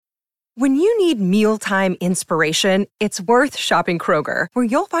When you need mealtime inspiration, it's worth shopping Kroger, where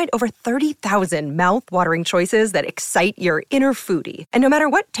you'll find over 30,000 mouth-watering choices that excite your inner foodie. And no matter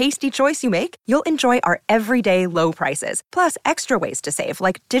what tasty choice you make, you'll enjoy our everyday low prices, plus extra ways to save,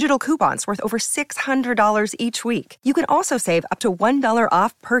 like digital coupons worth over $600 each week. You can also save up to $1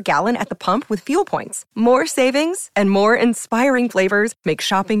 off per gallon at the pump with fuel points. More savings and more inspiring flavors make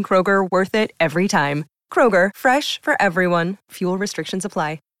shopping Kroger worth it every time. Kroger, fresh for everyone. Fuel restrictions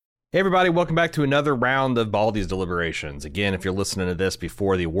apply. Hey everybody, welcome back to another round of Baldy's Deliberations. Again, if you're listening to this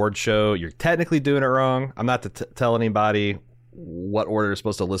before the award show, you're technically doing it wrong. I'm not to tell anybody what order you're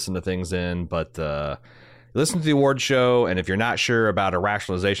supposed to listen to things in, but listen to the award show, and if you're not sure about a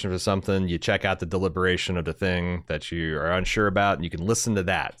rationalization for something, you check out the deliberation of the thing that you are unsure about, and you can listen to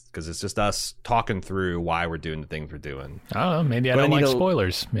that, because it's just us talking through why we're doing the things we're doing. I don't know, maybe I don't like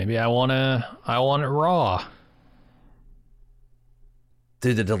spoilers. Maybe I want it raw.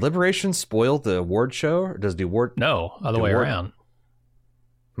 Did the deliberation spoil the award show, or does the award? No, other way around.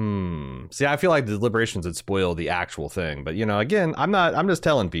 See, I feel like the deliberations would spoil the actual thing, but again, I'm just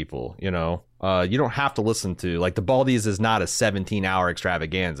telling people, you don't have to listen to, like, the Baldies is not a 17-hour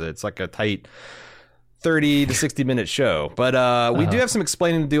extravaganza. It's like a tight 30 to 60 minute show. But we do have some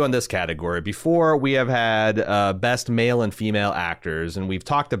explaining to do on this category. Before, we have had best male and female actors, and we've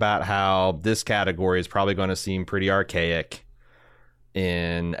talked about how this category is probably going to seem pretty archaic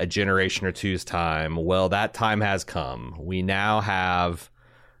in a generation or two's time. Well, that time has come. We now have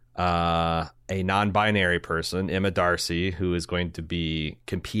a non-binary person, Emma Darcy, who is going to be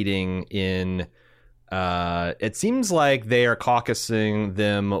competing in it seems like they are caucusing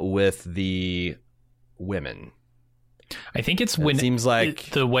them with the women. I think it seems like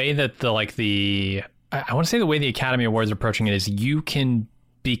the way that I want to say the way the Academy Awards are approaching it is you can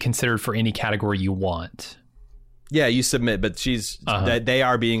be considered for any category you want. Yeah, you submit, but they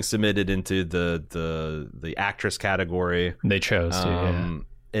are being submitted into the actress category. They chose to. Yeah.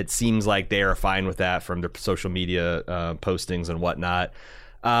 It seems like they are fine with that from their social media postings and whatnot.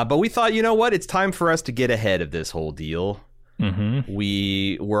 But we thought, you know what? It's time for us to get ahead of this whole deal.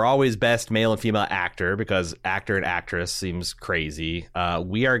 Mm-hmm. We're always best male and female actor because actor and actress seems crazy.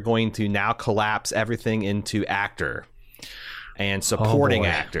 We are going to now collapse everything into actor and supporting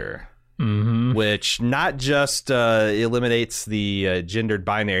actor. Mm-hmm. Which not just eliminates the gendered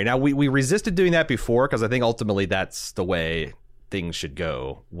binary. Now, we resisted doing that before because I think ultimately that's the way things should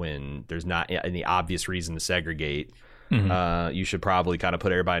go when there's not any obvious reason to segregate. Mm-hmm. You should probably kind of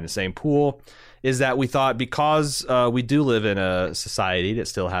put everybody in the same pool. Is that we thought because we do live in a society that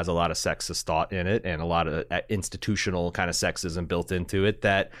still has a lot of sexist thought in it and a lot of institutional kind of sexism built into it,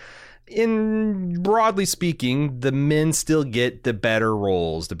 that in broadly speaking, the men still get the better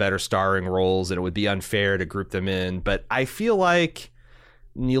roles, the better starring roles, and it would be unfair to group them in. But I feel like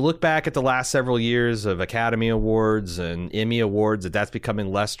when you look back at the last several years of Academy Awards and Emmy Awards, that's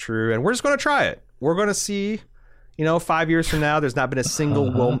becoming less true. And we're just going to try it. We're going to see, 5 years from now, there's not been a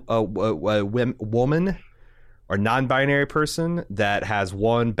single woman or non-binary person that has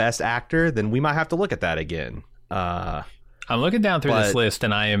won Best Actor, then we might have to look at that again. I'm looking down through this list,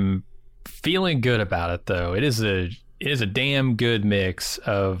 and I am feeling good about it, though. It is a damn good mix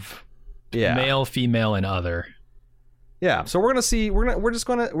of male, female, and other. Yeah, so we're gonna see. We're just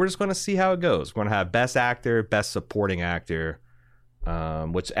gonna see how it goes. We're gonna have best actor, best supporting actor,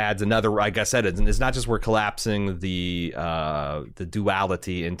 which adds another. Like I said, it's not just we're collapsing the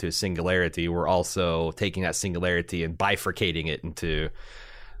duality into singularity. We're also taking that singularity and bifurcating it into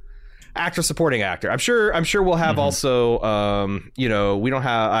actor, supporting actor. I'm sure we'll have also, we don't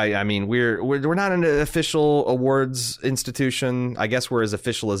have, I mean, we're not an official awards institution. I guess we're as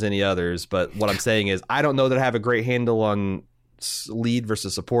official as any others. But what I'm saying is, I don't know that I have a great handle on lead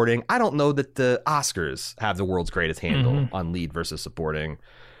versus supporting. I don't know that the Oscars have the world's greatest handle on lead versus supporting.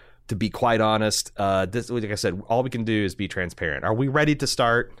 To be quite honest, this, like I said, all we can do is be transparent. Are we ready to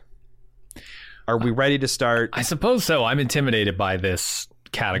start? I suppose so. I'm intimidated by this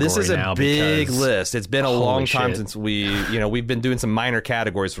category. This is a big list. It's been a long time since we've been doing some minor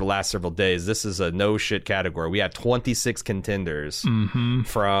categories for the last several days. This is a no shit category. We have 26 contenders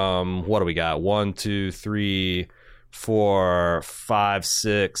from, what do we got? 1, 2, 3, 4, 5,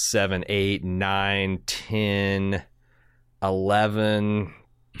 6, 7, 8, 9, 10, 11,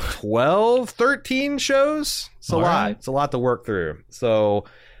 12, 13 shows. It's a lot. Right. It's a lot to work through. So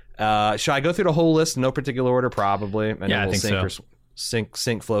should I go through the whole list in no particular order? Probably. And I think so.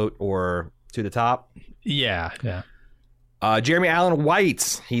 Sink, float, or to the top. Yeah. Jeremy Allen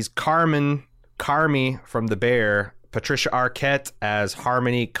White, he's Carmi from The Bear. Patricia Arquette as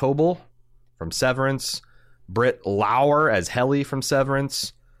Harmony Coble from Severance. Britt Lauer as Helly from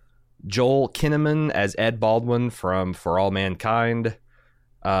Severance. Joel Kinnaman as Ed Baldwin from For All Mankind.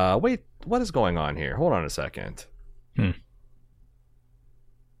 Wait, what is going on here? Hold on a second.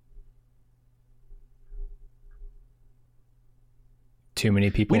 Too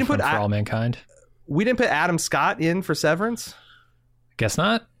many people from For All Mankind. We didn't put Adam Scott in for Severance? Guess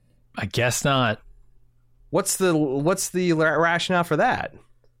not. I guess not. What's the rationale for that?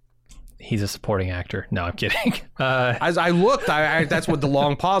 He's a supporting actor. No, I'm kidding. As I looked, that's what the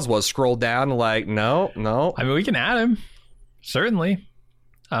long pause was. Scrolled down, like, no. I mean, we can add him. Certainly.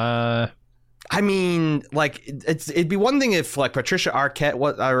 I mean, like, it'd be one thing if, like, Patricia Arquette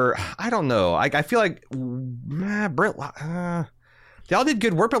was, or I don't know. I feel like Britt. They all did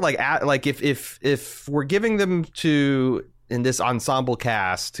good work, but like if we're giving them to in this ensemble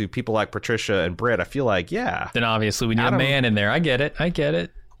cast to people like Patricia and Britt, I feel like then obviously we need a man in there. I get it.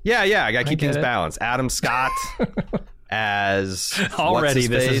 Yeah, I gotta keep things balanced. Adam Scott as already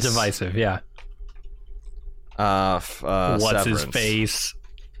this is divisive. Yeah. What's Severance. His face?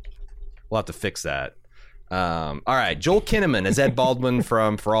 We'll have to fix that. All right, Joel Kinnaman as Ed Baldwin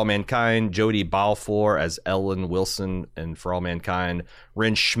from For All Mankind, Jodie Balfour as Ellen Wilson in For All Mankind,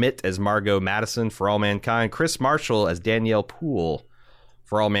 Ren Schmidt as Margot Madison For All Mankind, Chris Marshall as Danielle Poole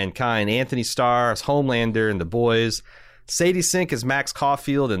For All Mankind, Anthony Starr as Homelander in The Boys, Sadie Sink as Max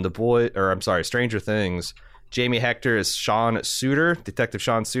Caulfield in Stranger Things, Jamie Hector as Detective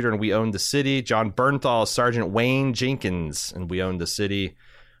Sean Suiter in We Own the City, John Bernthal as Sergeant Wayne Jenkins in We Own the City,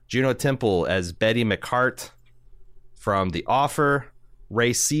 Juno Temple as Betty McHart from The Offer,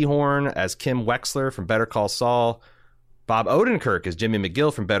 Ray Seahorn as Kim Wexler from Better Call Saul, Bob Odenkirk as Jimmy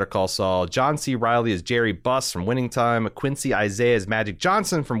McGill from Better Call Saul, John C. Reilly as Jerry Buss from Winning Time, Quincy Isaiah as Magic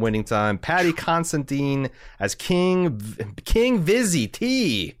Johnson from Winning Time, Patty Considine as King Vizzy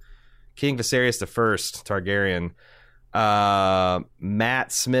T, King Viserys I Targaryen,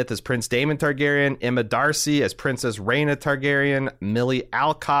 Matt Smith as Prince Daemon Targaryen, Emma Darcy as Princess Rhaena Targaryen, Millie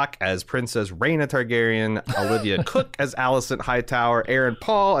Alcock as Princess Rhaena Targaryen, Olivia Cook as Alicent Hightower, Aaron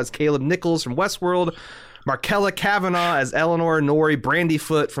Paul as Caleb Nichols from Westworld, Markella Kavanaugh as Eleanor Nori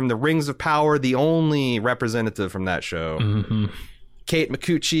Brandyfoot from The Rings of Power, the only representative from that show. Mm-hmm. Kate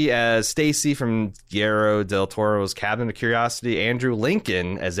Micucci as Stacy from Guillermo del Toro's Cabinet of Curiosity, Andrew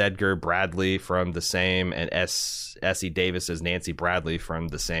Lincoln as Edgar Bradley from the same, and Essie Davis as Nancy Bradley from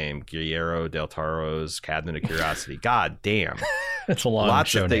the same Guillermo del Toro's Cabinet of Curiosity. God damn. That's a long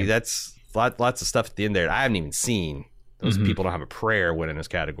show name. That's lots of stuff at the end there that I haven't even seen. Those people don't have a prayer winning this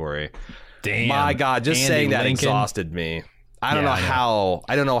category. Damn. My God, just saying that Lincoln exhausted me. I don't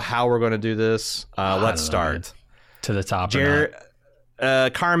know how we're going to do this. Let's start. To the top.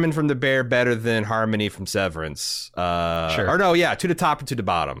 Carmen from The Bear better than Harmony from Severance. Sure. Or no, yeah, to the top and to the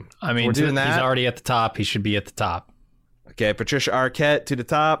bottom. I mean, he's already at the top. He should be at the top. Okay, Patricia Arquette to the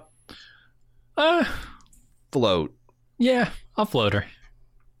top. Float. Yeah, I'll float her.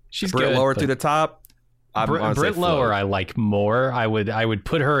 She's Britt good. Lower to the top. Britt Lower, I like more. I would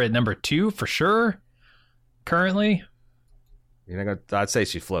put her at number 2 for sure. Currently, I'd say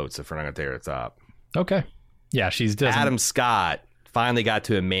she floats if we're not going to take her to the top. Okay. Yeah, she's Adam Scott finally got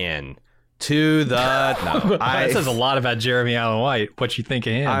to a man. To the that says a lot about Jeremy Allen White. What you think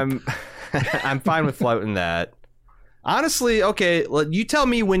of him? I'm fine with floating that. Honestly, okay, you tell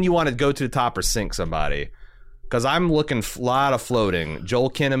me when you want to go to the top or sink somebody. Because I'm looking a lot of floating. Joel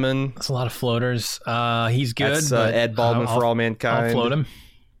Kinnaman. That's a lot of floaters. He's good. That's Ed Baldwin for All Mankind. I'll float him.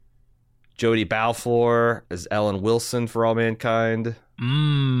 Jodie Balfour as Ellen Wilson for All Mankind.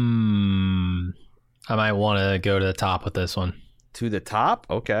 I might want to go to the top with this one. To the top?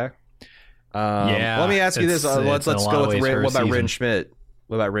 Okay. Yeah. Let me ask you this. Let's go with what about Ren Schmidt?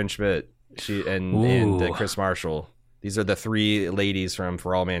 What about Ren Schmidt? She and Chris Marshall. These are the 3 ladies from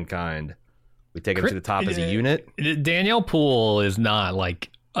For All Mankind. We take them to the top as a unit. Danielle Poole is not like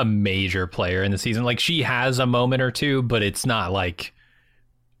a major player in the season. Like she has a moment or two, but it's not like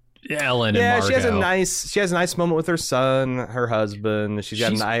Ellen and Margot. She has a nice moment with her son, her husband.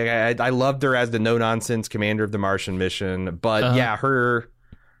 I loved her as the no nonsense commander of the Martian mission. But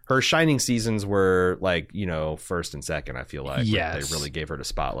her shining seasons were like, first and second, I feel like. Yes. They really gave her the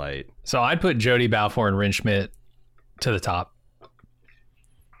spotlight. So I'd put Jodie Balfour and Ren Schmidt to the top.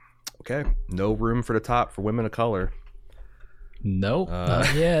 Okay. No room for the top for women of color. Nope,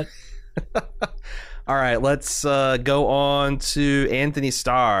 not yet. All right, let's go on to Anthony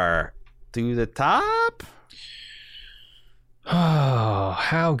Starr. To the top? Oh,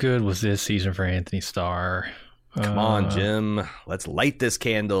 how good was this season for Anthony Starr? Come on, Jim. Let's light this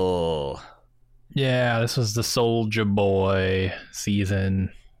candle. Yeah, this was the Soulja Boy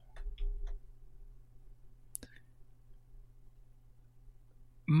season.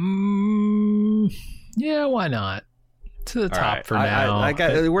 Yeah, why not? To the top for now.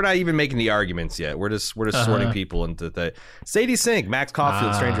 We're not even making the arguments yet. We're just sorting people into the Sadie Sink, Max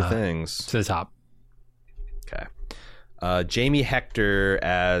Caulfield, Stranger Things. To the top. Okay. Jamie Hector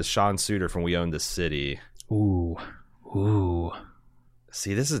as Sean Suiter from We Own the City. Ooh.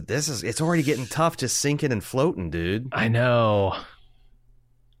 See, this is it's already getting tough just sinking and floating, dude. I know.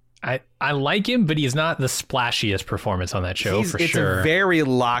 I like him, but he's not the splashiest performance on that show for sure. It's a very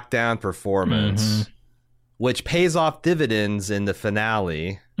lockdown performance, which pays off dividends in the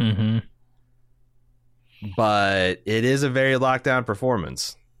finale. Mm-hmm. But it is a very lockdown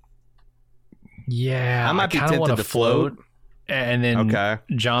performance. Yeah, I might be tempted to float. And then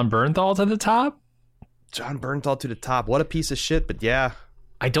John Bernthal to the top? John Bernthal to the top. What a piece of shit, but yeah.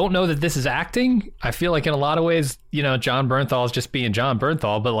 I don't know that this is acting. I feel like in a lot of ways, John Bernthal is just being John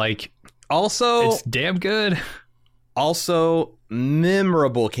Bernthal, but also it's damn good. Also,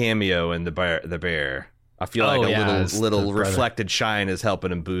 memorable cameo in the bear. I feel like a little reflected shine is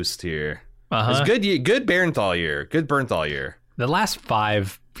helping him boost here. It's good Bernthal year. Good Bernthal year. The last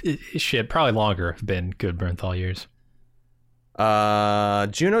 5, probably longer, have been good Bernthal years.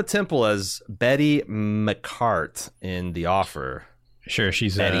 Juno Temple as Betty McCart in The Offer. Sure,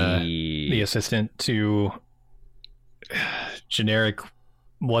 she's the assistant to generic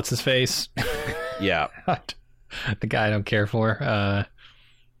what's his face. Yeah. The guy I don't care for.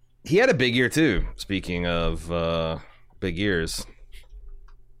 He had a big year too. Speaking of big years.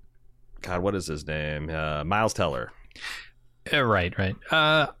 God, what is his name? Miles Teller. Right.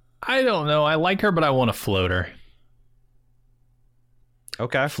 I don't know. I like her, but I want to float her.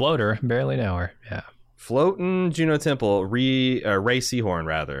 Okay. Floater, barely know her. Yeah. Floating Juno Temple, Ray Seahorn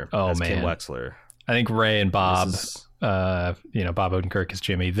rather. Oh, as man. Kim Wexler. I think Ray and Bob, Bob Odenkirk as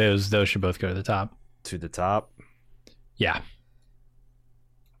Jimmy. Those should both go to the top. To the top? Yeah.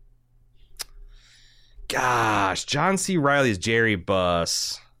 Gosh, John C. Reilly is Jerry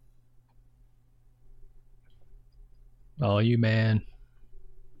Buss. Oh, you man.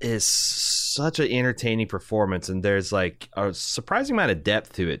 Is such an entertaining performance, and there's a surprising amount of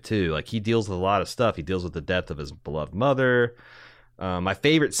depth to it too. He deals with a lot of stuff. He deals with the death of his beloved mother. My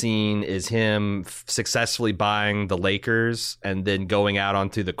favorite scene is him successfully buying the Lakers and then going out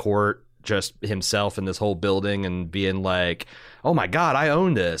onto the court just himself in this whole building and being like, oh my God, I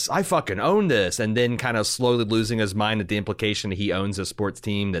own this. I fucking own this. And then kind of slowly losing his mind at the implication that he owns a sports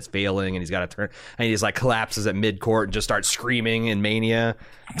team that's failing and he's got to turn, and he just collapses at mid-court and just starts screaming in mania.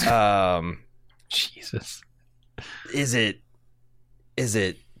 Jesus. Is it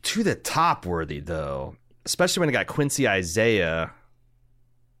to the top worthy though? Especially when it got Quincy Isaiah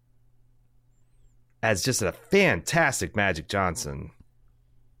as just a fantastic Magic Johnson.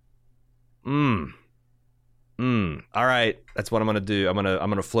 All right, that's what I'm gonna do. I'm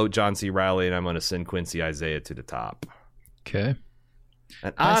gonna float John C. Reilly and I'm gonna send Quincy Isaiah to the top. Okay.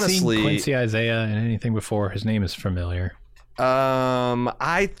 And I've honestly, seen Quincy Isaiah in anything before. His name is familiar.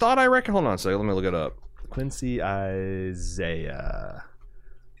 I thought I reckon. Hold on a second. Let me look it up. Quincy Isaiah.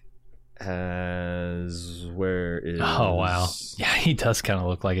 Where is? Oh wow, yeah, he does kind of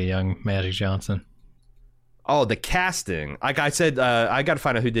look like a young Magic Johnson. Oh, the casting. Like I said, I got to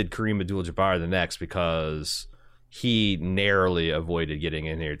find out who did Kareem Abdul-Jabbar the next because he narrowly avoided getting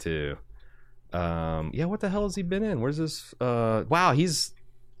in here too. Yeah, what the hell has he been in? Where's this? Wow, he's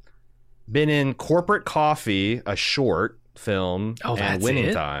been in Corporate Coffee, a short film, and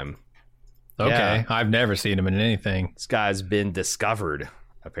Winning Time. Okay, yeah. I've never seen him in anything. This guy's been discovered,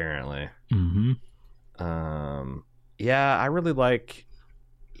 apparently. Mm-hmm. Yeah, I really like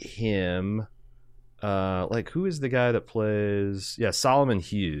him. Who is the guy that plays? Yeah, Solomon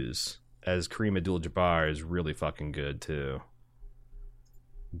Hughes as Kareem Abdul-Jabbar is really fucking good too.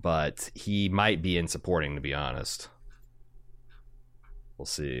 But he might be in supporting, to be honest. We'll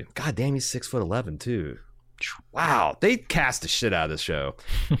see. God damn, he's 6'11" too. Wow, they cast the shit out of this show.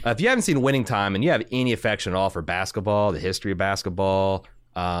 If you haven't seen Winning Time and you have any affection at all for basketball, the history of basketball,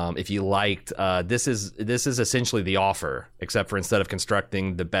 if you liked, this is essentially The Offer, except for instead of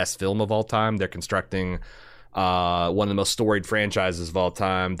constructing the best film of all time, they're constructing one of the most storied franchises of all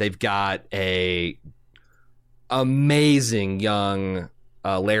time. They've got a amazing young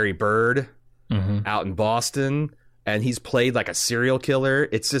Larry Bird out in Boston, and he's played like a serial killer.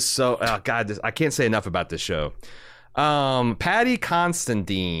 It's just so God, I can't say enough about this show. Paddy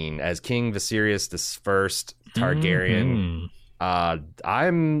Considine as King Viserys I Targaryen.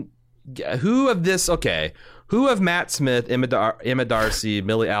 Who of Matt Smith, Emma Darcy,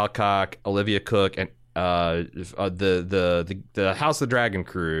 Millie Alcock, Olivia Cook, and the House of the Dragon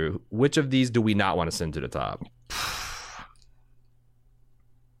crew, which of these do we not want to send to the top?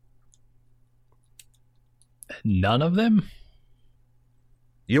 None of them?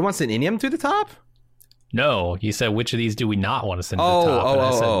 You don't want to send any of them to the top? No, you said which of these do we not want to send to the top? And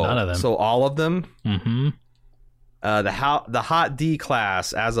I said none of them. So all of them? Mm-hmm. The hot D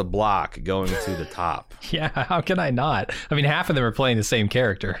class as a block going to the top. Yeah, how can I not? I mean, half of them are playing the same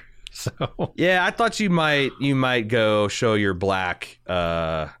character. So yeah, I thought you might go show your black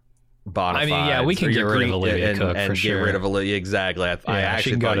bona fides. I mean, yeah, we can get rid of Olivia Cook and for sure. get rid of Olivia. Exactly. I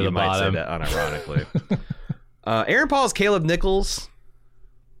actually thought you might say that unironically. Aaron Paul's Caleb Nichols.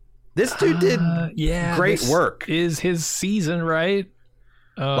 This dude did great work. Is his season, right?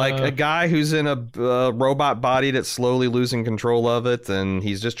 Like a guy who's in a robot body that's slowly losing control of it, and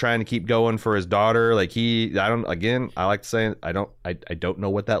he's just trying to keep going for his daughter. Like I like to say I don't know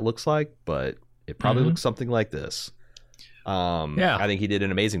what that looks like, but it probably looks something like this. I think he did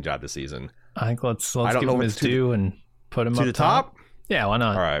an amazing job this season. I think let's give him his due and put him up to the top. Yeah, why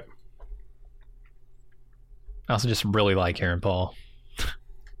not? All right. I also just really like Aaron Paul.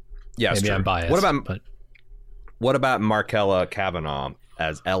 Yeah, maybe I'm biased. What about Markella Kavanaugh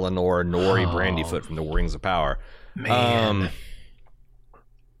as Eleanor Nori Brandyfoot from the Rings of Power? Man.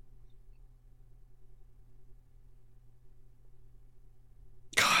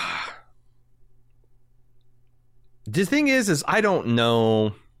 The thing is I don't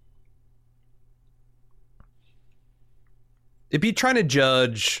know. If you're trying to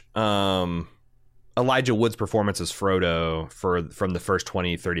judge Elijah Wood's performance as Frodo from the first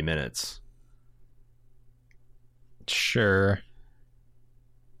 20, 30 minutes. Sure.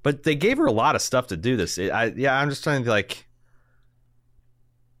 But they gave her a lot of stuff to do this. I'm just trying to like...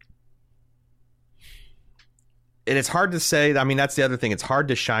 And it's hard to say. I mean, that's the other thing. It's hard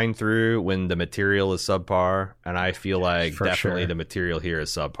to shine through when the material is subpar. And I feel like definitely the material here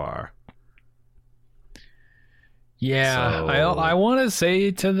is subpar. Yeah, so... I want to say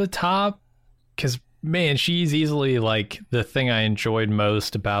to the top, because, man, she's easily, like, the thing I enjoyed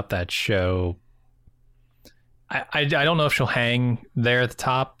most about that show. I don't know if she'll hang there at the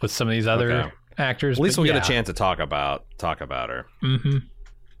top with some of these other actors. At least we'll get a chance to talk about her. Mm-hmm.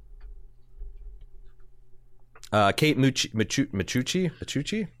 Kate Micucci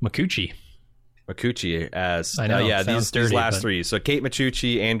as I know, these last three. So Kate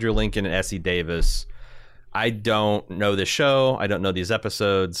Micucci, Andrew Lincoln, and Essie Davis. I don't know this show. I don't know these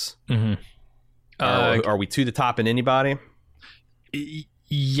episodes. Mm-hmm. Are we to the top in anybody?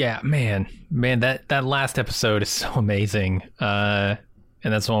 Yeah, man, that last episode is so amazing. And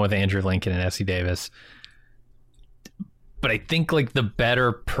that's the one with Andrew Lincoln and Essie Davis. But I think like the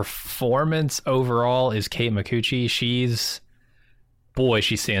better performance overall is Kate Micucci. She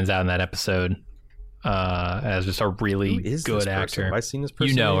stands out in that episode as just a really good actor. Have I seen this person?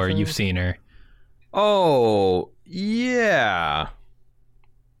 You know her. You've seen her. Oh, yeah.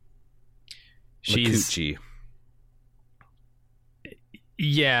 Micucci.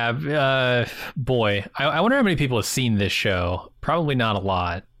 Yeah, boy. I wonder how many people have seen this show. Probably not a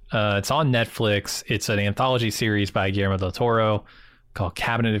lot. It's on Netflix. It's an anthology series by Guillermo del Toro called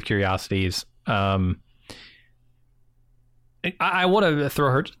Cabinet of Curiosities. I want to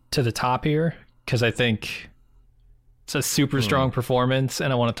throw her to the top here because I think it's a super strong performance,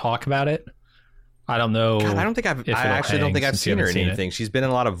 and I want to talk about it. I don't know. God, I actually don't think I've seen her in anything. She's been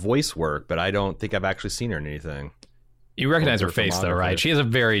in a lot of voice work, but I don't think I've actually seen her in anything. You recognize her face, though, right? She has a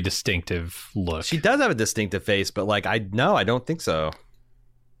very distinctive look. She does have a distinctive face, but like, I don't think so.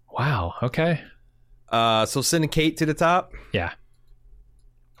 Wow. Okay. So sending Kate to the top? Yeah.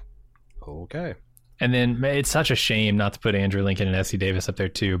 Okay. And then it's such a shame not to put Andrew Lincoln and Essie Davis up there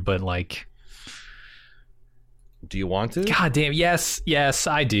too, but like... Do you want to? God damn. Yes,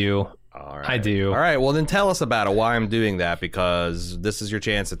 I do. All right. I do. All right. Well, then tell us about it, why I'm doing that, because this is your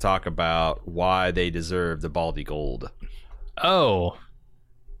chance to talk about why they deserve the Baldy Gold. Oh,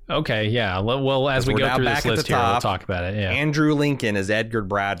 okay. Yeah. Well, as we go through this list here, we'll talk about it. Yeah. Andrew Lincoln as Edgar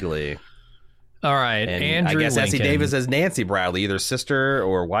Bradley. All right. And Andrew I guess Lincoln. Essie Davis as Nancy Bradley, either sister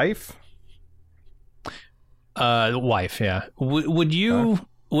or wife. Wife. Yeah.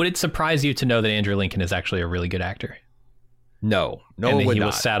 Would it surprise you to know that Andrew Lincoln is actually a really good actor? No, and it would he not.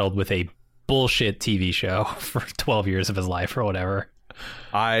 was saddled with a bullshit TV show for 12 years of his life or whatever.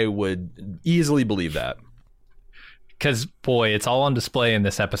 I would easily believe that. Because, boy, it's all on display in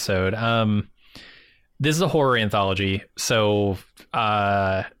this episode. This is a horror anthology. So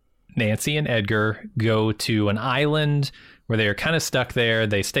Nancy and Edgar go to an island where they're kind of stuck there.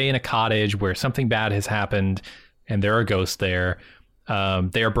 They stay in a cottage where something bad has happened, and there are ghosts there.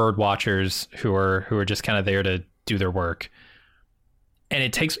 They are bird watchers who are just kind of there to do their work. And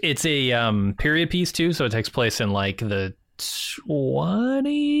it's a period piece too, so it takes place in like the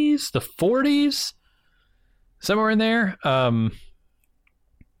 20s, the 40s. somewhere in there.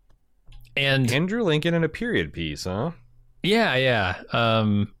 And Andrew Lincoln in a period piece, huh? Yeah.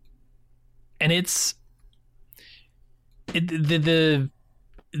 And it's the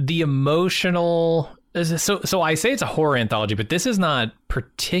emotional. So I say it's a horror anthology, but this is not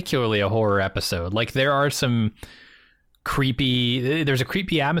particularly a horror episode. Like, there are some there's a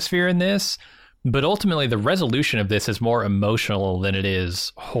creepy atmosphere in this, but ultimately the resolution of this is more emotional than it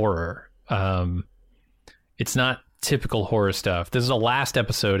is horror. It's not typical horror stuff. This is the last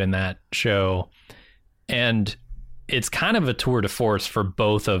episode in that show, and it's kind of a tour de force for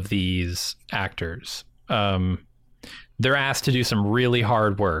both of these actors. They're asked to do some really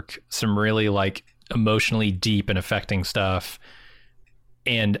hard work, some really like emotionally deep and affecting stuff,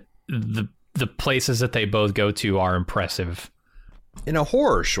 and the places that they both go to are impressive. In a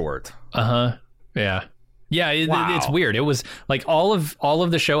horror short. Yeah. Wow. It's weird. It was like all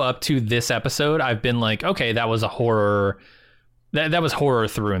of the show up to this episode, I've been like, okay, that was a horror. That was horror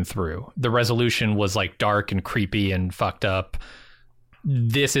through and through. The resolution was like dark and creepy and fucked up.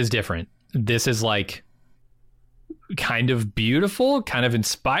 This is different. This is like kind of beautiful, kind of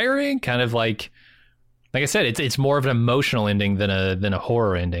inspiring, kind of like I said, it's more of an emotional ending than a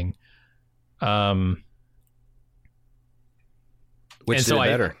horror ending. Which is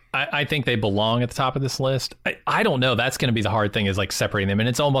better? I think they belong at the top of this list. I don't know. That's going to be the hard thing, is like separating them. And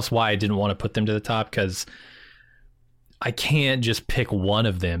it's almost why I didn't want to put them to the top, because I can't just pick one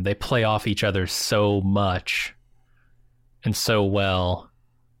of them. They play off each other so much and so well.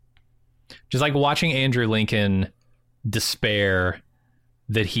 Just like watching Andrew Lincoln despair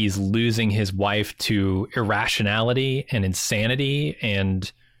that he's losing his wife to irrationality and insanity, and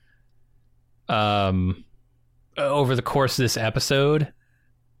over the course of this episode,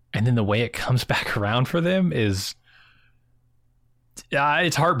 and then the way it comes back around for them is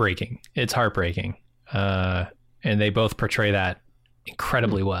it's heartbreaking. It's heartbreaking. And they both portray that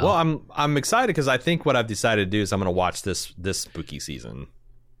incredibly well. Well, I'm excited because I think what I've decided to do is I'm going to watch this spooky season.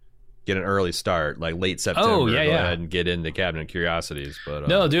 Get an early start, like late September. Oh, yeah, Go ahead and get into Cabinet of Curiosities. But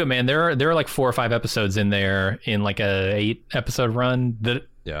no, do it, man. There are like 4 or 5 episodes in there in like a 8 episode run. That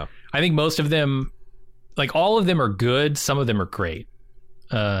I think most of them, like all of them, are good. Some of them are great.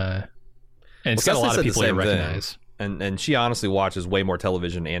 And it's got a lot of people I recognize. And she honestly watches way more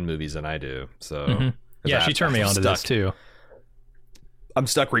television and movies than I do. So yeah, she turned me on to this too. I'm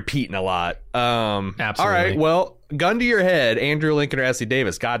stuck repeating a lot. Absolutely. All right. Well, gun to your head, Andrew Lincoln or Essie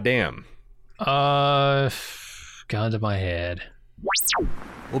Davis. Goddamn. Gun to my head.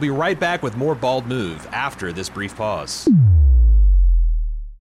 We'll be right back with more Bald Move after this brief pause.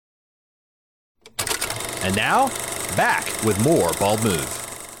 And now, back with more Bald Move.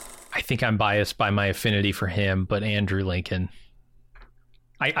 I think I'm biased by my affinity for him, but Andrew Lincoln.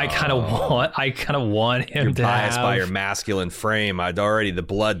 I kind of want him You're to biased have, by your masculine frame. I'd already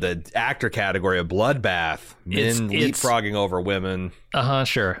the actor category of Bloodbath. Men leapfrogging over women.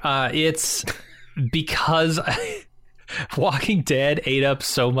 Sure. It's because Walking Dead ate up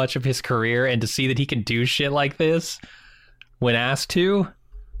so much of his career, and to see that he can do shit like this when asked to,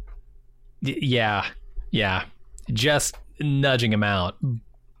 yeah, just nudging him out.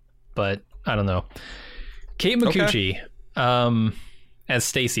 But I don't know. Kate Micucci, as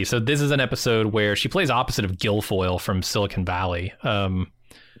Stacy. So this is an episode where she plays opposite of Guilfoyle from Silicon Valley.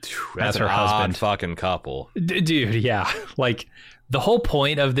 That's her husband. Fucking couple. Dude, yeah. Like, the whole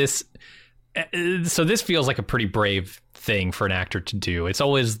point of this... So this feels like a pretty brave thing for an actor to do. It's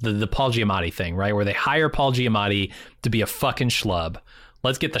always the Paul Giamatti thing, right? Where they hire Paul Giamatti to be a fucking schlub.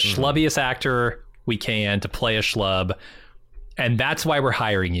 Let's get the schlubbiest actor we can to play a schlub. And that's why we're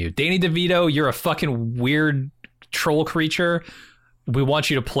hiring you. Danny DeVito, you're a fucking weird troll creature. We want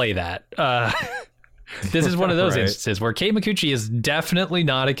you to play that. This is one of those instances where Kate Micucci is definitely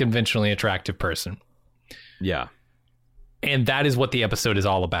not a conventionally attractive person. Yeah. And that is what the episode is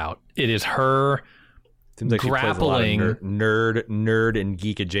all about. It is her Seems like grappling. She plays a lot of nerd and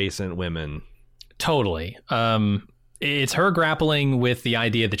geek adjacent women. Totally. It's her grappling with the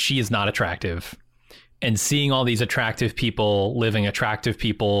idea that she is not attractive, and seeing all these attractive people living attractive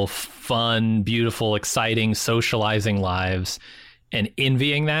people, fun, beautiful, exciting, socializing lives, and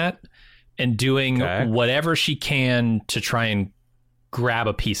envying that, and doing whatever she can to try and grab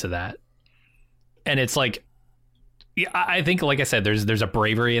a piece of that. And it's like, I think, like I said, there's a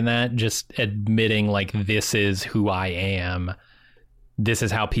bravery in that, just admitting like, this is who I am, this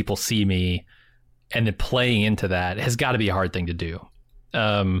is how people see me, and then playing into that has got to be a hard thing to do.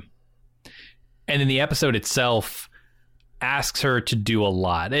 And then the episode itself asks her to do a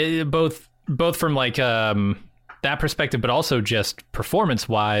lot, both from like that perspective, but also just performance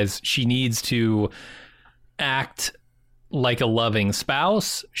wise. She needs to, act like a loving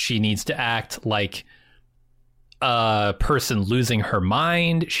spouse. She needs to act like a person losing her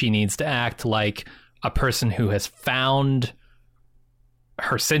mind. She needs to act like a person who has found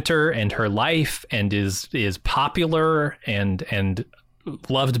her center and her life and is popular and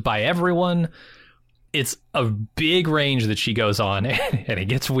loved by everyone. It's a big range that she goes on, and it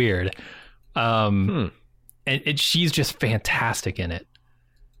gets weird. And she's just fantastic in it.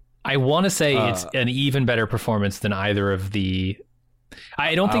 I want to say it's an even better performance than either of the...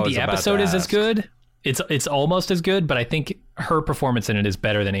 I don't think the episode is as good. It's almost as good, but I think her performance in it is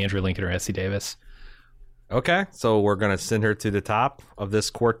better than Andrew Lincoln or Essie Davis. Okay, so we're going to send her to the top of this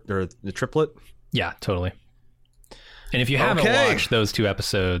or the triplet? Yeah, totally. And if you haven't watched those 2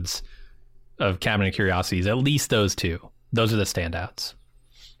 episodes of Cabinet of Curiosities, at least those 2. Those are the standouts.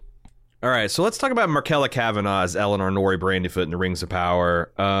 All right, so let's talk about Markella Kavanaugh as Eleanor Nori Brandyfoot in The Rings of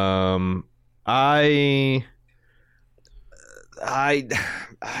Power. The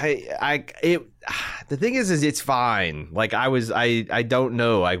thing is it's fine. Like I don't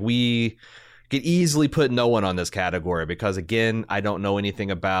know. Like we could easily put no one on this category because again, I don't know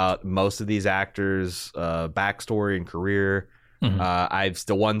anything about most of these actors' backstory and career. Mm-hmm.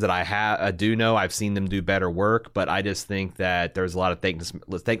 The ones that I do know, I've seen them do better work, but I just think that there's a lot of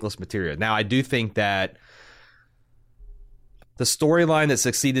thankless material. Now, I do think that the storyline that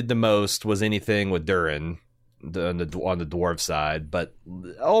succeeded the most was anything with Durin on the dwarf side, but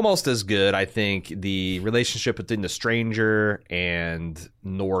almost as good, I think, the relationship between the stranger and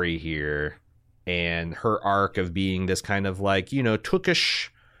Nori here and her arc of being this kind of like, Tookish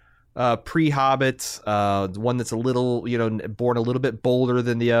pre-Hobbit, one that's a little, born a little bit bolder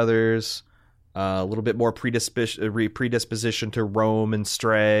than the others, a little bit more predisposition to roam and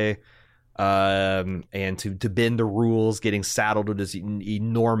stray, and to bend the rules, getting saddled with this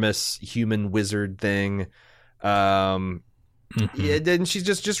enormous human wizard thing. And she's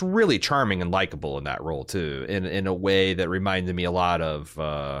just really charming and likable in that role too, in a way that reminded me a lot of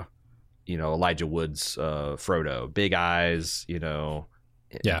Elijah Wood's Frodo. Big eyes,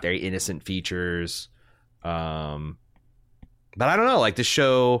 very innocent features. But I don't know, like the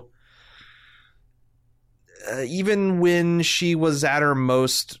show, even when she was at her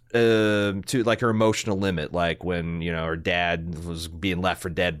most to like her emotional limit, like when her dad was being left for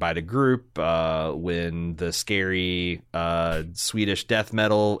dead by the group, when the scary Swedish death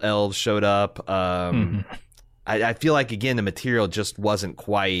metal elves showed up, I feel like again the material just wasn't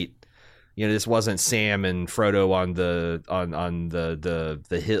quite. This wasn't Sam and Frodo on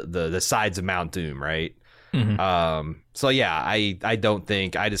the sides of Mount Doom, right? Mm-hmm. So yeah, I don't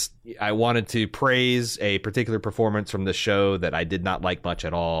think I wanted to praise a particular performance from the show that I did not like much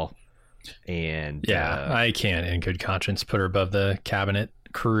at all, and I can't in good conscience put her above the Cabinet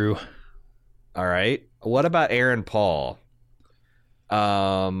crew. All right, what about Aaron Paul?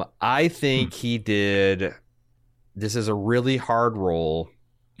 I think he did. This is a really hard role.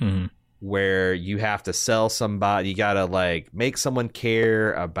 Mm-hmm. Where you have to sell somebody, you gotta like make someone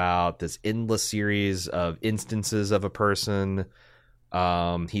care about this endless series of instances of a person.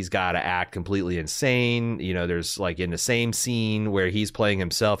 He's got to act completely insane. There's like in the same scene where he's playing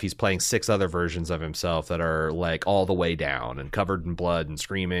himself, he's playing 6 other versions of himself that are like all the way down and covered in blood and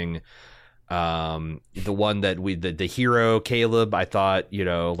screaming. The one that the hero Caleb, I thought,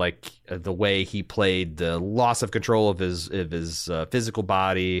 like the way he played the loss of control of his physical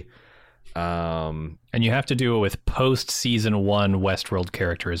body. And you have to do it with post season 1 Westworld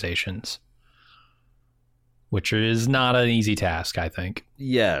characterizations, which is not an easy task, I think.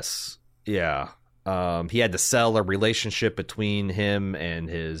 Yes. Yeah. He had to sell a relationship between him and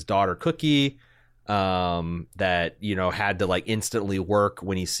his daughter Cookie, that, had to like instantly work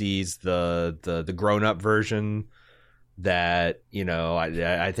when he sees the grown up version. That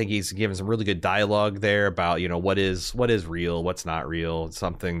I think he's given some really good dialogue there about what is real, what's not real. It's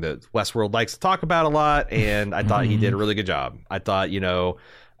something that Westworld likes to talk about a lot, and I thought he did a really good job. I thought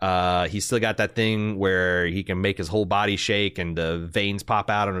he's still got that thing where he can make his whole body shake and the veins pop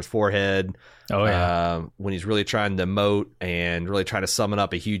out on his forehead. Oh yeah, when he's really trying to emote and really trying to summon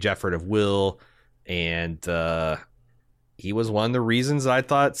up a huge effort of will, and he was one of the reasons I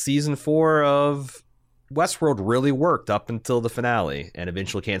thought season 4 of Westworld really worked up until the finale and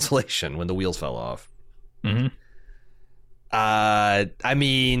eventual cancellation when the wheels fell off. Mm-hmm. I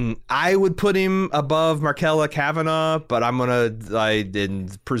mean, I would put him above Markella Kavanaugh, but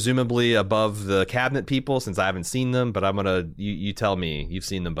and presumably above the Cabinet people since I haven't seen them. But you tell me, you've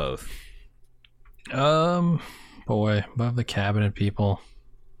seen them both. Boy, above the Cabinet people.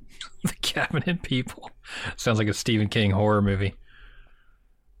 The Cabinet people sounds like a Stephen King horror movie.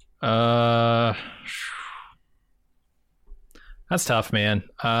 That's tough, man.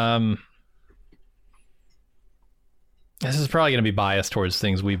 This is probably going to be biased towards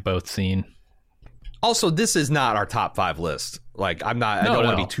things we've both seen. Also, this is not our top 5 list. Like, I don't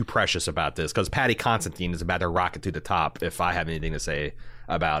want to be too precious about this, because Paddy Considine is about to rocket to the top if I have anything to say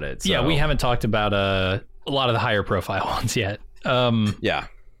about it. So. Yeah, we haven't talked about a lot of the higher profile ones yet. Yeah.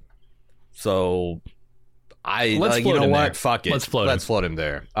 So let's you know what? There. Fuck it. Let's float him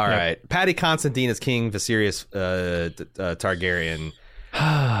there. All right. Paddy Considine is King Viserys Targaryen.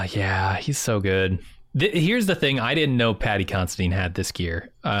 Yeah, he's so good. Here's the thing: I didn't know Paddy Considine had this gear.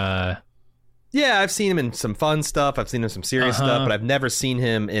 Yeah, I've seen him in some fun stuff. I've seen him in some serious stuff, but I've never seen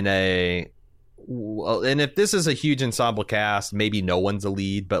him in a. Well, and if this is a huge ensemble cast, maybe no one's a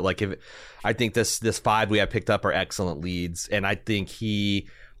lead. But like, I think this 5 we have picked up are excellent leads, and I think he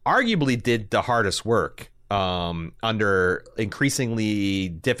arguably did the hardest work under increasingly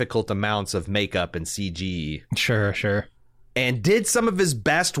difficult amounts of makeup and CG. Sure. And did some of his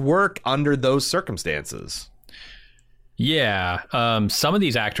best work under those circumstances. Yeah, some of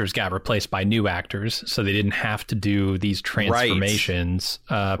these actors got replaced by new actors, so they didn't have to do these transformations.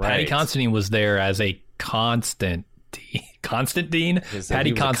 Paddy Considine was there as a Constantine.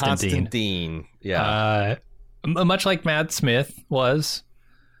 Paddy Considine. Yeah. Much like Matt Smith was.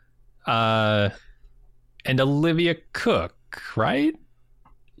 And Olivia Cook, right?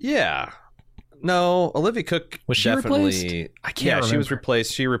 Yeah. No, Olivia Cook was she replaced? I can't remember. She was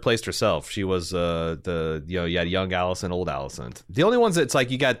replaced. She replaced herself. She was you had young Alicent, old Alicent. The only ones that's like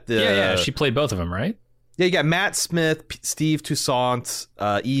you got the yeah. She played both of them, right? Yeah, you got Matt Smith, Steve Toussaint,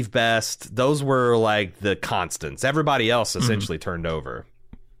 Eve Best. Those were like the constants. Everybody else essentially turned over.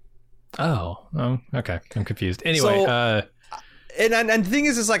 Oh, okay. I'm confused. Anyway, so, And the thing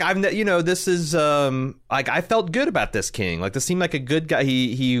is like this is like I felt good about this king. Like this seemed like a good guy.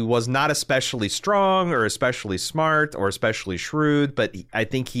 He was not especially strong or especially smart or especially shrewd, but I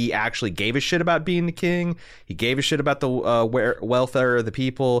think he actually gave a shit about being the king. He gave a shit about the welfare of the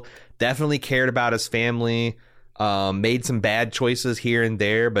people. Definitely cared about his family. Made some bad choices here and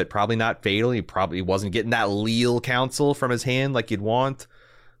there, but probably not fatal. He probably wasn't getting that leal counsel from his hand like you'd want.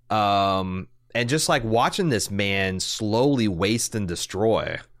 And just like watching this man slowly waste and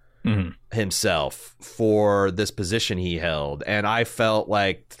destroy himself for this position he held. And I felt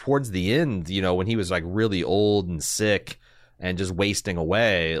like towards the end, when he was like really old and sick and just wasting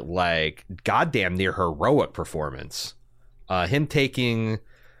away, like goddamn near heroic performance. Him taking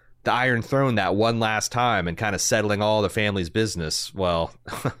the Iron Throne that one last time and kind of settling all the family's business. Well,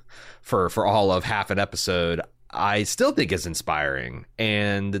 for all of half an episode, I still think is inspiring,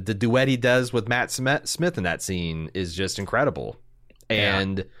 and the duet he does with Matt Smith in that scene is just incredible.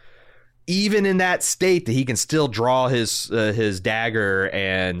 And even in that state, that he can still draw his dagger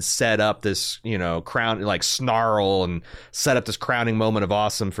and set up this crown, like snarl, and set up this crowning moment of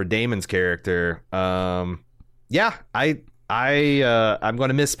awesome for Daemon's character. I'm going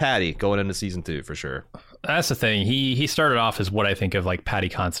to miss Paddy going into season 2 for sure. That's the thing. He started off as what I think of like Paddy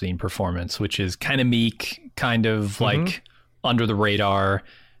Considine performance, which is kind of meek, kind of like under the radar.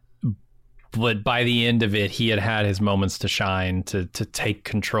 But by the end of it, he had his moments to shine, to take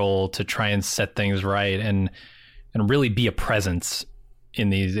control, to try and set things right, and really be a presence in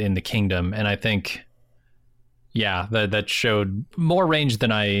the kingdom. And I think, that showed more range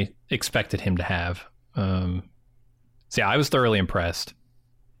than I expected him to have. I was thoroughly impressed.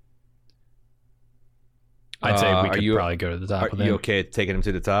 I'd say we could probably go to the top. Are you okay taking him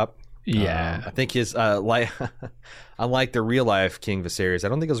to the top? Yeah. I think his unlike the real life King Viserys, I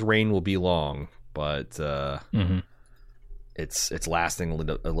don't think his reign will be long, but it's lasting a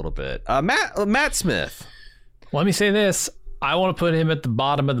little bit. Matt Smith. Let me say this: I want to put him at the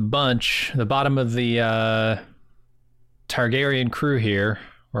bottom of the bunch, the bottom of the Targaryen crew here,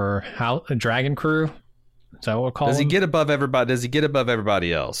 or Dragon crew. Is that what we'll call him? Does he get above everybody? Does he get above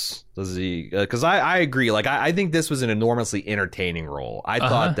everybody else? Does he? Because I agree. Like I think this was an enormously entertaining role. I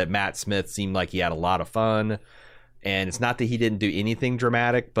thought that Matt Smith seemed like he had a lot of fun, and it's not that he didn't do anything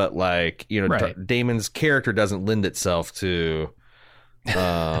dramatic, but like Daemon's character doesn't lend itself to. He's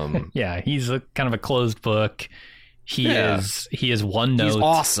kind of a closed book. He is one note. He's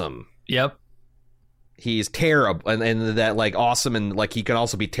awesome. Yep. He's terrible, and that like awesome, and like he can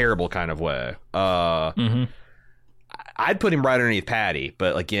also be terrible kind of way. I'd put him right underneath Paddy,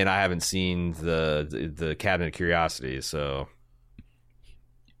 but again, I haven't seen the Cabinet of Curiosities, so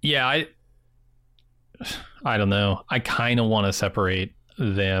I don't know. I kind of want to separate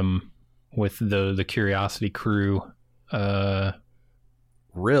them with the Curiosity crew.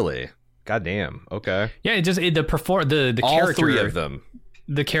 Really? Goddamn. Okay. Yeah, the all character, 3 of them.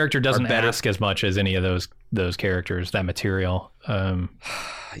 the character doesn't ask as much as any of those characters, that material.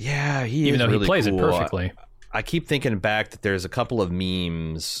 Yeah, even though really he plays cool. it perfectly. I keep thinking back that there's a couple of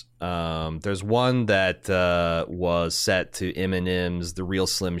memes. There's one that was set to Eminem's "The Real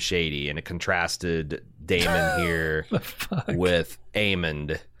Slim Shady," and it contrasted Damon here with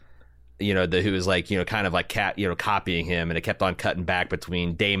Amond. You know, who was like, you know, kind of like copying him, and it kept on cutting back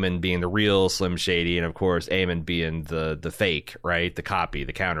between Damon being the real Slim Shady and of course Amond being the fake, right? The copy,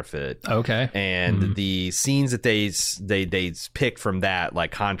 the counterfeit. Okay. And the scenes that they picked from that, like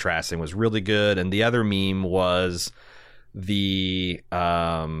contrasting, was really good. And the other meme was it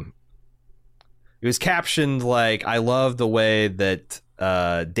was captioned like, "I love the way that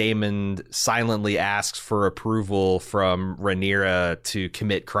Damon silently asks for approval from Rhaenyra to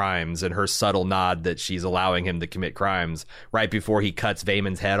commit crimes, and her subtle nod that she's allowing him to commit crimes right before he cuts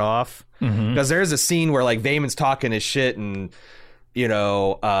Vaemon's head off." Because there's a scene where like Vaemon's talking his shit, and you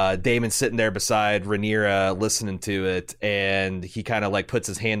know, Damon's sitting there beside Rhaenyra listening to it, and he kind of like puts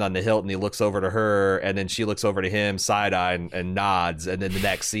his hand on the hilt and he looks over to her, and then she looks over to him side-eye and nods, and then the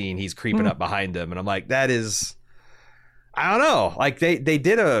next scene he's creeping up behind him, and I'm like, that is, I don't know, like they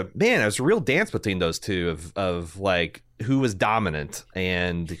did it was a real dance between those two of like who was dominant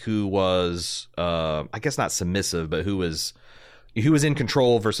and who was I guess not submissive, but who was in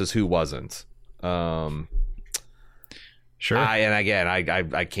control versus who wasn't. Sure.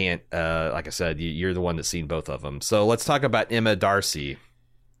 I can't, like I said, you're the one that's seen both of them. So let's talk about Emma Darcy.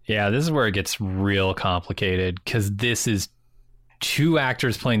 Yeah, this is where it gets real complicated, because this is two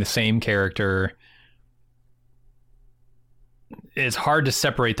actors playing the same character. It's hard to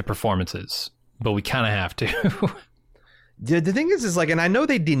separate the performances, but we kind of have to. The thing is like, and I know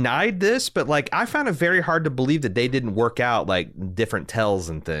they denied this, but like I found it very hard to believe that they didn't work out like different tells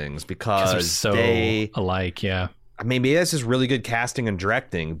and things, because they're so alike. Yeah. I mean, maybe that's just really good casting and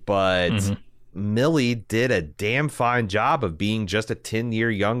directing, but Millie did a damn fine job of being just a 10-year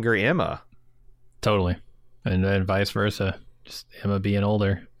younger Emma. Totally. And then vice versa. Just Emma being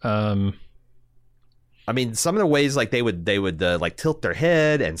older. I mean, some of the ways like they would like tilt their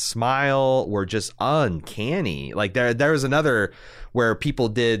head and smile were just uncanny. Like there was another where people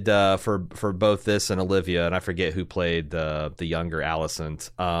did for both this and Olivia, and I forget who played the younger Alicent,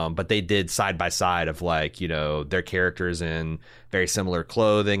 but they did side by side of like, you know, their characters in very similar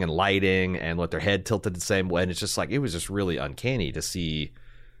clothing and lighting and with their head tilted the same way, and it's just like, it was just really uncanny to see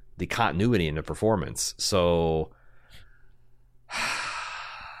the continuity in the performance. So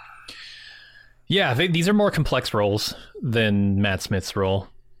yeah, these are more complex roles than Matt Smith's role.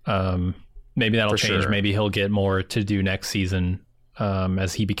 Maybe that'll change. Sure. Maybe he'll get more to do next season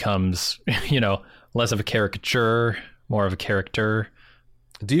as he becomes, you know, less of a caricature, more of a character.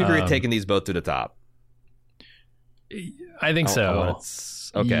 Do you agree taking these both to the top? I think so.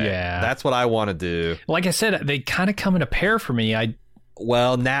 Okay. Yeah. That's what I want to do. Like I said, they kind of come in a pair for me.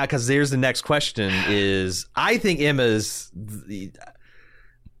 Well, now, because there's the next question is, I think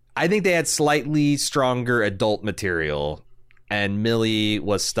I think they had slightly stronger adult material, and Millie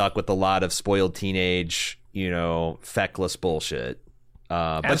was stuck with a lot of spoiled teenage, you know, feckless bullshit.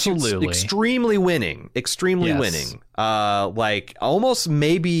 But she was extremely winning. Like almost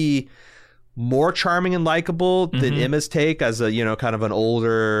maybe more charming and likable than Emma's take as a, you know, kind of an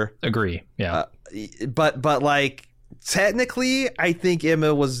older. Agree. Yeah. But like technically, I think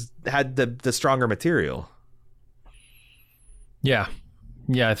Emma had the stronger material. Yeah.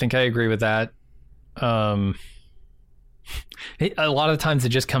 Yeah, I think I agree with that. A lot of times it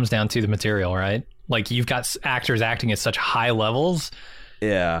just comes down to the material, right? Like you've got actors acting at such high levels.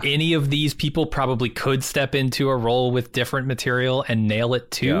 Yeah. Any of these people probably could step into a role with different material and nail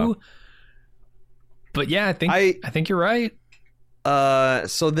it too. Yeah. But yeah, I think you're right.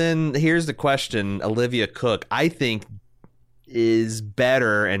 So then here's the question. Olivia Cooke, I think, is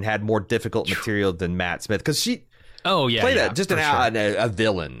better and had more difficult material than Matt Smith, because she played a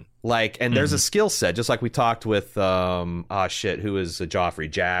villain. Like, and there's a skill set, just like we talked with who is Joffrey?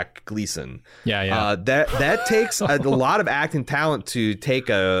 Jack Gleason. Yeah. That takes a lot of acting talent to take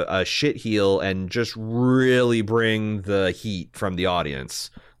a shit heel and just really bring the heat from the audience.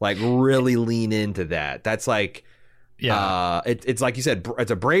 Like, really lean into that. That's like, it's like you said,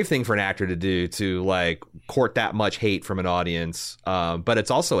 it's a brave thing for an actor to do, to like court that much hate from an audience. But it's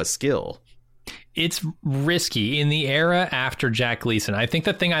also a skill. It's risky in the era after Jack Gleason. I think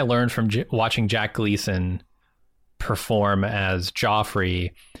the thing I learned from watching Jack Gleason perform as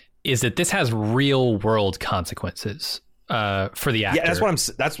Joffrey is that this has real world consequences for the actor. Yeah, that's what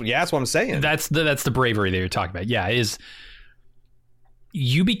I'm saying. That's the bravery that you're talking about. Yeah, it is.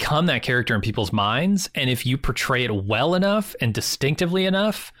 you become that character in people's minds, and if you portray it well enough and distinctively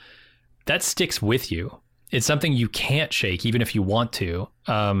enough, that sticks with you. It's something you can't shake, even if you want to.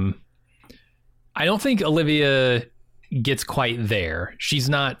 I don't think Olivia gets quite there. She's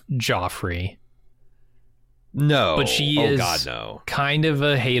not Joffrey. No. But she is kind of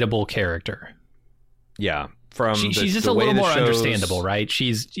a hateable character. Yeah. She's just a little more understandable, right?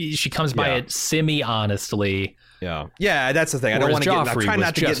 She comes by it semi-honestly. Yeah. Yeah, that's the thing. I don't want to get... I'm trying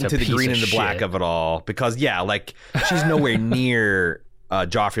not to get into the green and the black of it all. Because, like, she's nowhere near...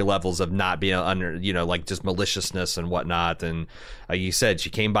 Joffrey levels of not being under, like just maliciousness and whatnot. And like you said, she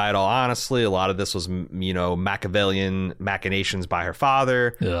came by it all honestly. A lot of this was, Machiavellian machinations by her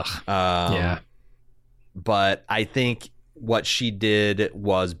father. Yeah. But I think what she did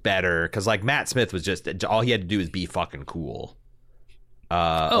was better because like Matt Smith was just, all he had to do was be fucking cool.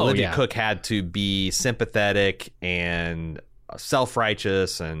 Olivia Cook had to be sympathetic and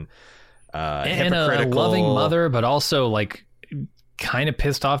self-righteous and hypocritical. A loving mother, but also like kind of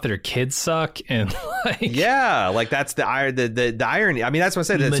pissed off that her kids suck and like that's the irony. I mean, that's what I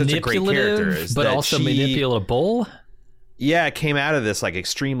said. It's such a great character, but also manipulable. Yeah, it came out of this like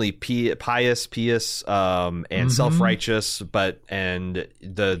extremely pious, and self-righteous. But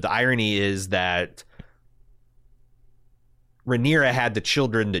the irony is that Rhaenyra had the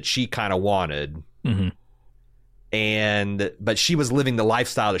children that she kind of wanted, but she was living the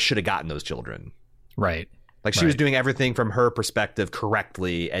lifestyle that should have gotten those children. Right. Like she was doing everything from her perspective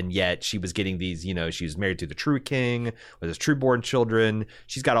correctly, and yet she was getting these, she was married to the true king with his true-born children.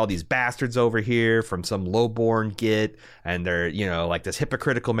 She's got all these bastards over here from some low-born git, and they're, like this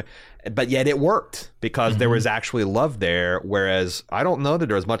hypocritical. But yet it worked because there was actually love there, whereas I don't know that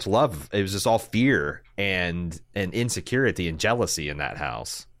there was much love. It was just all fear and insecurity and jealousy in that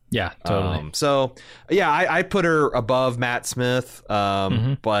house. Yeah, totally. I put her above Matt Smith, but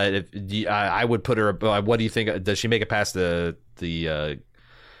I would put her above. What do you think? Does she make it past the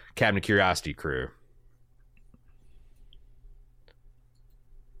Cabinet Curiosity crew?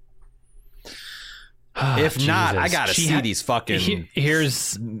 If Jesus. Not, I gotta see these fucking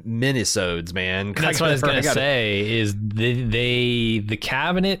here's minisodes, man. That's what I was gonna say. Is the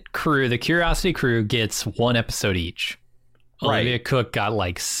Cabinet crew, the Curiosity crew, gets one episode each. Olivia Cook got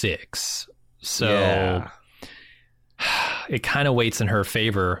like 6. So it kind of weights in her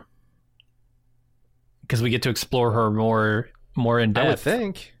favor because we get to explore her more in depth.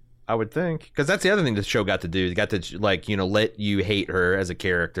 I would think because that's the other thing the show got to do. It got to let you hate her as a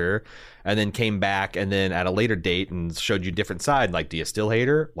character, and then came back and then at a later date and showed you a different side. Like, do you still hate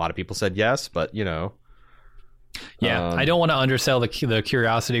her? A lot of people said yes, but Yeah, I don't want to undersell the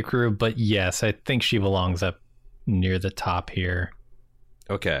Curiosity crew, but yes, I think she belongs up near the top here.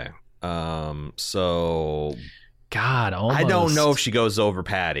 Okay. So God, almost. I don't know if she goes over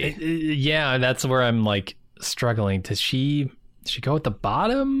Patty. Yeah, that's where I'm like struggling. Does she go at the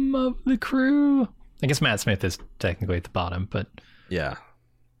bottom of the crew? I guess Matt Smith is technically at the bottom, but yeah.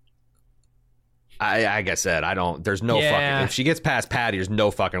 Like I said, I don't. There's no fucking. If she gets past Patty, there's no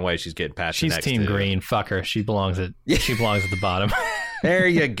fucking way she's getting past. She's the next Team two. Green. Fuck her. She belongs at. She belongs at the bottom. There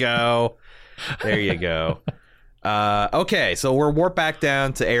you go. There you go. Okay, so we're warped back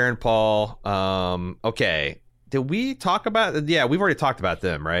down to Aaron Paul. Okay, did we talk about? Yeah, we've already talked about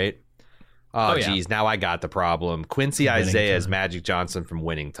them, right? Oh, geez, now I got the problem. Quincy Isaiah is Magic Johnson from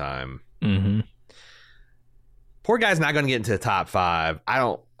Winning Time. Poor guy's not going to get into the top 5.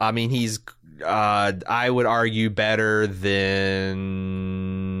 I mean, he's. I would argue better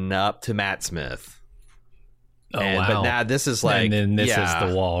than up to Matt Smith. Wow. But now this is like, and then this is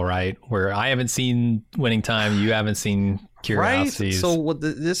the wall, right? Where I haven't seen Winning Time, you haven't seen Curiosities. Right? So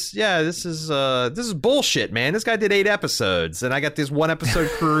this is bullshit, man. This guy did 8 episodes, and I got this one episode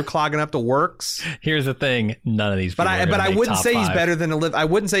crew clogging up the works. Here's the thing: none of these. But I wouldn't say he's better than I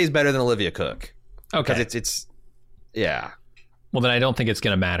wouldn't say he's better than Olivia Cook. Okay, because it's yeah. Well, then I don't think it's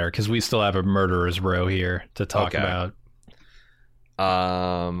going to matter because we still have a murderer's row here to talk about.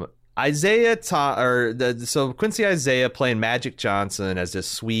 So Quincy Isaiah playing Magic Johnson as this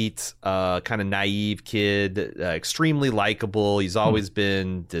sweet, kind of naive kid, extremely likable. He's always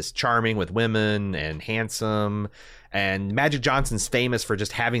been this charming with women and handsome. And Magic Johnson's famous for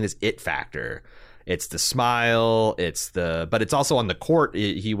just having this it factor. It's the smile. But it's also on the court.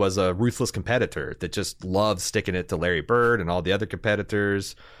 He was a ruthless competitor that just loved sticking it to Larry Bird and all the other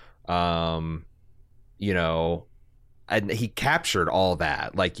competitors. And he captured all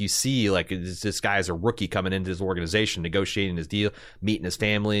that. Like, you see, like, this guy is a rookie coming into his organization, negotiating his deal, meeting his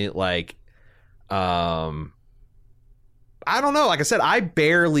family. Like, I don't know. Like I said, I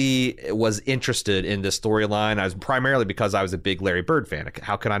barely was interested in this storyline. I was primarily because I was a big Larry Bird fan.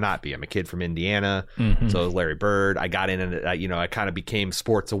 How could I not be? I'm a kid from Indiana, so Larry Bird. I got in and I kind of became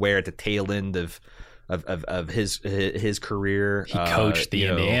sports aware at the tail end of his career. He coached the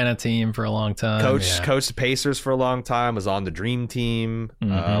Indiana team for a long time. Coached the Pacers for a long time. Was on the Dream Team,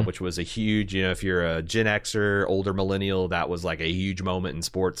 which was a huge. If you're a Gen Xer, older millennial, that was like a huge moment in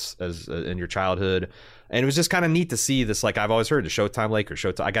sports as in your childhood. And it was just kind of neat to see this. Like I've always heard the Showtime Lakers.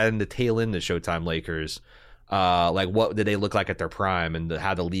 I got in the tail end of Showtime Lakers. Like what did they look like at their prime, and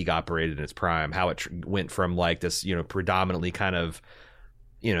how the league operated in its prime? How it went from like this, predominantly kind of,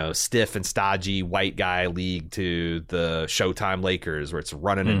 stiff and stodgy white guy league to the Showtime Lakers, where it's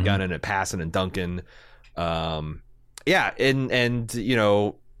running and gunning and passing and dunking. Yeah, and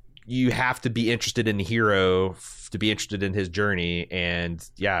you have to be interested in the hero to be interested in his journey. And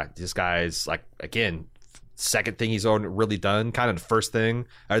yeah, this guy's like, again, second thing he's really done, kind of the first thing.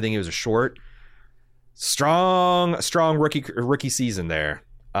 I think he was a short, strong rookie season there.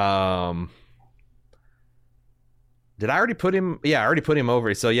 Did I already put him? Yeah, I already put him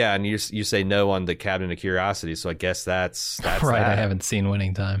over. So yeah, and you say no on the Cabinet of Curiosity. So I guess that's right. That. I haven't seen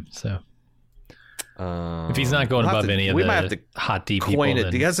Winning Time, so if he's not going above any of the hot D people, then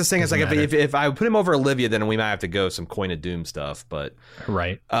that's the thing. Is like if I put him over Olivia, then we might have to go some Coin of Doom stuff. But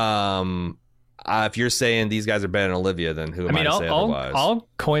right. If you're saying these guys are better than Olivia, then who am I to say otherwise? I'll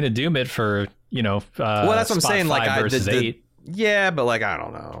Coin of Doom it for well, that's what I'm saying. Like versus 8. Yeah, but like I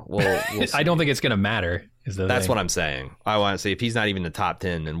don't know. We'll I don't think it's going to matter. That's what I'm saying. I want to say if he's not even the top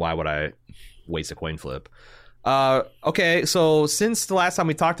 10, then why would I waste a coin flip? Okay, so since the last time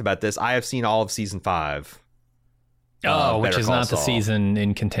we talked about this, I have seen all of season 5. Which is not the season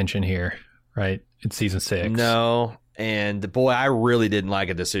in contention here, right? It's season 6. No, and boy, I really didn't like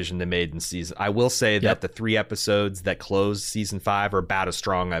a decision they made in season. I will say that the 3 episodes that closed season 5 are about as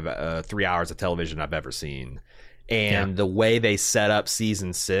strong as 3 hours of television I've ever seen. And the way they set up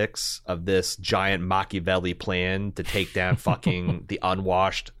season 6 of this giant Machiavelli plan to take down fucking the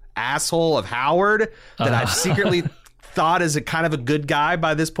unwashed asshole of Howard that I've secretly thought is a kind of a good guy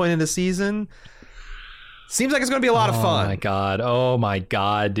by this point in the season. Seems like it's going to be a lot of fun. Oh my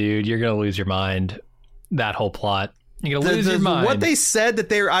God, dude. You're going to lose your mind. That whole plot. You're going to lose your mind. What they said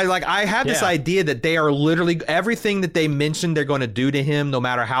that I have this idea that they are literally everything that they mentioned they're going to do to him, no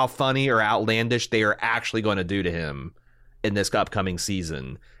matter how funny or outlandish, they are actually going to do to him in this upcoming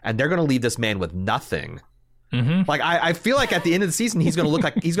season. And they're going to leave this man with nothing. Mm-hmm. Like I feel like at the end of the season he's going to look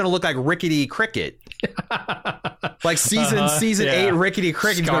like Rickety Cricket. Like season 8 Rickety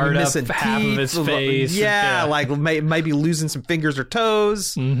Cricket, going to be missing half of his face. Yeah, like maybe losing some fingers or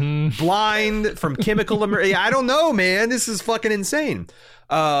toes. Blind from chemical. I don't know, man. This is fucking insane.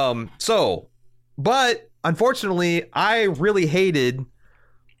 But unfortunately, I really hated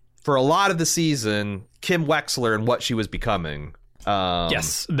for a lot of the season Kim Wexler and what she was becoming.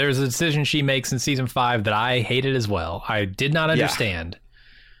 Yes, there's a decision she makes in season 5 that I hated as well. I did not understand.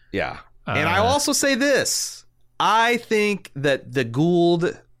 Yeah. And I also say this. I think that the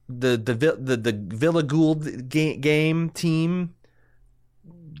Gould, the Villa Gould game team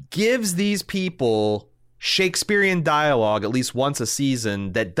gives these people Shakespearean dialogue at least once a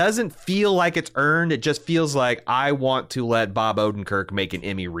season that doesn't feel like it's earned. It just feels like I want to let Bob Odenkirk make an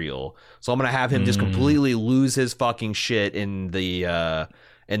Emmy reel. So I'm going to have him just completely lose his fucking shit in the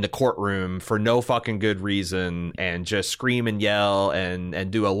courtroom for no fucking good reason and just scream and yell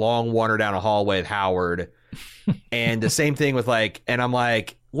and do a long wander down a hallway with Howard. And the same thing with and I'm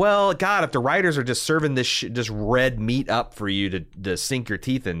like, well, God, if the writers are just serving this red meat up for you to sink your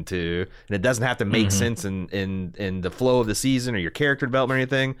teeth into, and it doesn't have to make sense in the flow of the season or your character development or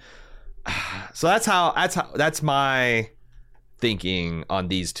anything. So that's my thinking on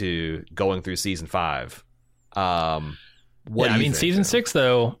these two going through season 5. Season 6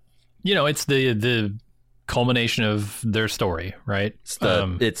 though, it's the culmination of their story, right? It's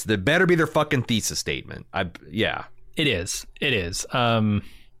the better be their fucking thesis statement. It is.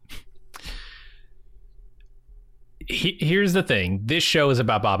 Here's the thing. This show is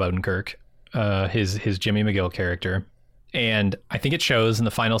about Bob Odenkirk, his Jimmy McGill character. And I think it shows in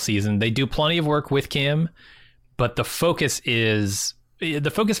the final season. They do plenty of work with Kim, but the focus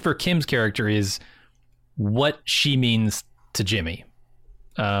for Kim's character is what she means to Jimmy.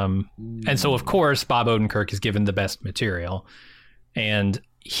 And so, of course, Bob Odenkirk is given the best material. And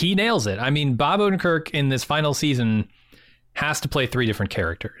he nails it. I mean, Bob Odenkirk in this final season has to play 3 different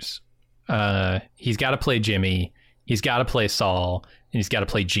characters. He's got to play Jimmy, he's got to play Saul, and he's got to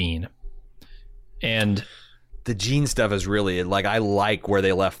play Gene. And the Gene stuff is really like I like where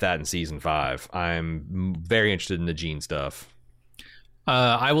they left that in season 5. I'm very interested in the Gene stuff.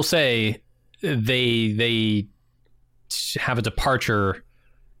 I will say they have a departure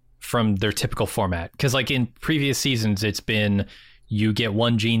from their typical format, because like in previous seasons, it's been you get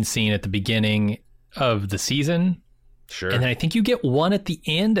one Gene scene at the beginning of the season, Sure, and then I think you get one at the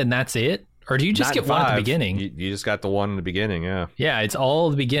end, and that's it. Or do you just get one at the beginning? You just got the one in the beginning, yeah. Yeah, it's all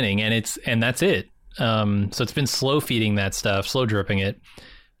the beginning, and that's it. So it's been slow feeding that stuff, slow dripping it.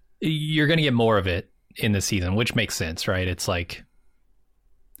 You're going to get more of it in the season, which makes sense, right? It's like,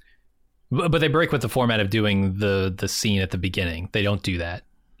 but they break with the format of doing the scene at the beginning. They don't do that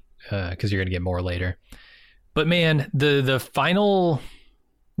because you're going to get more later. But man, the final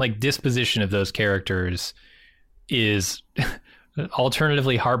like disposition of those characters is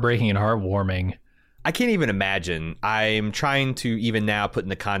alternatively heartbreaking and heartwarming. I can't even imagine. I'm trying to even now put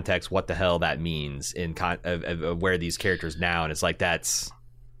into context what the hell that means of where these characters now, and it's like that's.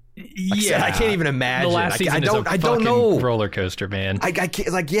 Yeah, I can't even imagine. The last season I don't know. Roller coaster, man. I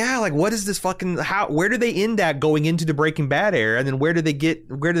can't, like what is this fucking where do they end at going into the Breaking Bad era, and then where do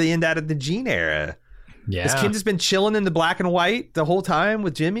they end at the Gene era? Yeah, has Kim just been chilling in the black and white the whole time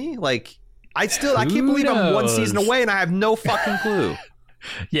with Jimmy? Like I can't believe I'm one season away and I have no fucking clue.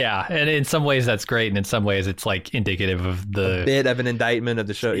 Yeah, and in some ways that's great, and in some ways it's like indicative of a bit of an indictment of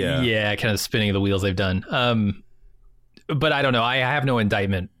the show. Yeah, kind of spinning the wheels they've done. But I don't know. I have no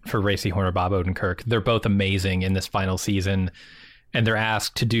indictment for Ray Seahorn or Bob Odenkirk. They're both amazing in this final season, and they're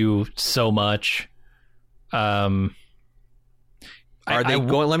asked to do so much. Are they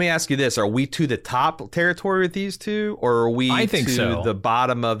going? Let me ask you this: are we to the top territory with these two, or are we to the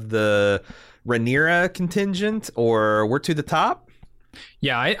bottom of the Rhaenyra contingent, or we're to the top?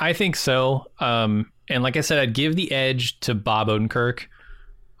 Yeah, I think so. And like I said, I'd give the edge to Bob Odenkirk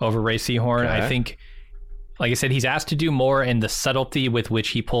over Ray Seahorn. Okay. I think, like I said, he's asked to do more, and the subtlety with which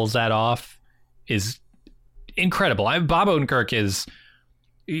he pulls that off is incredible. Bob Odenkirk is,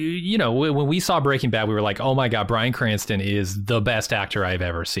 you know, when we saw Breaking Bad, we were like, oh my God, Bryan Cranston is the best actor I've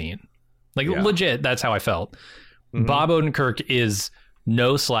ever seen. Like, legit, that's how I felt. Mm-hmm. Bob Odenkirk is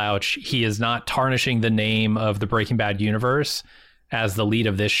no slouch. He is not tarnishing the name of the Breaking Bad universe as the lead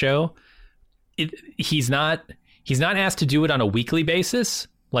of this show. He's not asked to do it on a weekly basis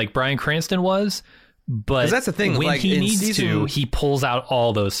like Bryan Cranston was, but that's the thing. When like, he needs to, he pulls out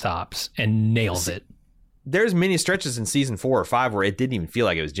all those stops and nails it. There's many stretches in season 4 or 5 where it didn't even feel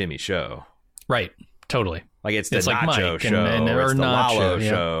like it was Jimmy's show. Right. Totally. Like it's the Nacho Mike show, or it's the Lalo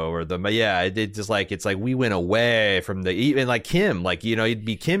show, yeah. or it just like it's like we went away from the even like Kim, like you know, it'd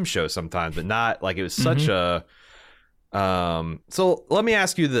be Kim's show sometimes, but not like it was such a. So let me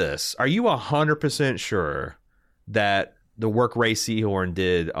ask you this: are you 100% sure that the work Ray Seahorn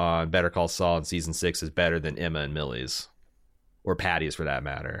did on Better Call Saul in season 6 is better than Emma and Millie's, or Patty's for that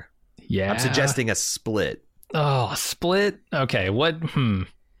matter? Yeah, I'm suggesting a split. Oh, a split? Okay, what?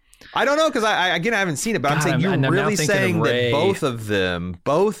 I don't know because I haven't seen it, but I'm saying you're really saying that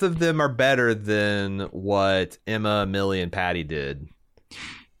both of them are better than what Emma, Millie, and Patty did.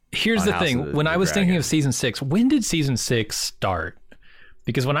 Here's the thing: when I was thinking of season 6, when did season 6 start?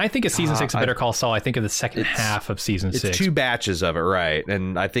 Because when I think of season 6 of Better Call Saul, I think of the second half of season 6. It's 2 batches of it, right?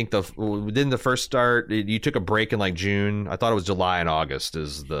 And I think didn't the first start, you took a break in like June. I thought it was July and August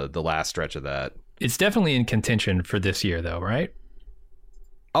is the last stretch of that. It's definitely in contention for this year, though, right?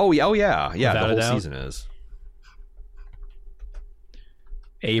 Oh yeah. Without the whole season is.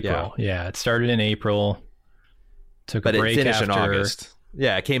 April, yeah. It started in April. Took a break it finished after, in August.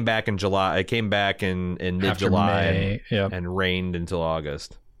 Yeah, it came back in July. It came back in mid-July and reigned until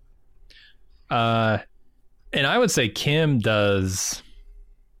August. And I would say Kim does.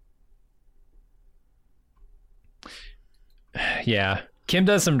 Yeah, Kim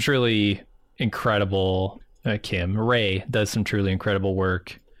does some truly incredible. Ray does some truly incredible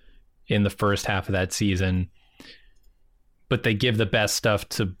work in the first half of that season, but they give the best stuff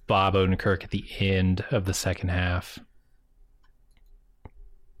to Bob Odenkirk at the end of the second half.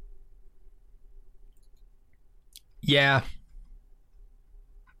 Yeah.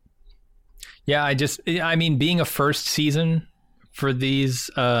 I mean, being a first season for these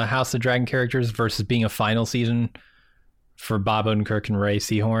House of Dragon characters versus being a final season for Bob Odenkirk and Ray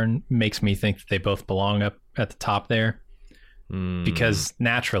Seahorn makes me think that they both belong up at the top there. Because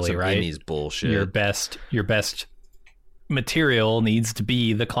naturally, right? Amy's bullshit. Your best material needs to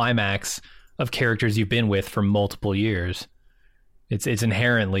be the climax of characters you've been with for multiple years. It's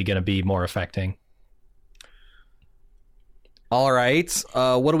inherently going to be more affecting. All right.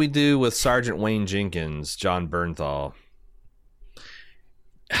 What do we do with Sergeant Wayne Jenkins, John Bernthal?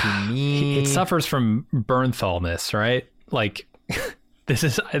 to me, it suffers from Bernthalness, right? Like this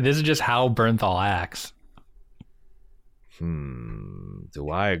is just how Bernthal acts. Do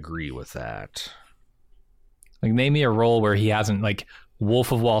I agree with that? Like, name me a role where he hasn't, like,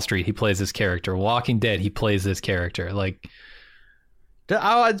 Wolf of Wall Street, he plays this character. Walking Dead, he plays this character. Like, but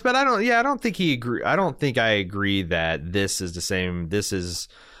I don't. Yeah, I don't think he agree. I don't think I agree that this is the same. This is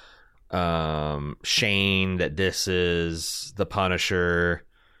Shane. That this is the Punisher.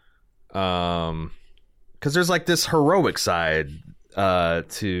 Because there's like this heroic side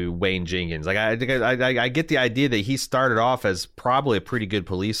to Wayne Jenkins. Like I get the idea that he started off as probably a pretty good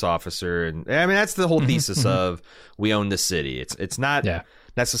police officer, and I mean that's the whole thesis of We Own the City. It's not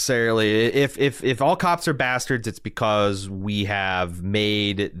necessarily if all cops are bastards, it's because we have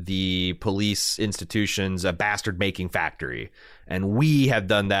made the police institutions a bastard making factory, and we have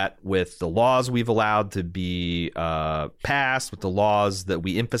done that with the laws we've allowed to be passed, with the laws that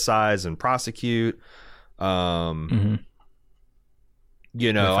we emphasize and prosecute.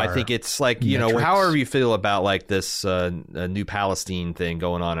 You know, I think it's like, you know, however you feel about like this new Palestine thing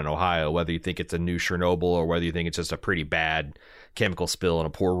going on in Ohio, whether you think it's a new Chernobyl or whether you think it's just a pretty bad chemical spill in a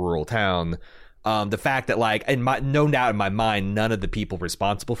poor rural town. The fact that like, no doubt in my mind, none of the people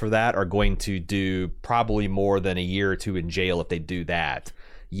responsible for that are going to do probably more than a year or two in jail if they do that.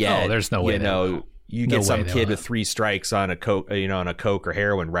 Yet, there's no way. You know, you get some kid with 3 strikes on a coke or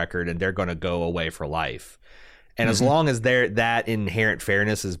heroin record, and they're going to go away for life. And as long as that inherent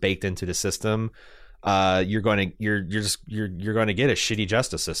fairness is baked into the system, you're going to get a shitty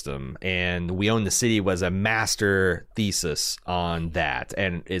justice system. And We Own the City was a master thesis on that,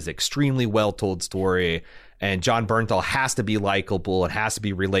 and is extremely well told story. And John Bernthal has to be likable, it has to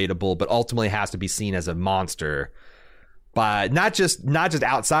be relatable, but ultimately has to be seen as a monster. But not just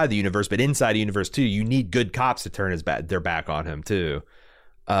outside the universe, but inside the universe too. You need good cops to turn their back on him too.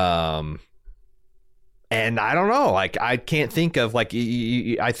 And I don't know, like, I can't think of, like,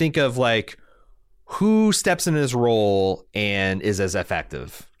 I think of, like, who steps in his role and is as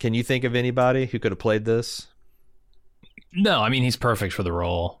effective. Can you think of anybody who could have played this? No, I mean, he's perfect for the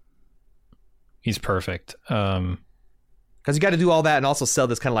role. He's perfect. Because you got to do all that and also sell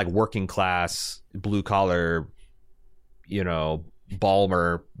this kind of, like, working class, blue-collar, you know,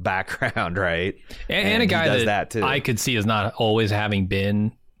 Balmer background, right? And a guy that too. I could see as not always having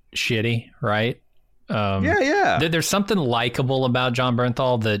been shitty, right? There's something likable about John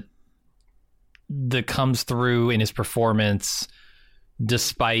Bernthal that comes through in his performance,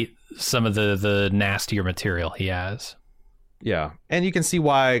 despite some of the nastier material he has. Yeah, and you can see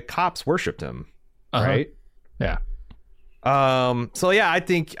why cops worshipped him, right? Yeah. So yeah, I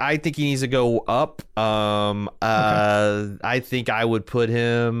think he needs to go up. I think I would put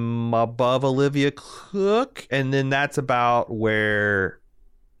him above Olivia Cooke, and then that's about where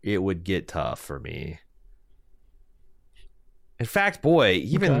it would get tough for me. In fact, boy,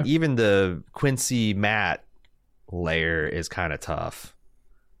 even the Quincy Matt layer is kind of tough.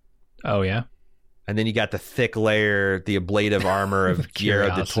 Oh yeah. And then you got the thick layer, the ablative armor of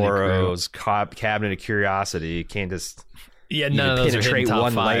Guillermo del Toro's Cabinet of Curiosity. You can't just none of those are hitting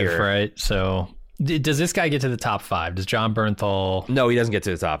top 5, layer. Right? So does this guy get to the top 5? Does John Bernthal? No, he doesn't get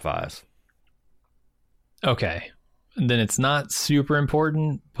to the top 5. Okay. Then it's not super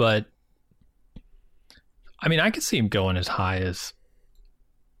important, but I mean, I could see him going as high as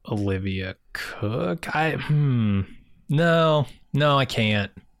Olivia Cooke. No, I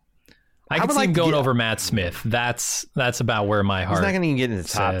can't. I could see him going over Matt Smith. That's about where my heart. He's not going to get into the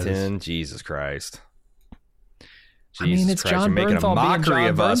top 10. Jesus Christ. I mean, it's John You're making Bernthal a mockery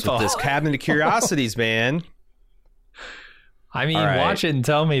of us Bernthal. with this Cabinet of Curiosities, man. I mean, watch it and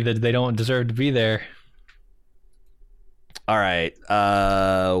tell me that they don't deserve to be there. All right.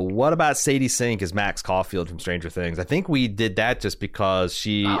 What about Sadie Sink as Max Caulfield from Stranger Things? I think we did that just because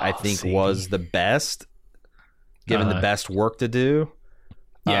she, Sadie was the best, given the best work to do.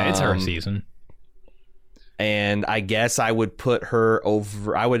 Yeah, it's her season. And I guess I would put her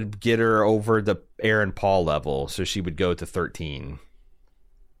over, I would get her over the Aaron Paul level, so she would go to 13.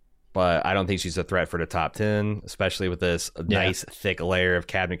 But I don't think she's a threat for the top 10, especially with this nice thick layer of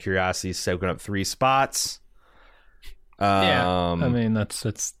Cabinet Curiosities soaking up 3 spots. I mean,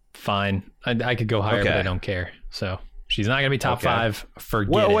 that's fine. I could go higher, but I don't care. So she's not going to be top 5.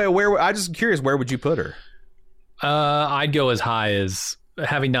 Forget it. Where? I'm just curious, where would you put her? I'd go as high as,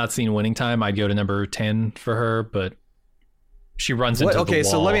 having not seen Winning Time, I'd go to number 10 for her, but she runs into the wall. Okay,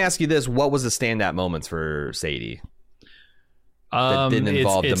 so let me ask you this. What was the standout moments for Sadie that didn't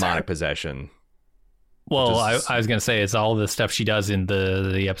involve demonic possession? Well, I was going to say it's all the stuff she does in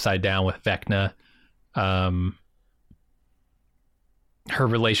the Upside Down with Vecna. her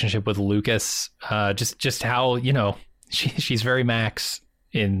relationship with Lucas, just how, you know, she's very Max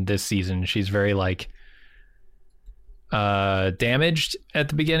in this season. She's very like damaged at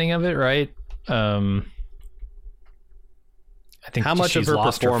the beginning of it, right? I think how much of she's her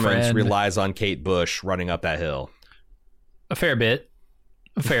lost performance friend. relies on Kate Bush running up that hill? A fair bit.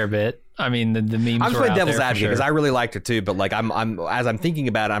 I mean, the memes. I'm were playing out devil's there for advocate because sure. I really liked her too, but like I'm as I'm thinking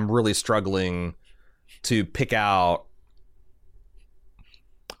about it, I'm really struggling to pick out.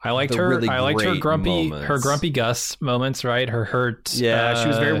 I liked the her. really I liked her great grumpy, moments. Gus moments, right? Her hurt. Yeah, she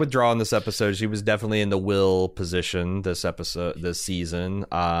was very withdrawn this episode. She was definitely in the Will position this season.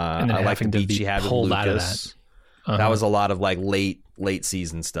 And then I like the having to beat be she had with pulled out of Lucas. that. That was a lot of like late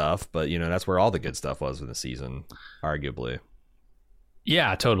season stuff, but you know that's where all the good stuff was in the season, arguably.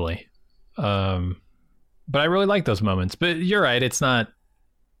 Yeah, totally. But I really like those moments. But you're right. It's not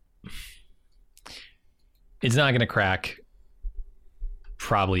going to crack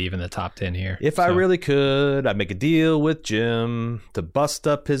probably even the top 10 here. If I really could, I'd make a deal with Jim to bust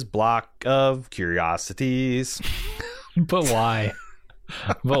up his block of curiosities. But why?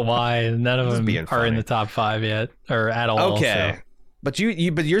 But why? None of them being are funny. in the top 5 yet, or at all. Okay, So. but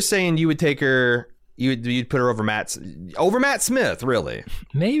you're saying you would take her, you'd put her over Matt Smith, really?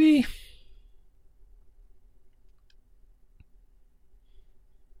 Maybe.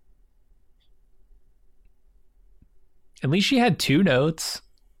 At least she had 2 notes.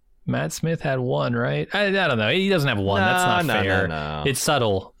 Matt Smith had 1, right? I don't know. He doesn't have 1. That's not fair. No. It's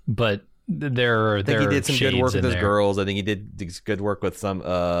subtle, but there I think he did some good work with his there. girls. I think he did good work with some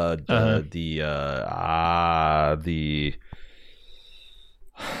the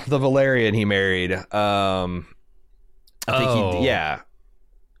Valerian he married. I think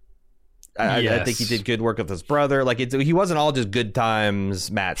I think he did good work with his brother. Like he wasn't all just good times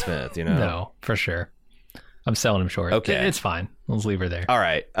Matt Smith, you know. No, for sure. I'm selling him short. Okay. It's fine. Let's leave her there. All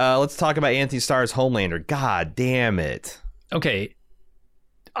right. Let's talk about Anthony Starr's Homelander. God damn it. Okay.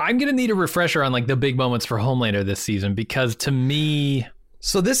 I'm going to need a refresher on like the big moments for Homelander this season, because to me,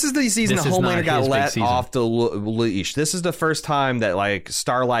 So this is the season This that is Homelander not got his big let season. off the leash. This is the first time that like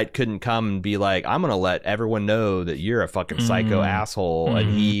Starlight couldn't come and be like, I'm gonna let everyone know that you're a fucking psycho asshole, and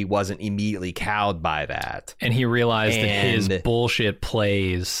he wasn't immediately cowed by that. and he realized that his And- bullshit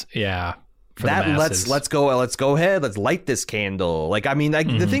plays, for the That masses. let's go ahead, let's light this candle. Like, I mean, like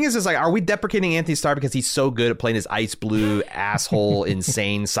the thing is like, are we deprecating Anthony Starr because he's so good at playing his ice blue asshole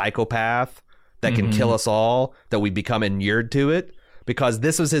insane psychopath that can kill us all that we become inured to it? Because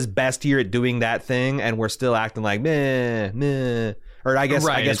this was his best year at doing that thing, and we're still acting like meh. Or I guess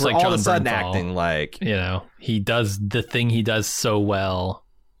Right, it's we're like all John of a sudden Bernthal. acting like He does the thing he does so well.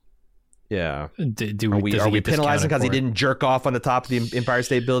 yeah. Are Are we penalizing because because he didn't jerk off on the top of the Empire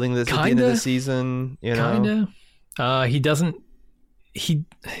State Building at the end of the season? You know, Kinda. He doesn't.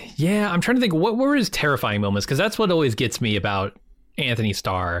 I'm trying to think. What were his terrifying moments? Because that's what always gets me about Anthony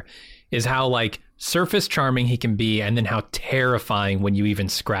Starr, is how like surface charming he can be, and then how terrifying when you even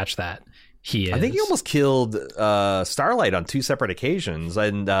scratch that he is. I think he almost killed Starlight on 2 separate occasions,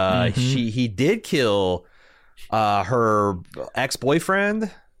 and he did kill her ex-boyfriend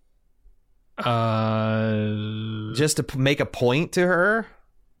just to make a point to her.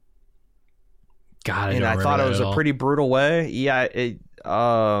 God, And I thought it was a pretty brutal way. Yeah.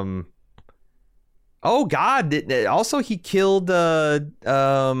 Oh God! Also, he killed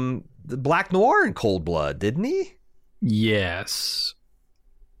the Black Noir in cold blood, didn't he? Yes.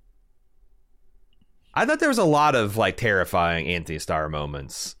 I thought there was a lot of like terrifying Anthony Starr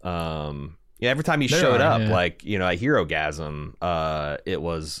moments. Every time he There showed are, up, yeah. like, you know, at Herogasm, it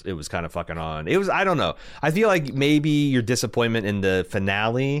was kind of fucking on. It was, I don't know. I feel like maybe your disappointment in the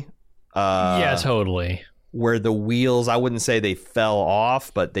finale, Yeah, totally. where the wheels, I wouldn't say they fell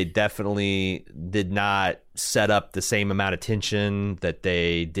off, but they definitely did not set up the same amount of tension that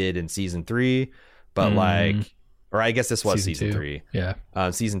they did in season 3. But like, or I guess this was season 2. 3. Yeah.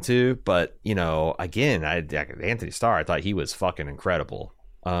 Season 2. But, you know, again, Anthony Starr, I thought he was fucking incredible.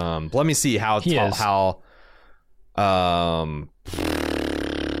 But let me see God damn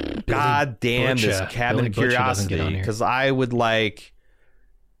this Butcher. Cabin of Billy Butcher doesn't get on Curiosity, here. because I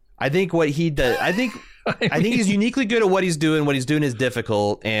think what he does, I think he's uniquely good at what he's doing. What he's doing is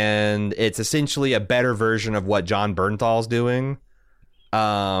difficult, and it's essentially a better version of what John Bernthal's doing.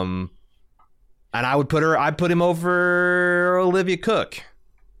 And I'd put him over Olivia Cook.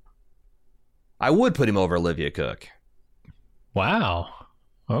 I would put him over Olivia Cook. Wow.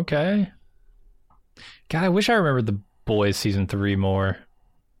 Okay. God, I wish I remembered The Boys season 3 more.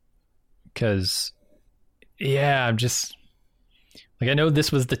 Because, I'm just like, I know this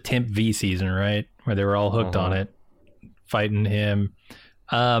was the Temp V season, right? Where they were all hooked on it. fighting him.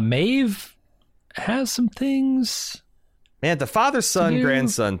 Maeve has some things. Man, the father-son,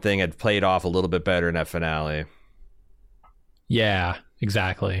 grandson thing had played off a little bit better in that finale. Yeah,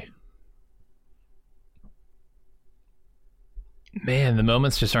 exactly. Man, the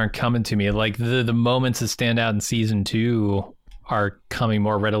moments just aren't coming to me. Like the moments that stand out in season 2 are coming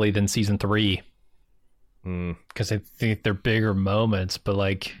more readily than season 3. Because I think they're bigger moments, but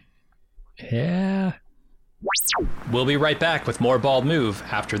like, yeah. We'll be right back with more Bald Move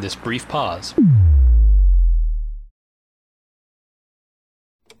after this brief pause.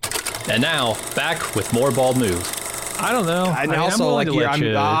 And now, back with more Bald Move. I don't know. And also, like, the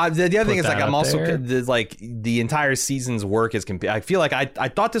other thing is, like, I'm also like the entire season's work is. I feel like I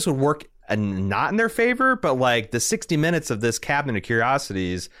thought this would work not in their favor, but like the 60 minutes of this Cabinet of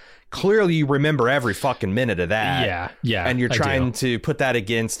Curiosities, clearly you remember every fucking minute of that. Yeah. And you're trying to put that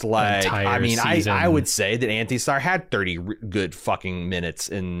against, like, I mean, I would say that Anthony Starr had 30 good fucking minutes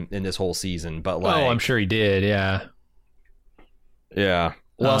in this whole season, but like, I'm sure he did. Yeah.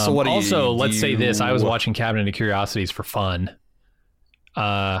 Well, so what do you... Also, let's say this. I was watching Cabinet of Curiosities for fun.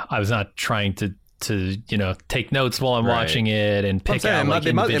 I was not trying to take notes while I'm watching it and pick out like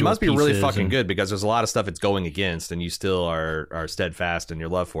individual It must be really pieces fucking good, because there's a lot of stuff it's going against, and you still are steadfast in your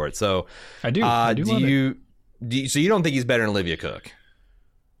love for it. So I do. So you don't think he's better than Olivia Cook?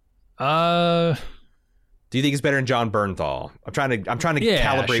 Do you think he's better than John Bernthal? I'm trying to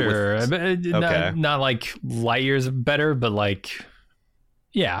calibrate. Sure. With... Okay. Not like light years better, but like...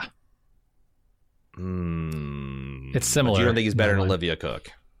 Yeah. It's similar. But you don't think he's better than Olivia Cook?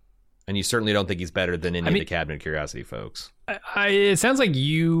 And you certainly don't think he's better than any of the Cabinet of Curiosity folks. It sounds like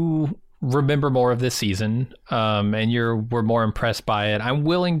you remember more of this season, and were more impressed by it. I'm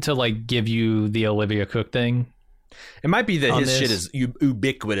willing to like give you the Olivia Cook thing. It might be that his shit is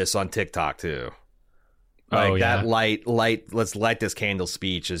ubiquitous on TikTok too. Like that light, let's light this candle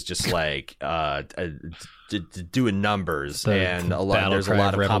speech is just like doing numbers, and there's a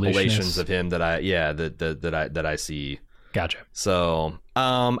lot of compilations of him that I see. Gotcha. So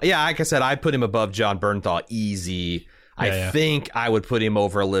like I said, I put him above John Bernthal easy. I think I would put him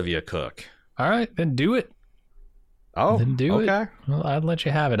over Olivia Cook. All right, then do it. Oh, then do it. Well, I'd let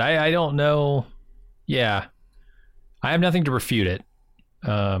you have it. I don't know. Yeah, I have nothing to refute it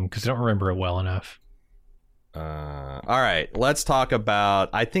because I don't remember it well enough. All right, let's talk about,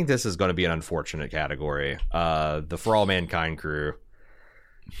 I think this is going to be an unfortunate category. The For All Mankind crew.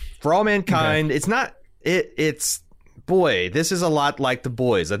 For All Mankind, it's boy, this is a lot like The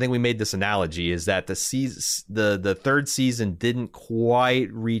Boys. I think we made this analogy, is that the third season didn't quite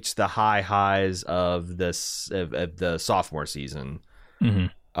reach the highs of the sophomore season.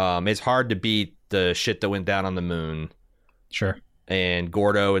 Mm-hmm. It's hard to beat the shit that went down on the moon. Sure. And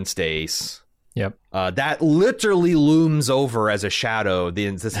Gordo and Stace. Yep. That literally looms over as a shadow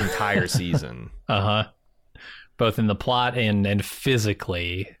this entire season. Both in the plot and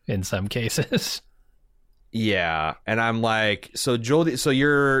physically in some cases. Yeah, and I'm like, so Jodie, so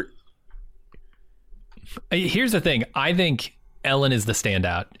you're... Here's the thing. I think Ellen is the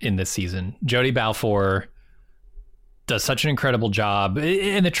standout in this season. Jodie Balfour does such an incredible job,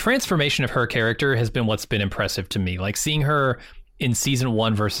 and the transformation of her character has been what's been impressive to me. Like seeing her in season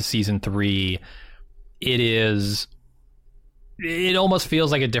 1 versus season 3, it almost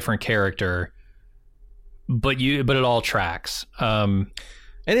feels like a different character, but it all tracks.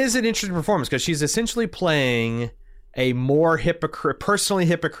 It is an interesting performance because she's essentially playing a more personally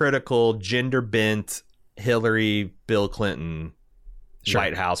hypocritical, gender bent Hillary, Bill Clinton,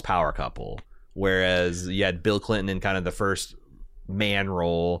 White House power couple. Whereas you had Bill Clinton in kind of the first man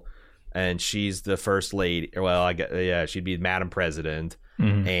role, and she's the first lady. Well, I guess, she'd be Madam President.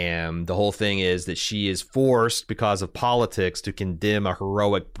 Mm-hmm. And the whole thing is that she is forced, because of politics, to condemn a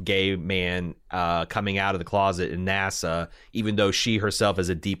heroic gay man coming out of the closet in NASA, even though she herself is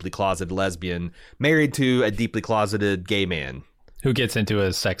a deeply closeted lesbian, married to a deeply closeted gay man. Who gets into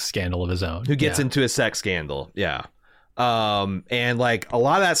a sex scandal of his own. Yeah. And like a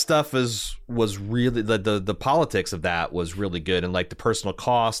lot of that stuff was really the politics of that was really good, and like the personal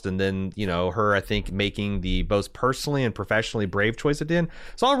cost, and then her, I think, making the both personally and professionally brave choice at the end.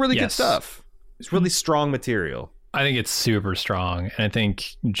 It's all really good stuff. It's really strong material. I think it's super strong, and I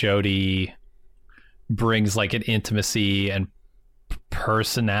think Jodie brings like an intimacy and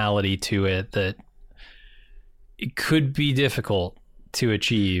personality to it that it could be difficult to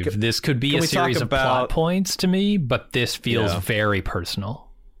achieve. This could be a series of plot points to me, but this feels very personal.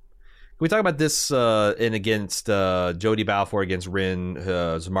 Can we talk about this against Jodie Balfour against Rin,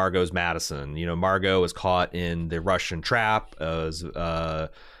 Margot's Madison? Margot was caught in the Russian trap.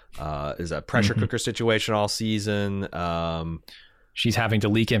 is a pressure cooker situation all season. She's having to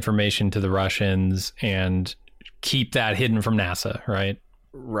leak information to the Russians and keep that hidden from NASA, right?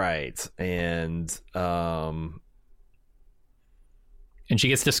 Right. And she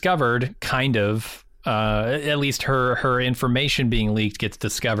gets discovered, kind of. At least her information being leaked gets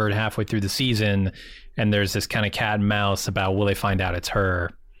discovered halfway through the season, and there's this kind of cat and mouse about will they find out it's her.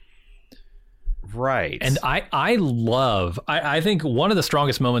 Right. And I think one of the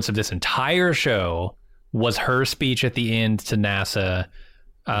strongest moments of this entire show was her speech at the end to NASA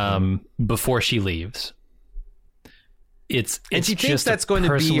before she leaves. And she thinks that's going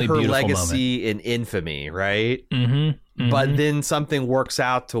to be her legacy in infamy, right? But then something works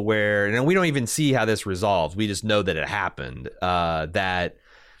out to where, and we don't even see how this resolves. We just know that it happened. That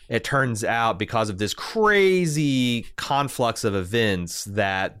it turns out because of this crazy conflux of events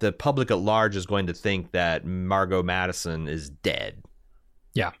that the public at large is going to think that Margot Madison is dead.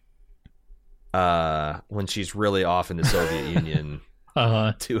 Yeah. When she's really off in the Soviet Union.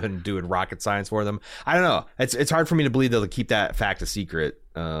 Doing rocket science for them. I don't know. It's hard for me to believe they'll keep that fact a secret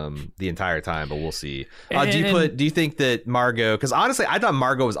the entire time, but we'll see. Do you think that Margot? Because honestly, I thought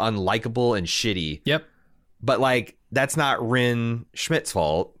Margot was unlikable and shitty. Yep. But like, that's not Rin Schmidt's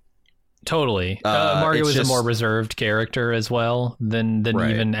fault. Totally. Margot is a more reserved character as well than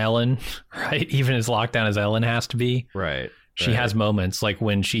even Ellen, right? Even as locked down as Ellen has to be. Right. She has moments like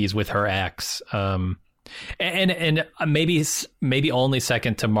when she's with her ex. And maybe only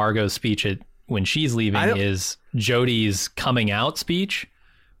second to Margot's speech when she's leaving is Jodie's coming out speech.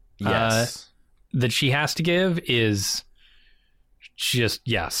 Yes, that she has to give is just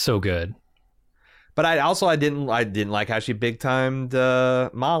so good. But I didn't like how she big timed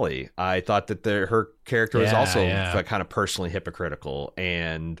Molly. I thought that her character was also kind of personally hypocritical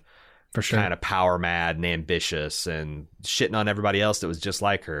and for sure kind of power mad and ambitious and shitting on everybody else that was just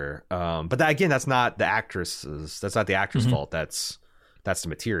like her. But that's not the actress's. That's not the actress' fault. That's the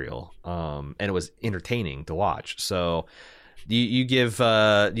material. And it was entertaining to watch. So, do you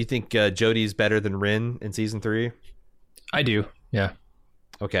think Jodie's better than Rin in season 3? I do. Yeah.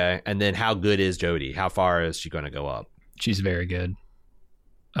 Okay. And then how good is Jodie? How far is she going to go up? She's very good.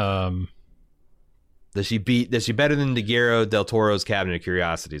 Does she better than Guillermo del Toro's Cabinet of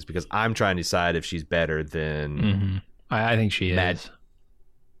Curiosities? Because I'm trying to decide if she's better than. I think she is.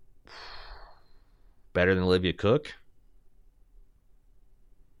 Better than Olivia Cook?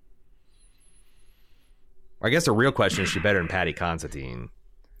 I guess the real question is she better than Patty Considine?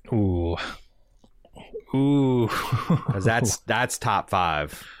 Ooh. Because that's top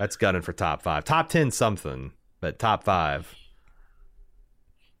 5. That's gunning for top 5. Top 10 something, but top 5.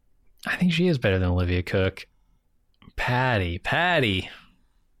 I think she is better than Olivia Cook. Patty.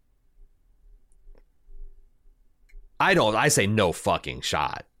 I say no fucking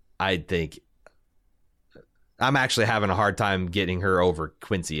shot. I think I'm actually having a hard time getting her over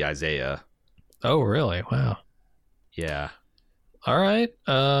Quincy Isaiah. Oh, really? Wow. Yeah. All right.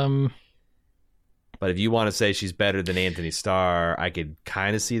 But if you want to say she's better than Anthony Starr, I could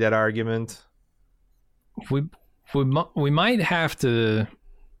kind of see that argument. We might have to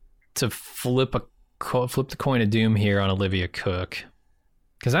flip the coin of doom here on Olivia Cook,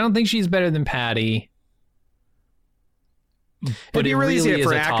 because I don't think she's better than Patty. But it really easy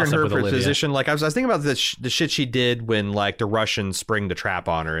for an actor in her position. Like I was thinking about the shit she did when like the Russians spring the trap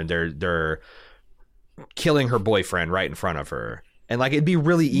on her and they're killing her boyfriend right in front of her, and like it'd be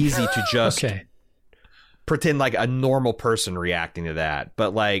really easy to just pretend like a normal person reacting to that,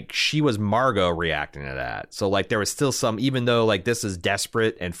 but like she was Margot reacting to that. So like there was still some, even though like this is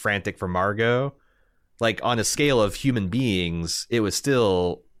desperate and frantic for Margot, like on a scale of human beings, it was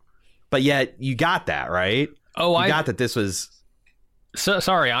still, but yet you got that, right? Oh, I got that this was. So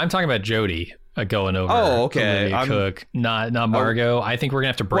sorry, I'm talking about Jodie going over. Oh, okay. Olivia Cook, not Margot. I think we're gonna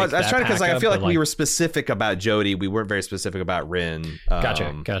have to break. That's trying because I feel like we were specific about Jodie. We weren't very specific about Rin.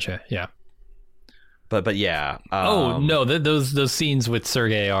 Gotcha. Yeah. But yeah. Oh no, those scenes with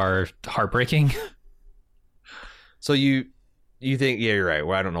Sergei are heartbreaking. So you think? Yeah, you're right.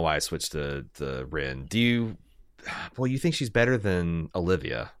 Well, I don't know why I switched to Rin. Do you? Well, you think she's better than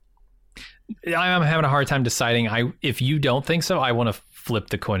Olivia? I'm having a hard time deciding. If you don't think so, I want to flip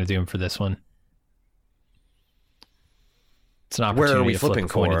the coin of doom for this one. It's an opportunity. Where are we to flipping flip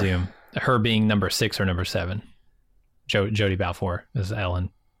the coin for? of doom. Her being number 6 or number 7. Jodie Balfour is Ellen.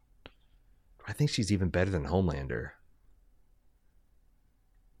 I think she's even better than Homelander.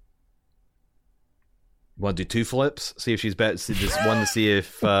 Want to do 2 flips? See if she's better. Just one to see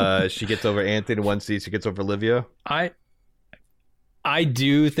if she gets over Anthony, and one to see if she gets over Olivia. I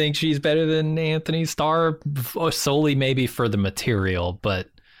do think she's better than Anthony Starr, solely maybe for the material, but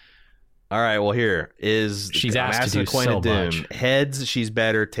All right, well, here is... She's I'm asked to asking do Coin so of Doom. much. Heads, she's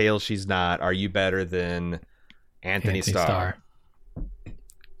better. Tails, she's not. Are you better than Anthony Starr?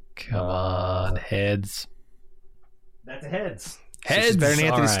 Come on, heads. That's a heads. So Heads. she's better than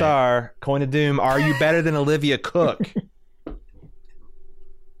Anthony All right. Starr. Coin of Doom. Are you better than Olivia Cook?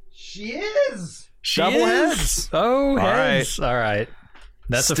 She is. She Double is? heads. Oh, All heads. All right.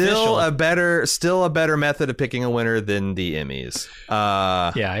 That's still official. still a better method of picking a winner than the Emmys.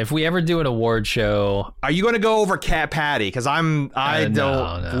 Yeah, if we ever do an award show, Are you going to go over Cat Patty? Because I don't.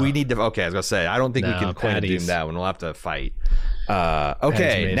 no. We need to. Okay, I was going to say I don't think we No, can Coin of Doom Patty's- that one. We'll have to fight. Patty's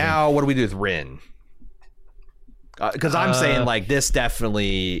Okay, amazing. now what do we do with Rin? Because I'm saying like this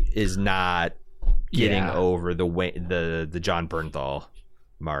definitely is not getting Yeah. over the John Bernthal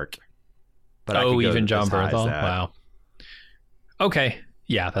mark. But I could go even as John high as Bernthal? that. Wow. Okay.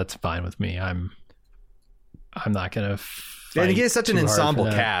 Yeah, that's fine with me. I'm not gonna. And again, it's such an too hard for ensemble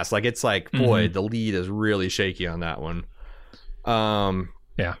that. cast. Like it's like, boy, the lead is really shaky on that one.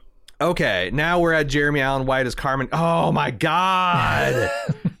 Yeah. Okay, now we're at Jeremy Allen White as Carmen. Oh my God!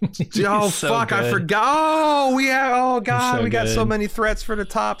 Oh So fuck! I good. forgot. Oh, we have. Oh God, so we got so good. many threats for the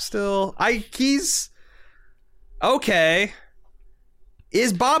top still. He's okay.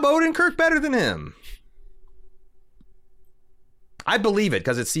 Is Bob Odenkirk better than him? I believe it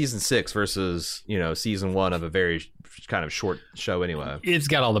because it's season 6 versus season 1 of a very kind of short show anyway. It's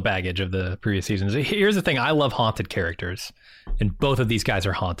got all the baggage of the previous seasons. Here's the thing: I love haunted characters, and both of these guys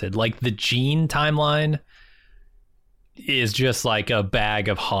are haunted. Like the Gene timeline is just like a bag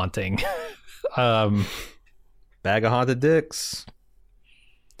of haunting. Bag of haunted dicks.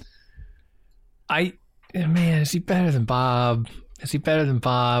 Man, is he better than Bob? Is he better than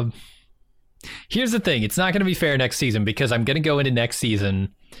Bob? Here's the thing. It's not going to be fair next season because I'm going to go into next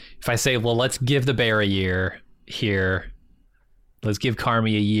season. If I say, well, let's give the Bear a year here. Let's give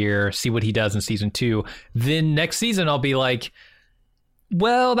Carmi a year, see what he does in season 2. Then next season, I'll be like,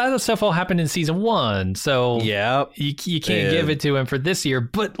 well, that stuff all happened in season 1. So Yep. you can't give it to him for this year.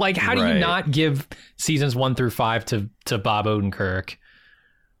 But like, how do you Right. not give seasons 1 through 5 to Bob Odenkirk,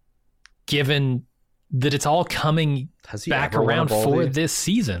 given that it's all coming Has he back ever won a around Baldy? for this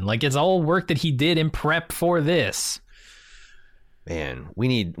season? Like, it's all work that he did in prep for this. Man, we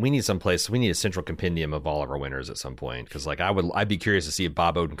need someplace. We need a central compendium of all of our winners at some point. Because like I'd be curious to see if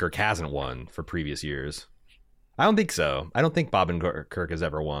Bob Odenkirk hasn't won for previous years. I don't think so. I don't think Bob Odenkirk has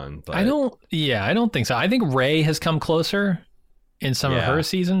ever won. But I don't think so. I think Ray has come closer in some of Yeah. her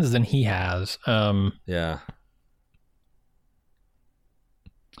seasons than he has. Yeah.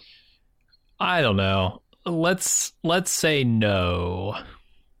 I don't know. Let's say no.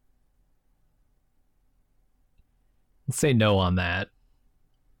 Let's say no on that.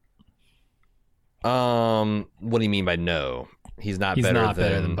 What do you mean by no? He's not He's better not than,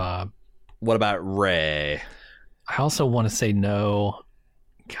 better than Bob. What about Ray? I also want to say no.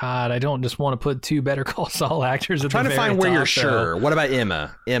 God, I don't just want to put 2 Better Call Saul actors at Trying the to very find where you're top, sure. though. What about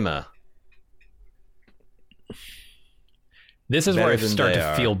Emma? Emma. This is Better where I than start they to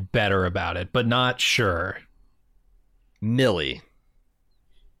are. feel better about it, but not sure. Millie.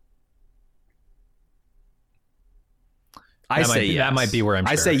 I That say might be- yes. that might be where I'm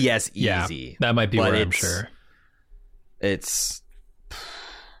I sure. say yes Yeah, easy. that might be But where I'm it's- sure. It's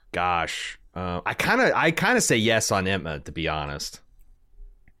gosh. I kind of say yes on Emma, to be honest.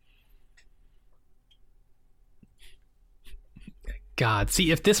 God,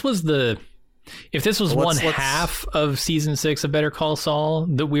 see, if this was one Let's- half of season 6 of Better Call Saul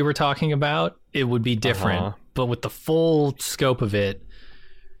that we were talking about, it would be different. Uh-huh. But with the full scope of it,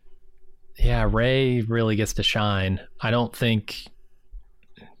 yeah, Ray really gets to shine. I don't think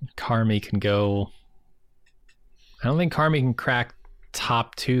Carmi can go. I don't think Carmi can crack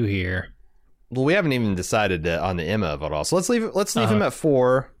top 2 here. Well, we haven't even decided on the Emma of it all. So let's leave Uh-huh. him at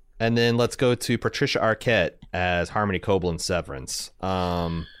 4, and then let's go to Patricia Arquette as Harmony Coble in Severance.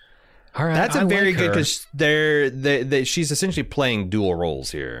 All right, That's a I very like good her. because she's essentially playing dual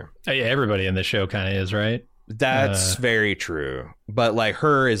roles here. Yeah, everybody in the show kind of is, right? That's very true. But like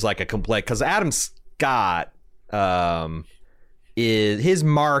her is like a complete, because Adam Scott is, his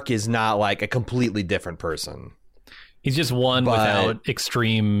mark is not like a completely different person. He's just one But- without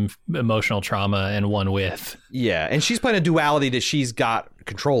extreme emotional trauma and one with. Yeah, and she's playing a duality that she's got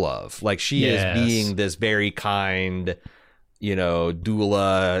control of. Like she Yes. is being this very kind,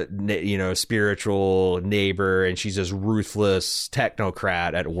 doula, spiritual neighbor, and she's this ruthless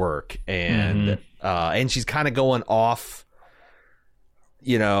technocrat at work, and she's kind of going off.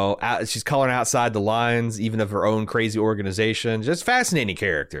 she's coloring outside the lines, even of her own crazy organization. Just fascinating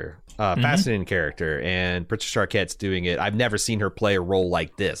character. Fascinating character. And Patricia Arquette's doing it. I've never seen her play a role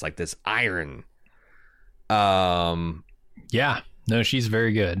like this iron. Yeah. No, she's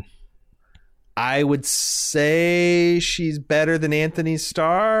very good. I would say she's better than Anthony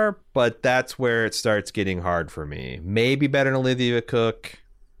Starr, but that's where it starts getting hard for me. Maybe better than Olivia Cook.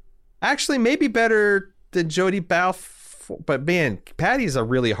 Actually, maybe better than Jodie Balfour. But man, Patty's a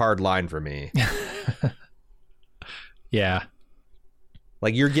really hard line for me. Yeah.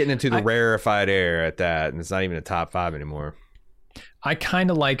 Like you're getting into the rarefied air at that, and it's not even a top 5 anymore. I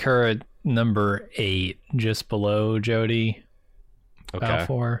kind of like her at number 8, just below Jodie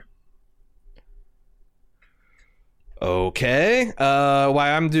Balfour. Okay. While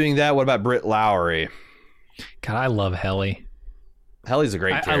I'm doing that, what about Britt Lowry? God, I love Helly. Helly's a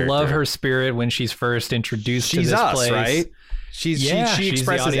great character. I love her spirit when she's first introduced to this place. Right? She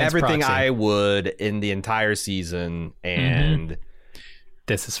expresses everything proxy. I would in the entire season, and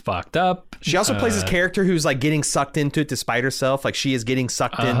this is fucked up. She also plays this character who's like getting sucked into it despite herself. Like she is getting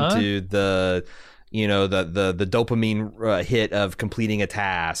sucked into the dopamine hit of completing a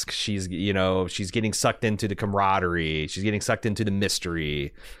task. She's getting sucked into the camaraderie. She's getting sucked into the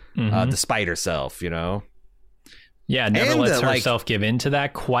mystery, despite herself. Yeah, never lets herself give in to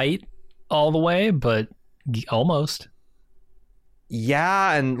that quite all the way, but almost.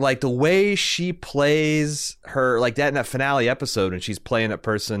 Yeah, and like the way she plays her, like that in that finale episode, and she's playing a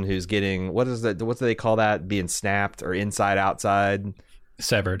person who's getting what do they call that? Being snapped or inside outside?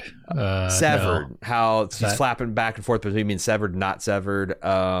 Severed. Severed. No. How she's flapping back and forth between being severed and not severed.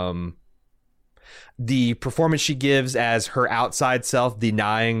 The performance she gives as her outside self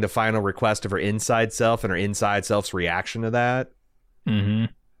denying the final request of her inside self and her inside self's reaction to that.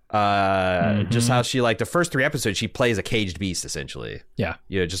 Just how she, like the first 3 episodes, she plays a caged beast essentially. Yeah.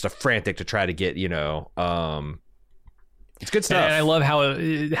 Just a frantic to try to get, it's good stuff. And I love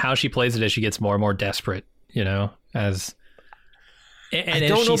how she plays it as she gets more and more desperate, as and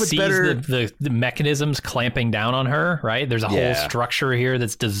as she sees the mechanisms clamping down on her, right? There's a whole structure here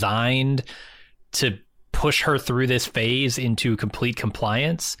that's designed to push her through this phase into complete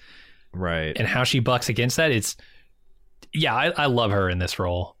compliance. Right. And how she bucks against that. I love her in this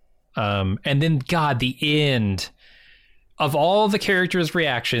role. And then, God, the end of all the characters'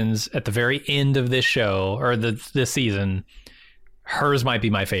 reactions at the very end of this show or this season, hers might be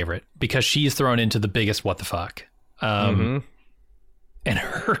my favorite because she's thrown into the biggest what the fuck. And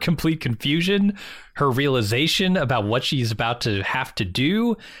her complete confusion, her realization about what she's about to have to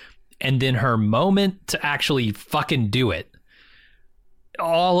do, and then her moment to actually fucking do it.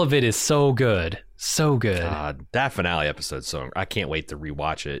 All of it is so good. So good. God, that finale episode, I can't wait to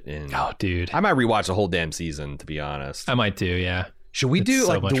rewatch it. Oh, dude. I might rewatch the whole damn season, to be honest. I might do, yeah. Should we do,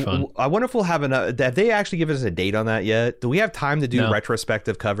 much fun. I wonder if we'll have have they actually given us a date on that yet? Do we have time to do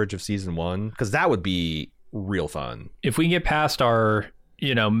retrospective coverage of season 1? Because that would be real fun. If we can get past our,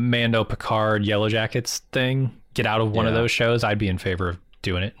 Mando, Picard, Yellow Jackets thing, get out of one of those shows, I'd be in favor of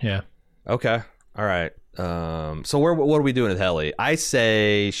doing it, yeah. Okay. All right. So what are we doing with Helly? I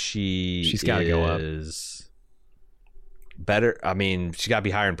say she's got to go up. Better. I mean, she got to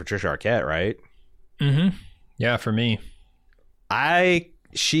be higher than Patricia Arquette, right? Yeah, for me.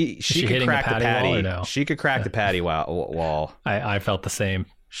 She could crack the patty. No? She could crack the patty wall. I felt the same.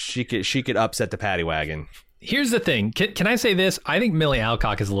 She could upset the patty wagon. Here's the thing. Can I say this? I think Millie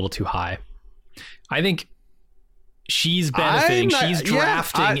Alcock is a little too high. I think she's benefiting. She's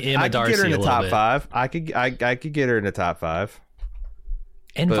drafting Emma Darcy a little bit. I could get her in the top 5.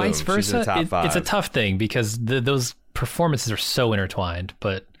 And boom, vice versa. It's a tough thing because those performances are so intertwined.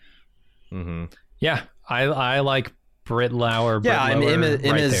 But yeah, I like Britt Lower. Yeah, and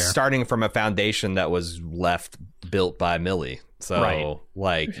Emma's starting from a foundation that was built by Millie. So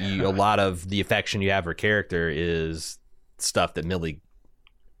a lot of the affection you have for her character is stuff that Millie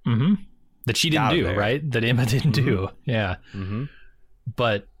that she didn't do, right? That Emma didn't do. Yeah.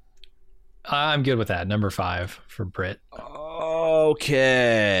 But I'm good with that. Number 5 for Britt. Okay.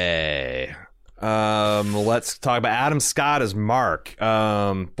 Let's talk about Adam Scott as Mark.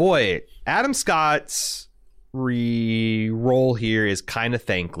 Boy, Adam Scott's role here is kind of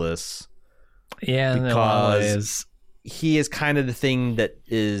thankless. Yeah, because he is kind of the thing that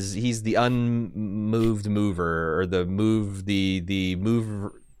he's the unmoved mover, or the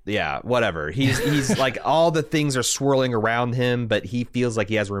mover. Yeah, whatever. He's like all the things are swirling around him, but he feels like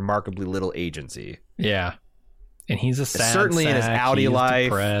he has remarkably little agency. Yeah. And he's a sad certainly sack. In his outie life,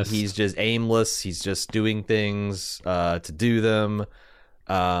 depressed. He's just aimless. He's just doing things to do them.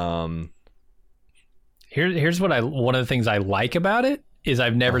 Here's one of the things I like about it is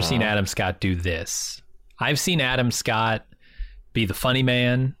I've never seen Adam Scott do this. I've seen Adam Scott be the funny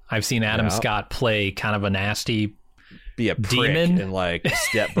man. I've seen Adam Scott play kind of a nasty, be a prick demon in like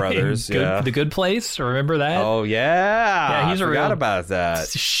Step Brothers. The Good Place. Remember that? Oh yeah, he's I a forgot real about that.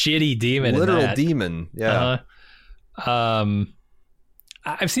 Shitty demon, literal demon. Yeah.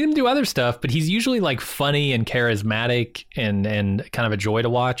 I've seen him do other stuff, but he's usually like funny and charismatic and kind of a joy to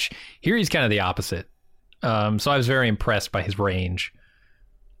watch. Here he's kind of the opposite. So I was very impressed by his range.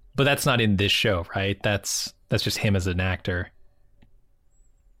 But that's not in this show, right? That's just him as an actor.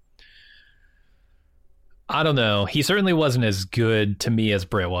 I don't know. He certainly wasn't as good to me as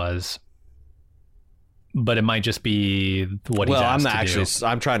Britt was. But it might just be what he's asked to do.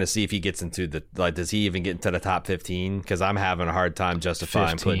 I'm trying to see if he gets into does he even get into the top 15? Because I'm having a hard time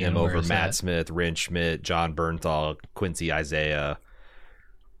justifying putting him over Matt Smith, Ren Schmidt, John Bernthal, Quincy Isaiah.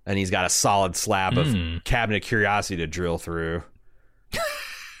 And he's got a solid slab of Cabinet Curiosity to drill through.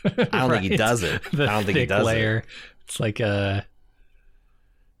 I don't think he does it. I don't think he does it. It's like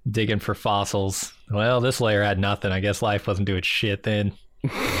digging for fossils. Well, this layer had nothing. I guess life wasn't doing shit then.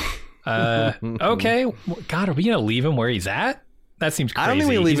 Okay. God, are we going to leave him where he's at? That seems crazy. I don't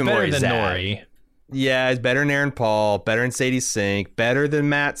think we leave him where he's better at. than Nori. Yeah, he's better than Aaron Paul, better than Sadie Sink, better than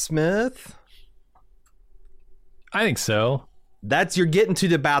Matt Smith. I think so. You're getting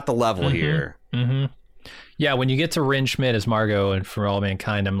to about the level here. Mm-hmm. Yeah, when you get to Ren Schmidt as Margot and For All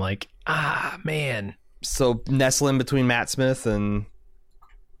Mankind, I'm like, man. So nestling between Matt Smith and...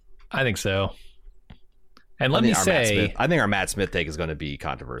 I think so. And let me say... I think our Matt Smith take is going to be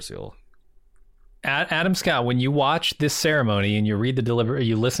controversial. Adam Scott, when you watch this ceremony and you read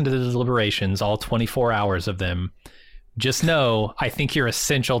you listen to the deliberations, all 24 hours of them, just know, I think you're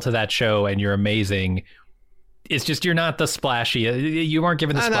essential to that show and you're amazing. It's just you're not the splashy. You aren't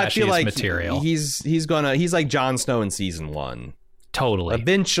given the splashiest material. He's like Jon Snow in season 1. Totally.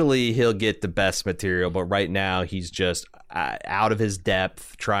 Eventually, he'll get the best material, but right now he's just out of his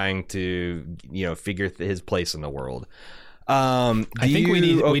depth, trying to figure his place in the world. I think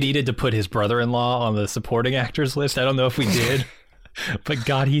we needed to put his brother-in-law on the supporting actors list. I don't know if we did, but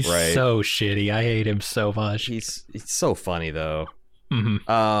God, he's so shitty. I hate him so much. He's so funny though.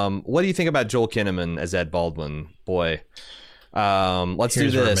 Mm-hmm. What do you think about Joel Kinnaman as Ed Baldwin? Boy, let's do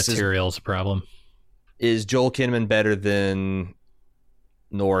this. Material's a problem. Is Joel Kinnaman better than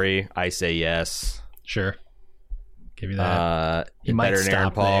Nori? I say yes. Sure. Give you that. He might better than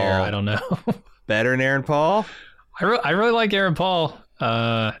Aaron Paul. There. I don't know. Better than Aaron Paul? I really like Aaron Paul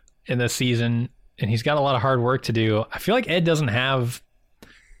in this season, and he's got a lot of hard work to do. I feel like Ed doesn't have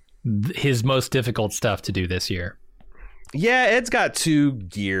his most difficult stuff to do this year. Yeah, Ed's got two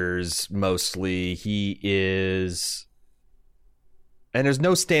gears mostly. He is... And there's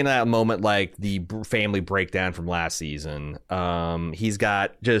no standout moment like the family breakdown from last season. He's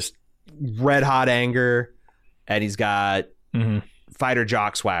got just red hot anger, and he's got fighter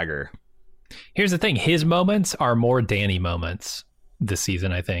jock swagger. Here's the thing: his moments are more Danny moments this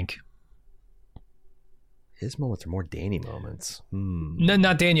season, I think. His moments are more Danny moments. No,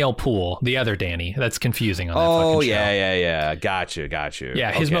 not Danielle Poole, the other Danny. That's confusing on that fucking show. Yeah. Got you.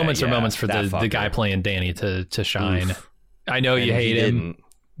 Yeah, his moments are moments for the guy playing Danny to shine. Oof. I know you hate him,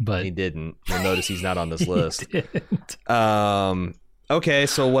 but he didn't. You'll notice he's not on this list. Okay,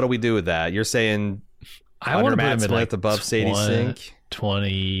 so what do we do with that? You're saying I want to Matt put him Smith like above Sadie Sink?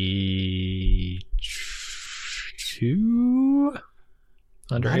 22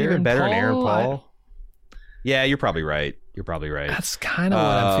 under not Aaron even better Paul? than Aaron Paul. Yeah, you're probably right. That's kind of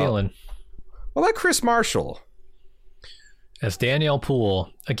what I'm feeling. What about Chris Marshall? As Danielle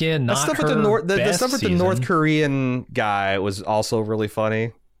Poole. Again, not stuff her the stuff with the North Korean guy was also really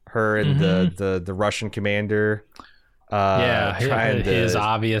funny. Her and the Russian commander. His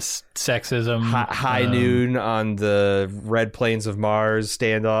obvious sexism. High noon on the Red Plains of Mars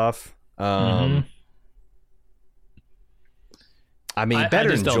standoff. I mean,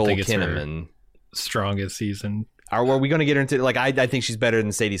 better than Joel Kinnaman. Strongest season. Are we going to get her into I think she's better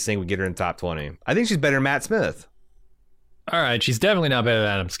than Sadie Sink. We get her in the top 20. I think she's better than Matt Smith. All right, she's definitely not better than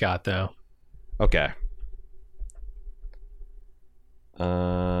Adam Scott, though. Okay.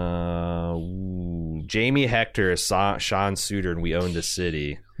 Jamie Hector, Sean Suter, and We Own the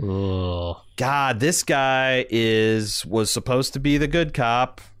City. Ugh. God, this guy was supposed to be the good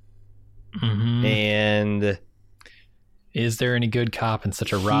cop, and is there any good cop in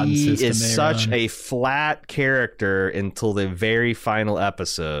such a rotten system? He is such a flat character until the very final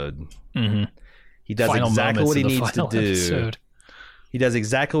episode. He does exactly what he needs to do. He does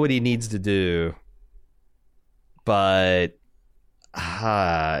exactly what he needs to do. But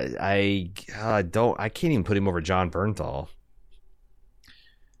I can't even put him over John Bernthal.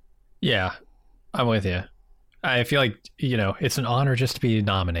 Yeah, I'm with you. I feel like, it's an honor just to be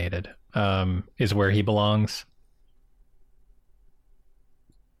nominated. Is where he belongs.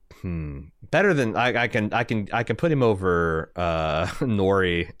 Better than I can put him over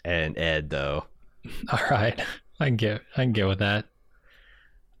Nori and Ed though. All right, I can get with that.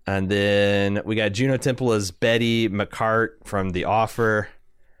 And then we got Juno Temple as Betty McCart from The Offer.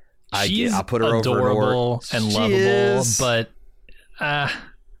 I'll put her adorable over and lovable, but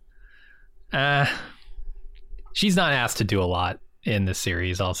she's not asked to do a lot in this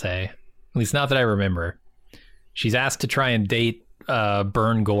series, I'll say. At least not that I remember. She's asked to try and date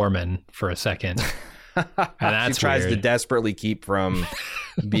Bern Gorman for a second. And that's she tries weird. to desperately keep from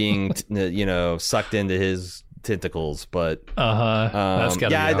being, sucked into his tentacles. But that's gotta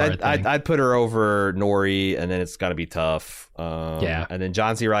be a hard thing. I'd put her over Nori, and then it's got to be tough. Yeah. And then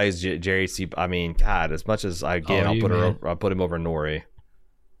John C. Reilly's Jerry C. I mean, God, as much as I'll put him over Nori,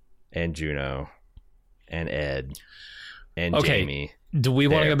 and Juno, and Ed, and Jamie. Do we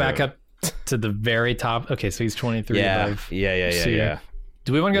want to go back up to the very top? Okay, so he's 23. Yeah. Above. Yeah.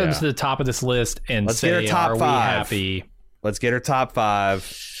 Do we want to go to the top of this list and Let's say, get our top are five. we happy? Let's get our top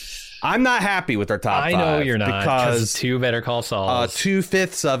 5. I'm not happy with our top 5. I know you're not, because 2 Better Call Sauls.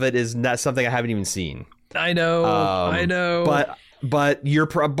 2/5 of it is not something I haven't even seen. I know. But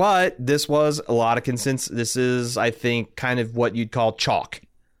this was a lot of consensus. This is, I think, kind of what you'd call chalk.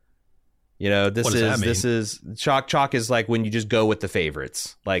 This is chalk. Chalk is like when you just go with the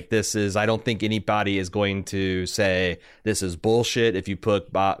favorites. Like this is, I don't think anybody is going to say this is bullshit if you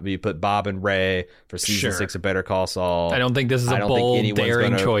put Bob and Ray for season 6 of Better Call Saul. I don't think this is a bold,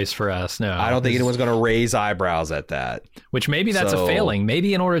 daring choice for us. No, I don't think anyone's going to raise eyebrows at that. Which maybe that's a failing.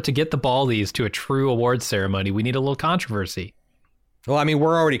 Maybe in order to get the Baldies to a true awards ceremony, we need a little controversy. Well, I mean,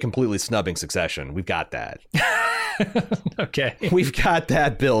 we're already completely snubbing Succession. We've got that. Okay. We've got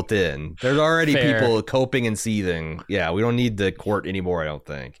that built in. There's already people coping and seething. Yeah, we don't need the court anymore, I don't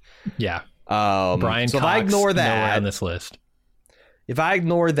think. Yeah. Brian so Cox, if I ignore that on this list. If I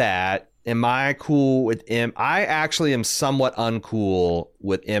ignore that, am I cool with Emma? I actually am somewhat uncool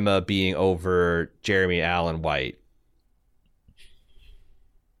with Emma being over Jeremy Allen White.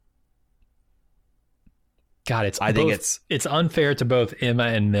 God, it's unfair to both Emma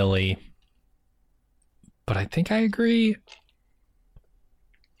and Millie. But I think I agree.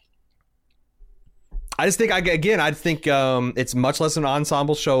 I just think, it's much less an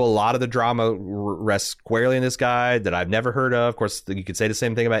ensemble show. A lot of the drama rests squarely in this guy that I've never heard of. Of course, you could say the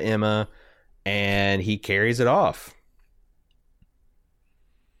same thing about Emma, and he carries it off.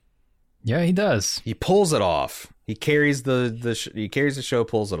 Yeah, he does. He pulls it off. He carries the show,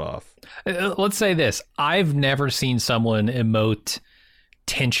 pulls it off. Let's say this: I've never seen someone emote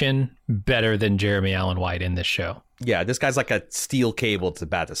tension better than Jeremy Allen White in this show. Yeah, this guy's like a steel cable that's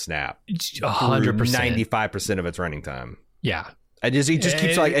about to snap. 100%. 95% of its running time. Yeah. He just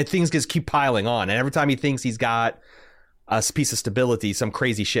keeps things just keep piling on. And every time he thinks he's got a piece of stability, some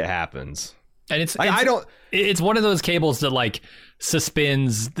crazy shit happens. And it's one of those cables that like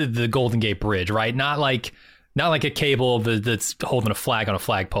suspends the Golden Gate Bridge, right? Not like a cable that's holding a flag on a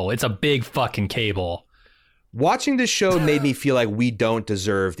flagpole. It's a big fucking cable. Watching this show made me feel like we don't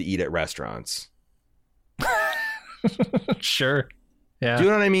deserve to eat at restaurants. Sure. Yeah. Do you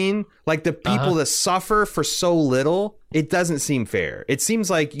know what I mean? Like the people that suffer for so little, it doesn't seem fair. It seems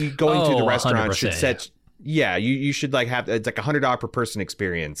like you going to the restaurant should set... Yeah, you should like have... It's like $100 per person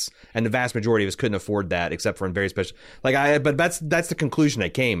experience. And the vast majority of us couldn't afford that except for in very special... But that's the conclusion I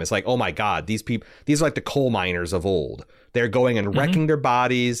came. It's like, oh my God, these are like the coal miners of old. They're going and wrecking their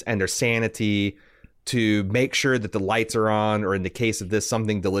bodies and their sanity to make sure that the lights are on, or in the case of this,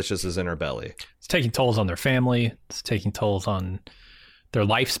 something delicious is in our belly. It's taking tolls on their family. It's taking tolls on their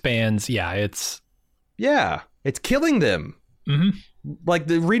lifespans. Yeah, it's killing them. Mm-hmm. Like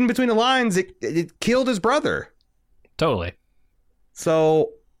reading between the lines, it killed his brother. Totally. So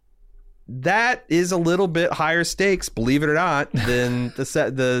that is a little bit higher stakes, believe it or not, than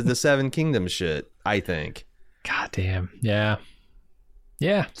the Seven Kingdoms shit, I think. God damn. Yeah.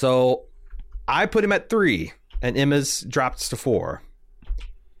 Yeah. So I put him at 3, and Emma's drops to 4.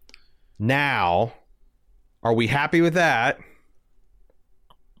 Now, are we happy with that?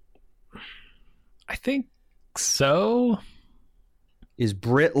 I think so. Is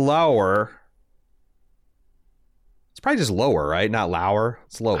Britt lower? It's probably just lower, right? Not lower.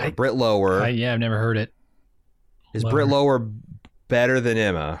 It's lower. Britt lower. I've never heard it. Is Britt lower better than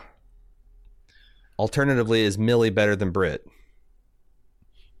Emma? Alternatively, is Millie better than Britt?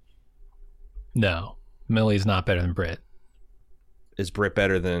 No, Millie's not better than Britt. Is Britt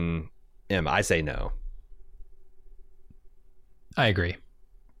better than Emma? I say no. I agree.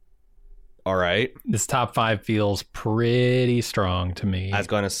 All right. This top 5 feels pretty strong to me. I was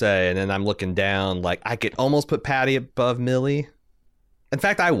going to say, and then I'm looking down, like I could almost put Patty above Millie. In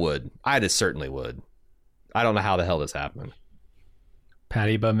fact, I would. I just certainly would. I don't know how the hell this happened.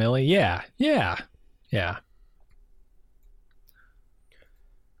 Patty above Millie? Yeah. Now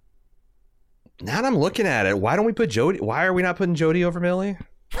that I'm looking at it, why don't we put Jodie? Why are we not putting Jodie over Millie?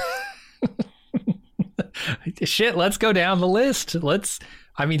 Shit, let's go down the list.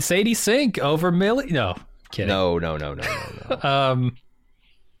 Sadie Sink over Millie. No, kidding. No.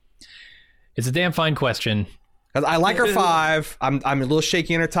 It's a damn fine question. I like her 5. I'm a little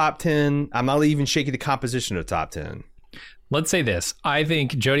shaky in her top 10. I'm not even shaky the composition of the top 10. Let's say this. I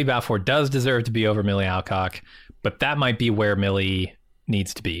think Jodie Balfour does deserve to be over Millie Alcock, but that might be where Millie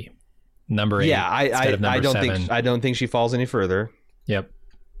needs to be. Number 8 instead of number 7. I don't think she falls any further. Yep.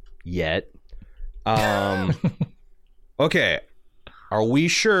 Yet. Okay. Are we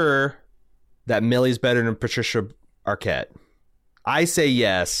sure that Millie's better than Patricia Arquette? I say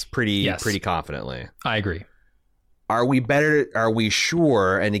yes, pretty confidently. I agree. Are we better? Are we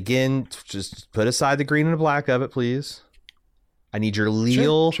sure? And again, just put aside the green and the black of it, please. I need your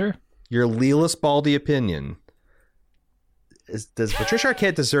sure. Your Leelist Baldy opinion. Does Patricia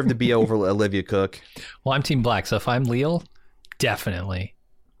Arquette deserve to be over Olivia Cook? Well, I'm Team Black, so if I'm Leal, definitely.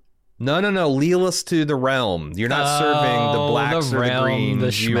 No. Leelist to the realm. You're not serving the blacks or the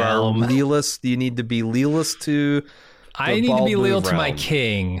greens. You are Leelist. You need to be Leelist to. I need to be Leal to my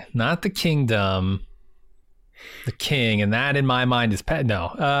king, not the kingdom. The king, and that in my mind is pet.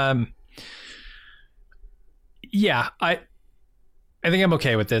 No. Yeah, I think I'm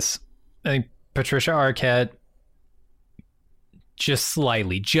okay with this. I think Patricia Arquette, just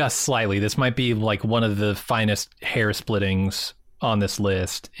slightly. This might be like one of the finest hair splittings on this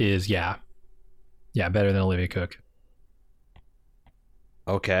list. Is better than Olivia Cook.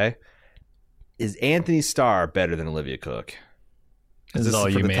 Okay. Is Anthony Starr better than Olivia Cook? This is all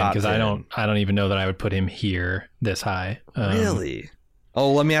you, man, because I don't even know that I would put him here this high. Really?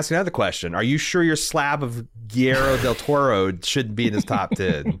 Oh, let me ask you another question. Are you sure your slab of Guillermo del Toro shouldn't be in his top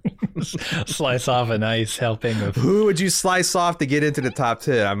 10? Slice off a nice helping of... Who would you slice off to get into the top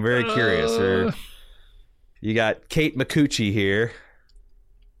 10? I'm very curious. You got Kate Micucci here.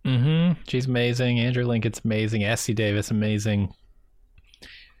 Mm-hmm. She's amazing. Andrew Lincoln's amazing. Essie Davis, amazing.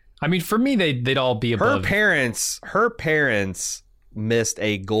 I mean, for me, they'd all be above. Her parents missed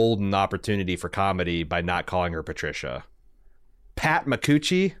a golden opportunity for comedy by not calling her Patricia. Pat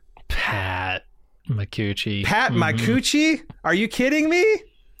Micucci? Pat Micucci. Are you kidding me?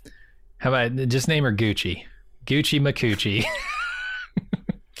 How about just name her Gucci? Gucci Micucci.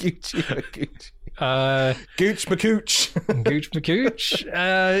 Gucci Micucci. Gooch McCooch. Gooch McCooch.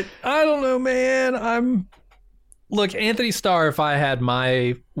 I don't know, man. Look, Anthony Starr, if I had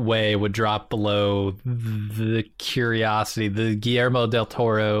my way, would drop below the Curiosity, the Guillermo del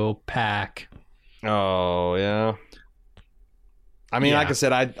Toro pack. Oh, yeah. I mean, like I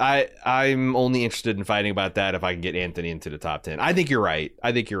said, I'm only interested in fighting about that if I can get Anthony into the top 10. I think you're right.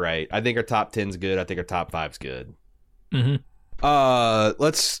 I think our top 10's good. I think our top 5's good. Mm-hmm.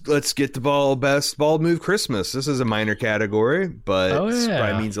 Let's get the best bald move Christmas. This is a minor category, but it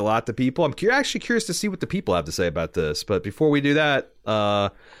probably means a lot to people. I'm actually curious to see what the people have to say about this. But before we do that,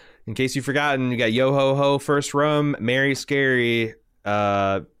 in case you've forgotten, you got Yo Ho Ho, First Rum, Mary Scary,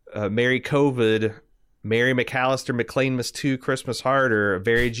 Mary COVID, Mary McAllister, McLeanmas 2, Christmas Harder, a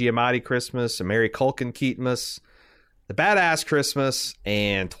Very Giamatti Christmas, a Mary Culkin Keatmas, The Badass Christmas,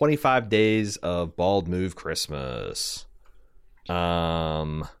 and 25 Days of Bald Move Christmas.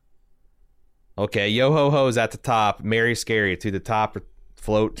 Okay, Yo Ho Ho is at the top, Mary Scary to the top,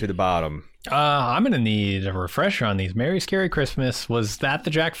 Float to the bottom. I'm gonna need a refresher on these. Mary Scary Christmas, was that the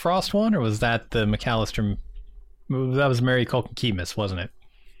Jack Frost one, or was that the McAllister? That was Mary Culkin Keatmas, wasn't it?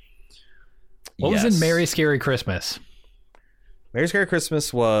 What was in Mary Scary Christmas? Mary Scary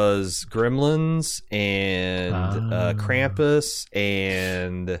Christmas was Gremlins and Krampus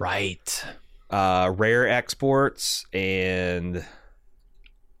and Rare Exports and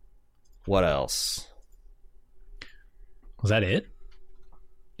what else? Was that it?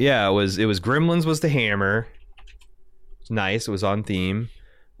 Yeah, it was Gremlins was the hammer. It's nice. It was on theme.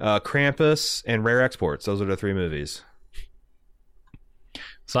 Krampus and Rare Exports. Those are the 3 movies.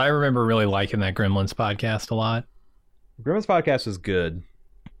 So I remember really liking that Gremlins podcast a lot. Gremlins podcast was good.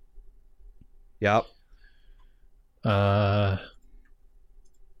 Yep. And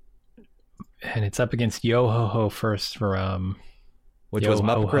it's up against Yo Ho Ho First which was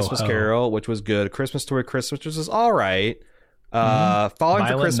Muppet Christmas Carol, which was good. Christmas Story Christmas, which was all right. Falling for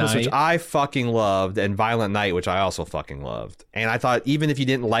Violent Christmas, which Night. I fucking loved, and Violent Night, which I also fucking loved. And I thought even if you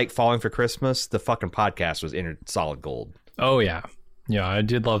didn't like Falling for Christmas, the fucking podcast was solid gold. Oh, yeah. Yeah, I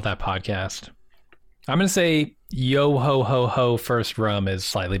did love that podcast. I'm going to say Yo Ho Ho Ho First Rum is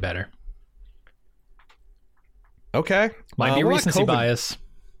slightly better. Okay. Might be what about recency COVID? bias.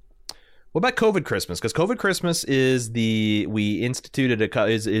 What about COVID Christmas? Because COVID Christmas is we instituted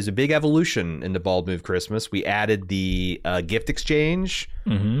is a big evolution in the Bald Move Christmas. We added the gift exchange,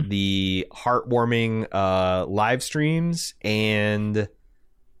 the heartwarming live streams, and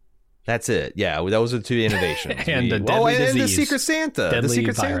that's it. Yeah, those are the two innovations. And the deadly and the disease. Secret Santa. Deadly the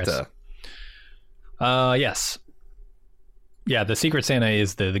Secret virus. Santa. Yes. Yeah, the Secret Santa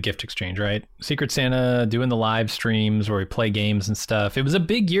is the gift exchange, right? Secret Santa doing the live streams where we play games and stuff. It was a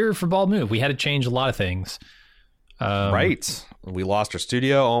big year for Bald Move. We had to change a lot of things. Right. We lost our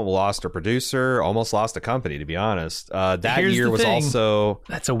studio, lost our producer, almost lost the company, to be honest. That Here's year the was thing. also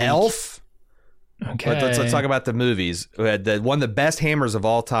That's a week. Elf. Okay. Let's talk about the movies. We had one of the best hammers of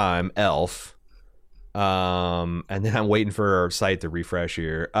all time, Elf. And then I'm waiting for our site to refresh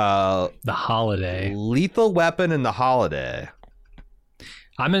here. The Holiday. Lethal Weapon and The Holiday.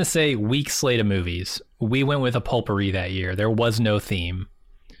 I'm going to say weak slate of movies. We went with a potpourri that year. There was no theme.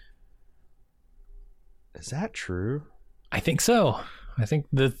 Is that true? I think so. I think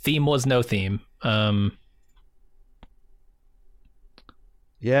the theme was no theme.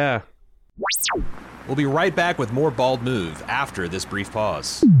 Yeah. We'll be right back with more Bald Move after this brief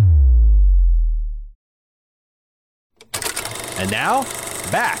pause. And now,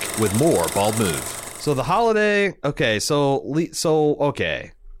 back with more Bald Move. So the Holiday, okay,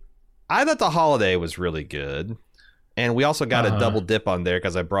 okay. I thought the Holiday was really good. And we also got a double dip on there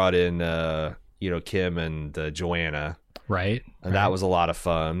because I brought in, Kim and Joanna. Right. And that was a lot of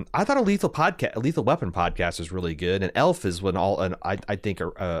fun. I thought a Lethal Weapon podcast was really good. And Elf is I think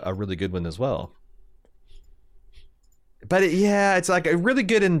a really good one as well. But it's like a really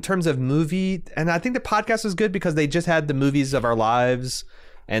good in terms of movie. And I think the podcast was good because they just had the movies of our lives.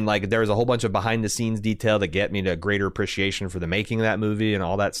 And like there was a whole bunch of behind the scenes detail that get me to a greater appreciation for the making of that movie and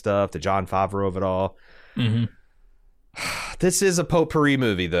all that stuff. The Jon Favreau of it all. Mm-hmm. This is a potpourri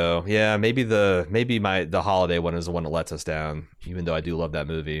movie, though. Yeah, maybe the Holiday one is the one that lets us down. Even though I do love that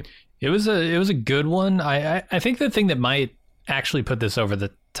movie. It was a good one. I think the thing that might actually put this over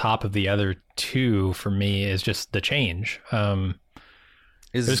the top of the other two for me is just the change. It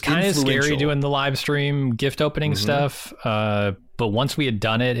was kind of scary doing the live stream gift opening stuff. But once we had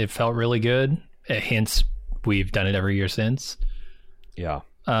done it, it felt really good. Hence, we've done it every year since. Yeah.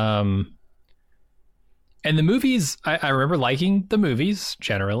 And the movies, I remember liking the movies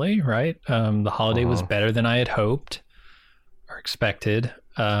generally, right? The Holiday was better than I had hoped or expected.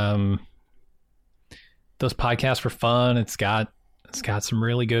 Those podcasts were fun. It's got some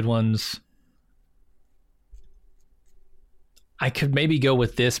really good ones. I could maybe go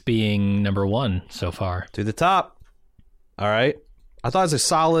with this being number one so far. To the top. All right. I thought it was a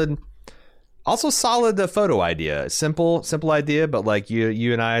solid photo idea. Simple idea, but like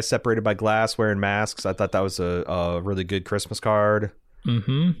you and I separated by glass wearing masks. I thought that was a really good Christmas card.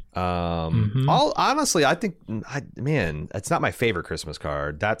 Honestly, I think, it's not my favorite Christmas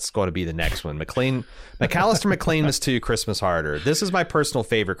card. That's going to be the next one. McAllister McClain 2 Christmas Harder. This is my personal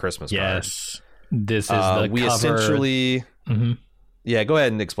favorite Christmas card. Yes. This is the we cover. essentially... Yeah, go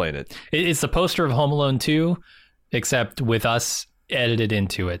ahead and explain it. It's the poster of Home Alone 2, except with us edited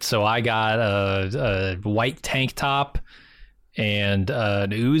into it. So I got a white tank top and an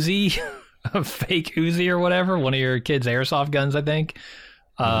Uzi, a fake Uzi or whatever, one of your kids' airsoft guns, I think,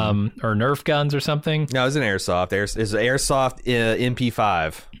 or Nerf guns or something. No, it was an airsoft. It's an airsoft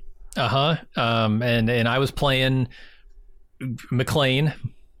MP5. And I was playing McClane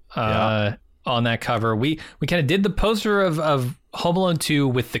on that cover. We kind of did the poster of Home Alone 2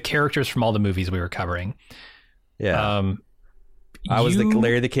 with the characters from all the movies we were covering. Yeah. I was the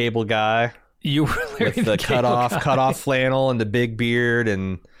Larry the Cable Guy. You were Larry with the cut off flannel and the big beard,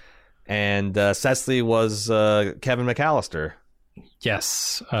 and Cecily was Kevin McAllister.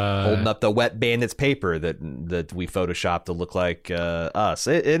 Yes, holding up the Wet Bandits paper that we photoshopped to look like us.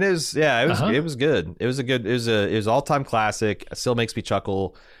 It was good. It was all time classic. It still makes me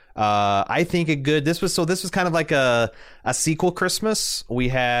chuckle. I think this was kind of like a sequel Christmas. We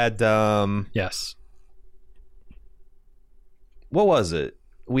had yes. What was it?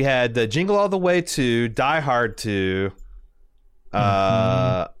 We had Jingle All the Way 2, Die Hard 2,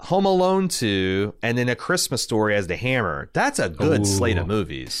 Home Alone 2, and then A Christmas Story as the Hammer. That's a good slate of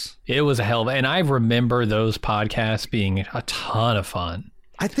movies. It was a hell of a... And I remember those podcasts being a ton of fun.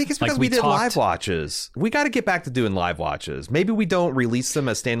 I think it's because we did live watches. We got to get back to doing live watches. Maybe we don't release them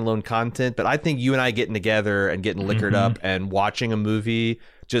as standalone content, but I think you and I getting together and getting liquored up and watching a movie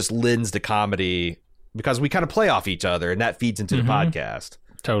just lends to comedy because we kind of play off each other, and that feeds into the podcast.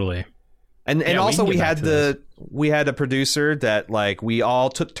 Totally. And also we had a producer that like we all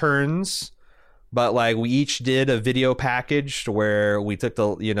took turns, but like we each did a video package where we took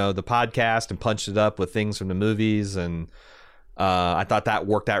the podcast and punched it up with things from the movies, and I thought that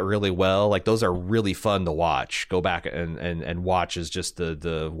worked out really well. Like those are really fun to watch. Go back and watch as just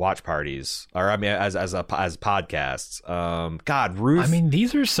the watch parties, or I mean as podcasts. God, Ruth. I mean,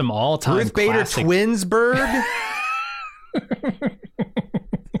 these are some all-time Ruth Bader classic... Twinsburg.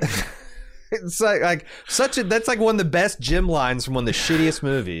 It's like that's like one of the best gym lines from one of the shittiest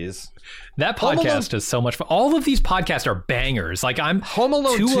movies. That podcast is so much fun. All of these podcasts are bangers. Like Home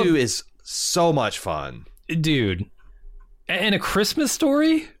Alone 2 is so much fun, dude. And A Christmas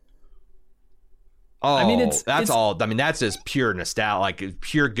Story. Oh, I mean that's just pure nostalgia, like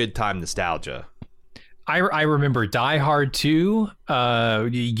pure good time nostalgia. I remember Die Hard 2,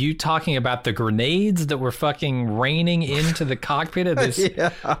 you talking about the grenades that were fucking raining into the cockpit of this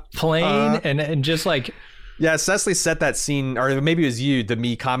plane and just like... Yeah, Cecily set that scene, or maybe it was you, to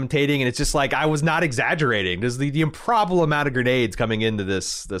me commentating, and it's just like, I was not exaggerating. There's the improbable amount of grenades coming into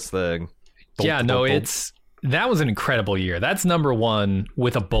this thing. That was an incredible year. That's number one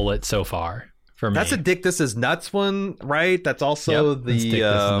with a bullet so far for me. That's a Dick This Is Nuts one, right? That's also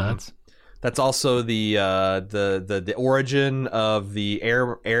That's also the origin of the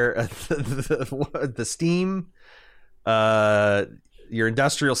air the steam, your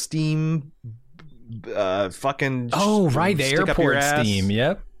industrial steam, fucking. Oh right, the airport steam.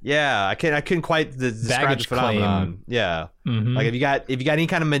 Yep. Yeah, I couldn't quite describe the phenomenon. Yeah, like if you got any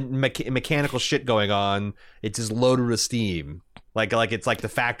kind of mechanical shit going on, it's just loaded with steam. Like it's like the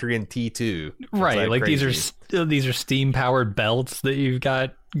factory in T2. Right, like crazy. these are steam powered belts that you've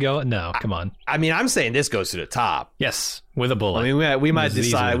got going. No, come on. I mean, I'm saying this goes to the top. Yes, with a bullet. I mean, we might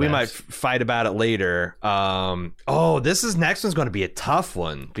decide. We might fight about it later. This next one's going to be a tough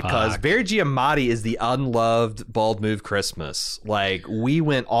one because Barry Giamatti is the unloved Bald Move Christmas. Like we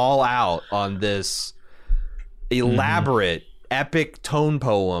went all out on this elaborate. Epic tone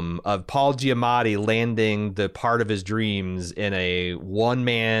poem of Paul Giamatti landing the part of his dreams in a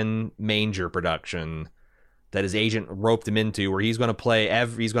one-man manger production that his agent roped him into, where he's going to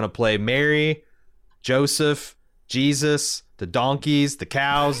play Mary, Joseph, Jesus, the donkeys, the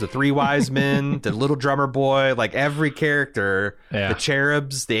cows, the three wise men, the little drummer boy, like every character, the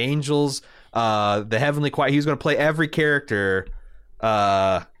cherubs, the angels, the heavenly choir. He was going to play every character.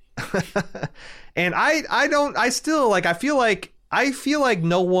 And I feel like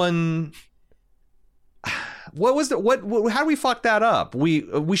no one. How do we fuck that up?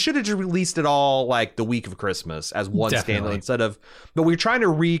 We should have just released it all like the week of Christmas as one standalone but we're trying to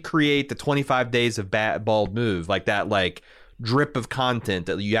recreate the 25 days of Bald Move, like that, like drip of content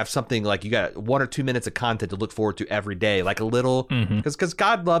that you have something like you got 1 or 2 minutes of content to look forward to every day, like a little, because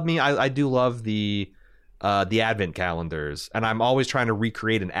God love me, I do love the advent calendars, and I'm always trying to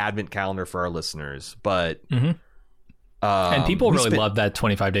recreate an advent calendar for our listeners, but and people really loved that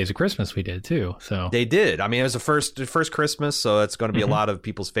 25 days of Christmas we did too. So they did. I mean, it was the first Christmas, so it's going to be a lot of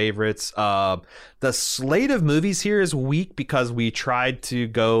people's favorites. The slate of movies here is weak because we tried to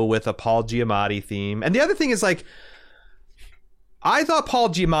go with a Paul Giamatti theme, and the other thing is like, I thought Paul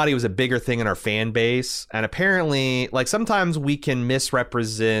Giamatti was a bigger thing in our fan base, and apparently, like sometimes we can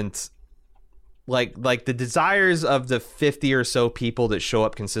misrepresent. Like the desires of the 50 or so people that show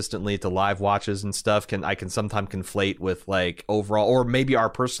up consistently to live watches and stuff I can sometimes conflate with like overall, or maybe our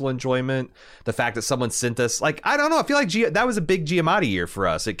personal enjoyment. The fact that someone sent us, like, I don't know, I feel like that was a big Giamatti year for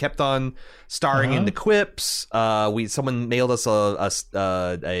us. It kept on starring in the quips. Someone mailed us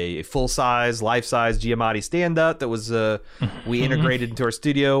a full size, life size Giamatti stand up that was we integrated into our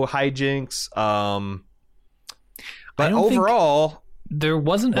studio hijinks. But overall. There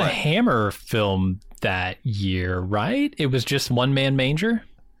wasn't a Hammer film that year, right? It was just One Man Manger.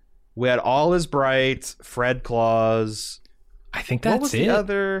 We had All Is Bright, Fred Claus. I think that's it. What was the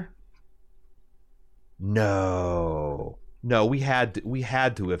other? No, we had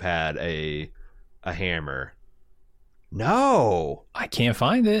to have had a Hammer. No, I can't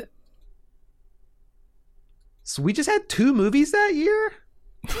find it. So we just had 2 movies that year.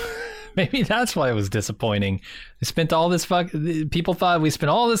 Maybe that's why it was disappointing. They spent all this people thought we spent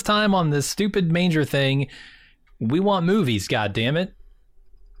all this time on this stupid manger thing. We want movies, God damn it.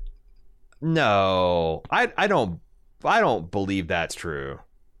 No, I don't believe that's true.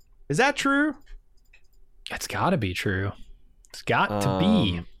 Is that true? It's got to be true. It's got to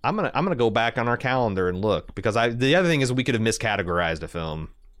be. I'm gonna go back on our calendar and look, because the other thing is we could have miscategorized a film.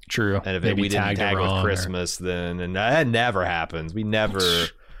 True. And if we didn't tag it with Christmas, then and that never happens. We never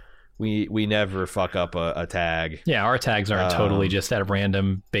we never fuck up a tag. Yeah, our tags aren't totally just at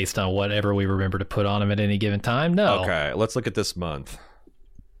random based on whatever we remember to put on them at any given time. No. Okay, let's look at this month.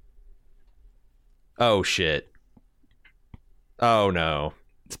 Oh shit. Oh no.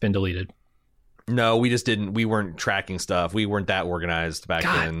 It's been deleted. No, we just didn't. We weren't tracking stuff. We weren't that organized back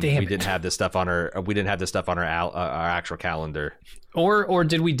then. We didn't have this stuff on our. We didn't have this stuff on our actual calendar. Or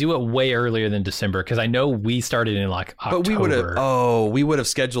did we do it way earlier than December? Because I know we started in like October. But we would have. Oh, we would have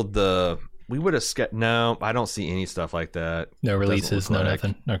scheduled the. We would have. No, I don't see any stuff like that. No releases. No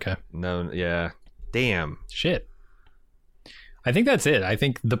nothing. Okay. No. Yeah. Damn. Shit. I think that's it. I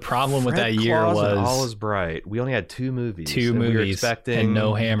think the problem with that year Claus was and All Is Bright. We only had 2 movies. We were expecting and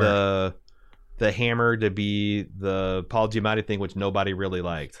no Hammer. The Hammer to be the Paul Giamatti thing, which nobody really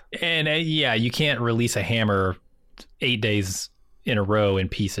liked. And yeah, you can't release a Hammer 8 days in a row in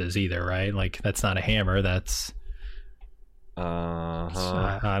pieces either, right? Like that's not a Hammer. That's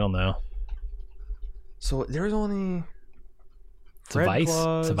I don't know. So there's only It's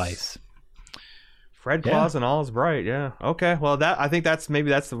a Vice. Fred Claus and All Is Bright. Yeah. Okay. Well, I think that's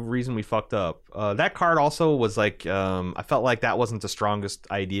the reason we fucked up. That card also was like I felt like that wasn't the strongest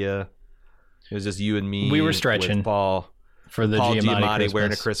idea. It was just you and me. We were stretching with Paul for the Giamatti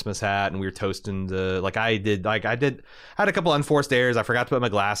wearing a Christmas hat, and we were toasting I had a couple unforced errors. I forgot to put my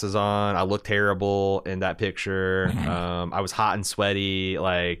glasses on. I looked terrible in that picture. I was hot and sweaty.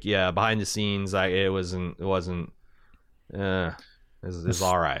 Like, yeah, behind the scenes, it was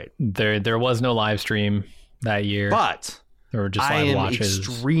all right. There was no live stream that year, but there were just live watches.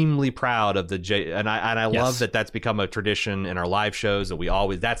 Extremely proud of I love that that's become a tradition in our live shows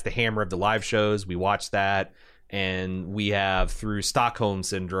that that's the Hammer of the live shows. We watch that, and we have, through Stockholm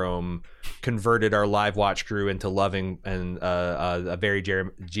Syndrome, converted our live watch crew into loving and a very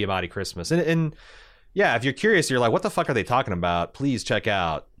Giamatti Christmas. And yeah, if you're curious, you're like, what the fuck are they talking about? Please check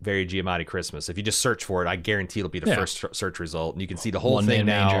out Very Giamatti Christmas. If you just search for it, I guarantee it'll be the first search result, and you can see the whole thing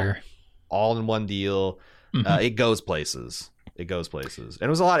now, all in one deal. Mm-hmm. It goes places. And it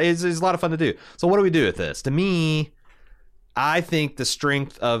was a lot. It's a lot of fun to do. So what do we do with this? To me, I think the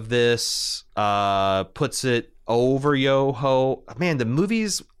strength of this puts it over Yo-Ho. Man, the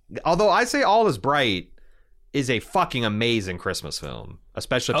movies. Although I say All Is Bright is a fucking amazing Christmas film,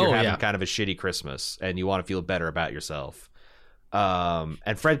 especially if you're having kind of a shitty Christmas and you want to feel better about yourself.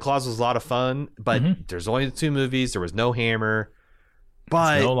 And Fred Claus was a lot of fun, but there's only 2 movies. There was no Hammer.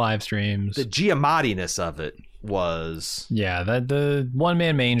 But no live streams. The Giamatti-ness of it was... Yeah, the One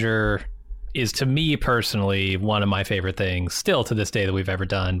Man Manger is, to me personally, one of my favorite things, still to this day, that we've ever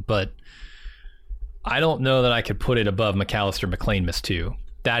done. But I don't know that I could put it above McAllister McLean-Miss 2.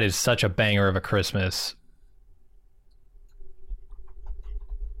 That is such a banger of a Christmas.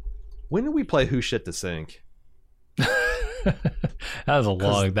 When did we play Who Shit the Sink? That was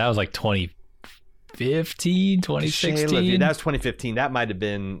like 2015, 2016. That was 2015. That might have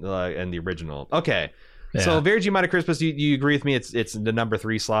been in the original. Okay. Yeah. So Very Giamatti Christmas, you agree with me? It's the number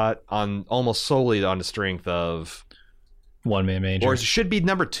 3 slot on almost solely on the strength of One Man Manger. Or it should be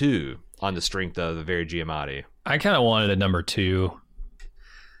number 2 on the strength of the Very Giamatti. I kind of wanted a number 2.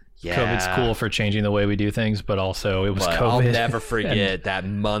 Yeah. COVID's cool for changing the way we do things, but also it was COVID. I'll never forget that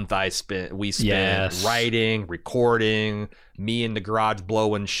month we spent writing, recording, me in the garage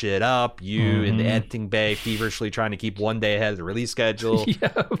blowing shit up, you in the editing bay feverishly trying to keep one day ahead of the release schedule.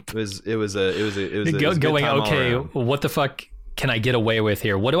 Yep. It was going, okay, what the fuck can I get away with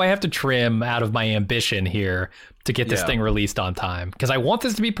here? What do I have to trim out of my ambition here to get this thing released on time? Because I want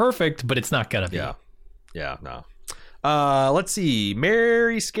this to be perfect, but it's not gonna be. Yeah, no. Let's see.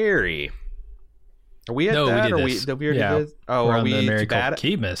 Mary Scary. Are we at that? We did this. Oh, we're are we Mary bad?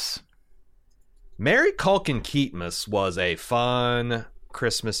 Keatmas. Mary Culkin Keatmas was a fun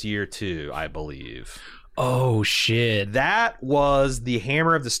Christmas year too, I believe. Oh shit. That was the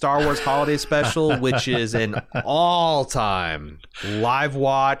Hammer of the Star Wars Holiday Special, which is an all-time live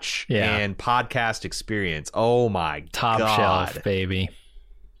watch and podcast experience. Oh my Top God. Shelf, baby.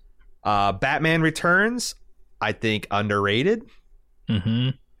 Batman Returns, I think underrated. Mm-hmm.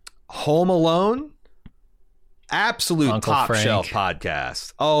 Home Alone, absolute Uncle top Frank. Shelf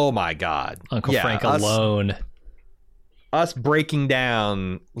podcast. Oh my God. Uncle Frank alone. Us breaking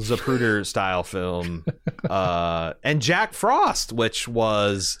down Zapruder style film. And Jack Frost, which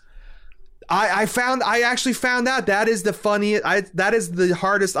was I actually found out that is the funniest that is the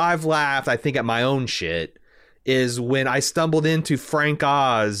hardest I've laughed, I think, at my own shit, is when I stumbled into Frank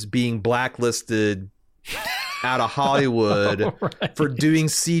Oz being blacklisted out of Hollywood Right. for doing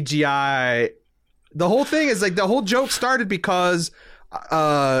CGI. The whole thing is like the whole joke started because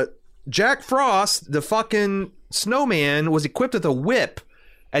Jack Frost, the fucking snowman, was equipped with a whip,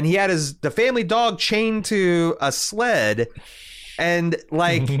 and he had the family dog chained to a sled, and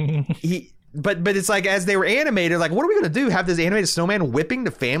like but it's like as they were animated, like what are we gonna do? Have this animated snowman whipping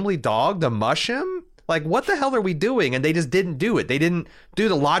the family dog to mush him? Like what the hell are we doing? And they just didn't do it. They didn't do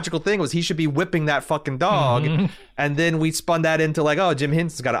the logical thing was he should be whipping that fucking dog. And then we spun that into like, oh, Jim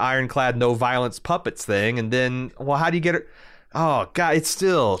Henson's got an ironclad no violence puppets thing. And then, well, how do you get it? Oh God, it's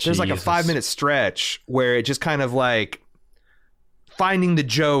still there's like a 5-minute stretch where it just kind of like finding the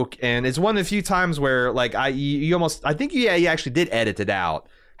joke, and it's one of the few times where like you actually did edit it out.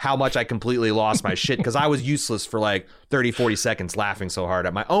 How much I completely lost my shit because I was useless for like 30-40 seconds laughing so hard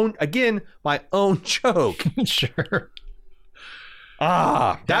at my own joke. Sure.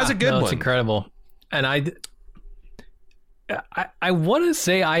 That was a good one. It's incredible. And I want to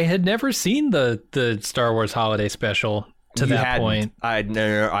say I had never seen the Star Wars Holiday Special to that point. I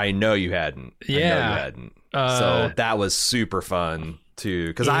know you hadn't. Yeah. I know you hadn't. So that was super fun too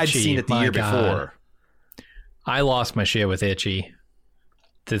because I'd seen it the year before. I lost my shit with Itchy.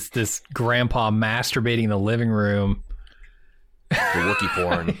 This grandpa masturbating in the living room. The Wookiee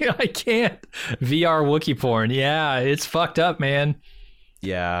porn. I can't. VR Wookiee porn. Yeah, it's fucked up, man.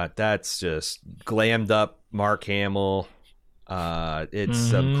 Yeah, that's just glammed up Mark Hamill. It's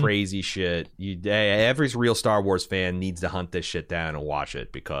some crazy shit. Every real Star Wars fan needs to hunt this shit down and watch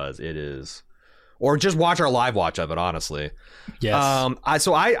it because it is, or just watch our live watch of it. Honestly, yes.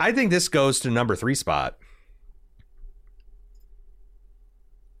 I think this goes to number 3 spot.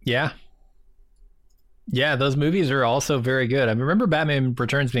 Yeah. Yeah, those movies are also very good. I remember Batman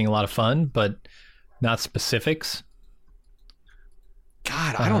Returns being a lot of fun, but not specifics.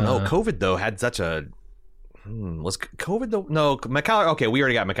 God, I don't know. COVID, though, had such a... was COVID, though? No, okay, we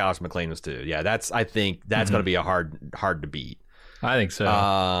already got McAllister McLean was too. Yeah, I think that's going to be a hard to beat. I think so.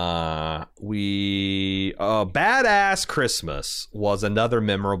 Badass Christmas was another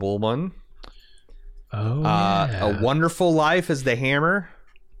memorable one. Oh, yeah. A Wonderful Life is the Hammer.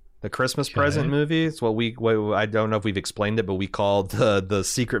 The Christmas present movie. It's what I don't know if we've explained it, but we called the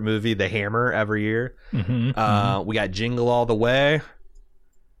secret movie The Hammer every year. We got Jingle All the Way.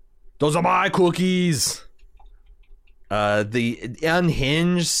 Those are my cookies. The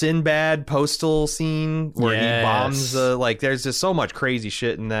unhinged Sinbad postal scene where he bombs there's just so much crazy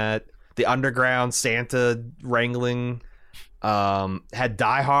shit in that. The underground Santa wrangling. Had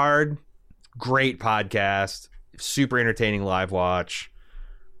Die Hard. Great podcast. Super entertaining live watch.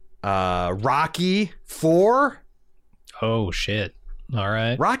 Rocky 4. Oh shit. All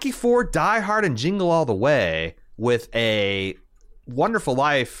right. Rocky 4, Die Hard, and Jingle All the Way with a Wonderful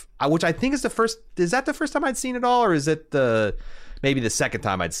Life, which I think is the first. Is that the first time I'd seen it all, or is it maybe the second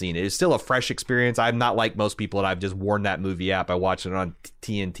time I'd seen it? It's still a fresh experience. I'm not like most people that I've just worn that movie out by watching it on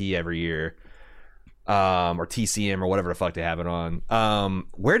TNT every year, or TCM or whatever the fuck they have it on.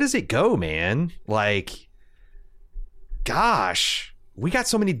 Where does it go, man? Like, gosh. We got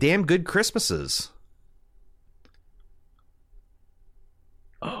so many damn good Christmases.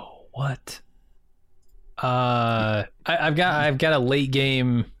 Oh, what? I've got a late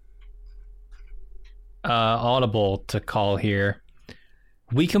game audible to call here.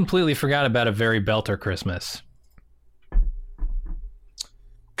 We completely forgot about A Very Belter Christmas.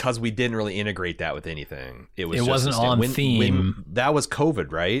 Because we didn't really integrate that with anything. It wasn't on theme. That was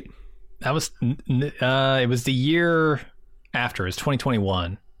COVID, right? That was it was the year after. It was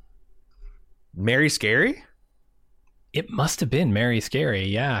 2021. Mary Scary? It must have been Mary Scary,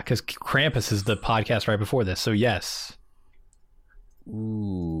 yeah, because Krampus is the podcast right before this, so yes.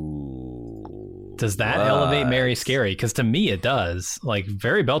 Ooh. Does that elevate Mary Scary? Because to me it does. Like,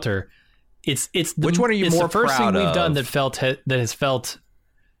 Very Belter, it's which one are you more the first proud thing we've of? done that has felt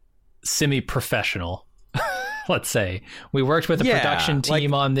semi-professional. Let's say we worked with a production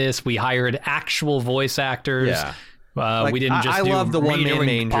team on this. We hired actual voice actors. Yeah. We didn't just. I love the One Man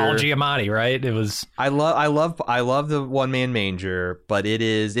Manger. Paul Giamatti, right? It was. I love the One Man Manger, but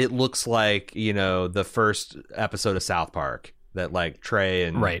it looks like, the first episode of South Park that like Trey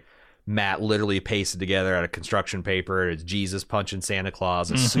and Matt literally pasted together out of construction paper. It's Jesus punching Santa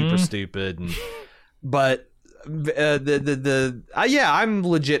Claus. It's super stupid, but. I'm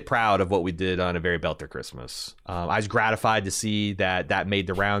legit proud of what we did on A Very Belter Christmas. I was gratified to see that made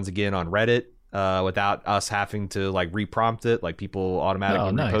the rounds again on Reddit without us having to like reprompt it. Like, people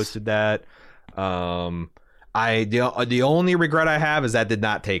automatically reposted that. The only regret I have is that did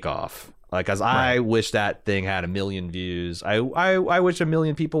not take off. Like, as I wish that thing had 1 million views. I wish 1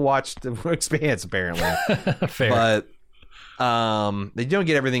 million people watched The Expanse, apparently. Fair. But they don't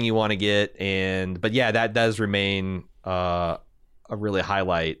get everything you want to get, but yeah, that does remain a really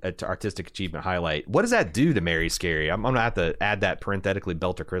artistic achievement highlight. What does that do to Mary Scary? I'm gonna have to add that parenthetically.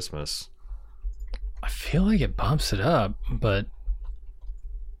 Belter Christmas. I feel like it bumps it up, but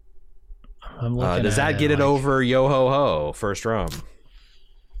I'm looking. Does that get it over Yo Ho Ho First Rum?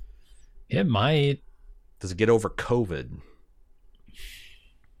 It might. Does it get over COVID?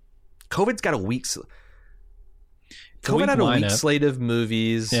 COVID's got a weak. COVID had a weak slate of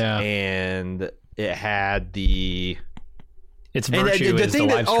movies, and it had the. Its virtue is the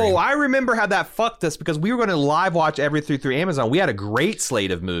live stream. I remember how that fucked us because we were going to live watch everything through Amazon. We had a great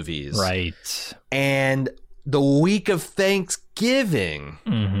slate of movies. Right. And the week of Thanksgiving,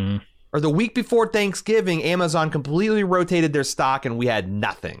 or the week before Thanksgiving, Amazon completely rotated their stock and we had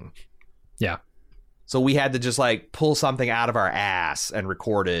nothing. Yeah. So we had to just like pull something out of our ass and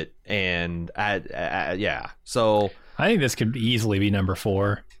record it. And yeah. So I think this could easily be number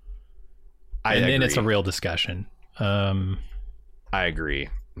 4. And then it's a real discussion. I agree.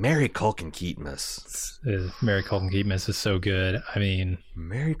 Mary Culkin Keatmas. Mary Culkin Keatmas is so good. I mean,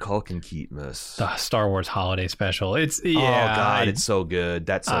 Mary Culkin Keatmas. The Star Wars Holiday Special. It's oh god, it's so good.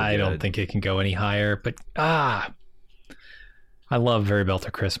 That's so I good. don't think it can go any higher. But I love Very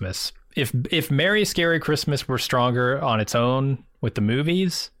Belter Christmas. If Merry Scary Christmas were stronger on its own with the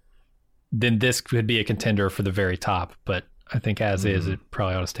movies, then this could be a contender for the very top. But I think as is, it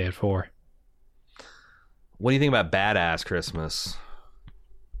probably ought to stay at 4. What do you think about Badass Christmas?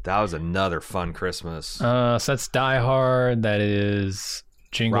 That was another fun Christmas. So that's Die Hard. That is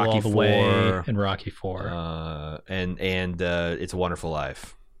Jingle Rocky All the 4, Way and Rocky 4. And It's a Wonderful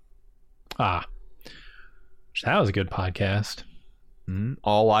Life. That was a good podcast.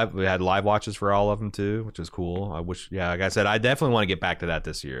 All live. We had live watches for all of them too, which is cool. I wish. Yeah, like I said, I definitely want to get back to that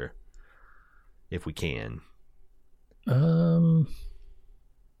this year, if we can.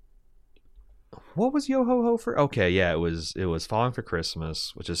 What was Yo Ho Ho for? Okay, yeah, it was Falling for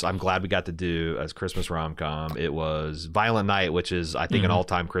Christmas, which is I'm glad we got to do as Christmas rom-com. It was Violent Night, which is I think an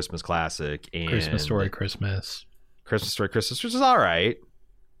all-time Christmas classic, and Christmas Story Christmas, which is all right.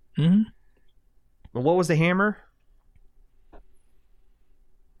 What was The Hammer?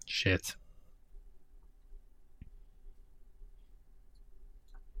 Shit.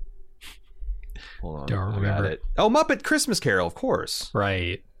 Hold on, don't remember it. Oh, Muppet Christmas Carol, of course.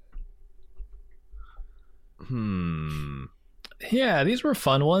 Right. Yeah, these were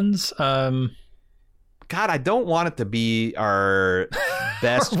fun ones. God, I don't want it to be our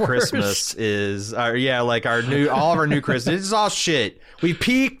best Christmas is all of our new Christmas. This is all shit. We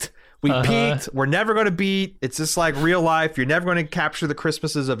peaked. Peaked. We're never going to beat. It's just like real life. You're never going to capture the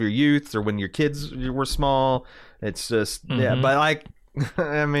Christmases of your youth or when your kids were small. It's just but like,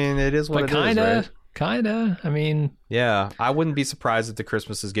 I mean, it is what it is, right? Kinda. I mean, yeah, I wouldn't be surprised if the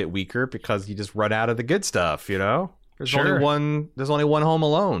Christmases get weaker because you just run out of the good stuff. You know, there's only one Home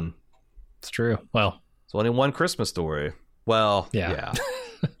Alone. It's true. Well, it's only one Christmas Story. Well, yeah.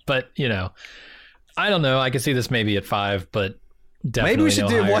 But I don't know. I could see this maybe at 5, but definitely maybe we should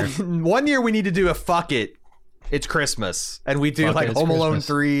do higher. one year. We need to do a fuck it. It's Christmas, and we do like Home Alone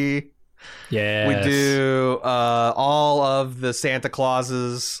 3. Yeah, we do all of the Santa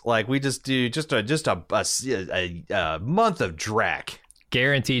Clauses. Like we just do a month of Drac.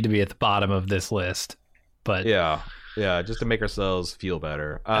 Guaranteed to be at the bottom of this list. But yeah, just to make ourselves feel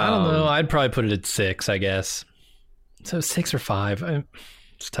better. I don't know. I'd probably put it at 6, I guess. So 6 or 5.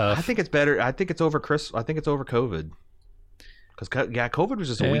 It's tough. I think it's better. I think it's over I think it's over COVID. Because COVID was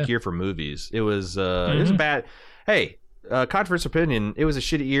just a weak year for movies. It was it was a bad. Hey. Controversial opinion, it was a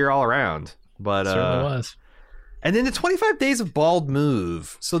shitty year all around, but it certainly was. And then the 25 Days of Bald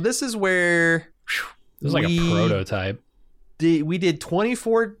Move. So this is where it was like a prototype. We did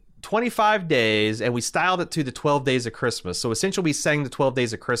 25 days, and we styled it to the 12 Days of Christmas. So essentially, we sang the 12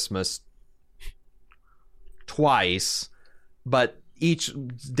 Days of Christmas twice, but each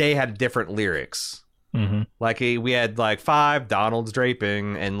day had different lyrics. Like we had like 5 Donald's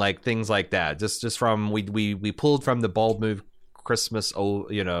draping and like things like that. Just from we pulled from the Bald Move Christmas,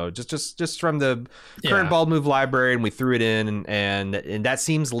 just from the current Bald Move library, and we threw it in, and that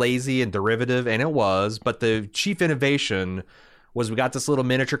seems lazy and derivative, and it was. But the chief innovation was we got this little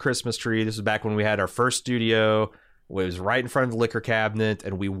miniature Christmas tree. This was back when we had our first studio. It was right in front of the liquor cabinet,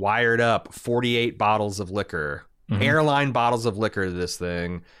 and we wired up 48 bottles of liquor. Airline bottles of liquor to this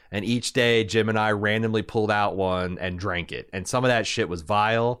thing, and each day Jim and I randomly pulled out one and drank it, and some of that shit was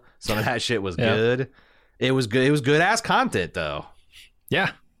vile, some of that shit was good. It was good ass content though. No,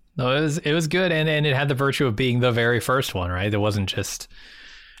 No, it was good, and it had the virtue of being the very first one, right? It wasn't just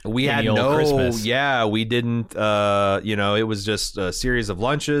we had Christmas. Yeah, we didn't. It was just a series of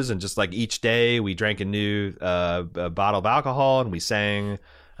lunches, and just like each day, we drank a new a bottle of alcohol, and we sang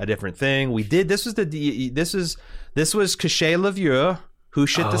a different thing. We did. This was Cachet Le Vieux, Who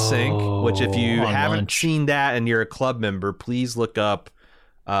Shit the Sink. Which, if you haven't seen that and you're a club member, please look up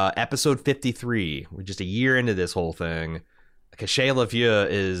episode 53. We're just a year into this whole thing. Cachet Le Vieux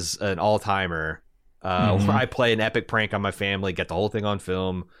is an all-timer. Where I play an epic prank on my family, get the whole thing on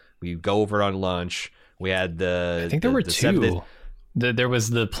film. We go over it on lunch. We had I think there were two. There was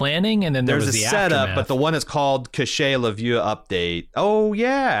the planning, and then there was the setup. aftermath. But the one is called Cachet Le Vieux Update. Oh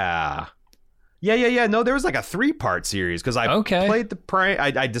yeah. No, there was like a 3-part series because I played the prank.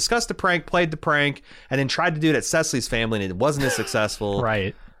 I discussed the prank, played the prank, and then tried to do it at Cecily's family, and it wasn't as successful.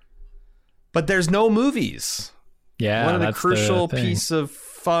 Right. But there's no movies. Yeah, one of the crucial piece of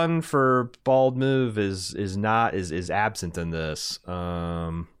fun for Bald Move is absent in this.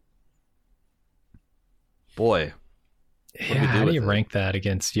 Boy, how do you rank that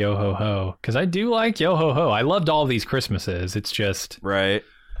against Yo Ho Ho? Because I do like Yo Ho Ho. I loved all these Christmases. It's just right.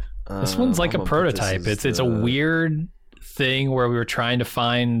 This one's like a prototype. It's a weird thing where we were trying to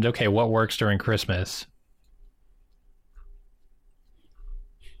find what works during Christmas.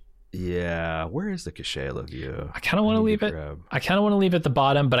 Yeah, where is the Cachet Le Vieux? I kind of want to leave it. I kind of want to leave it at the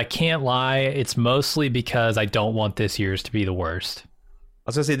bottom, but I can't lie. It's mostly because I don't want this year's to be the worst. I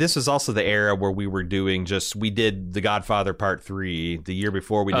was gonna say this is also the era where we were doing we did The Godfather Part 3 the year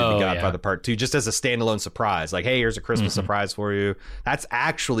before we did The Godfather Part 2 just as a standalone surprise. Like, hey, here's a Christmas surprise for you. That's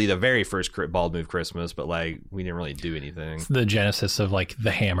actually the very first Bald Move Christmas, but like we didn't really do anything. It's the genesis of like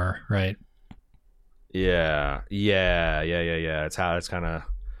the Hammer, right? Yeah. It's how it's kind of.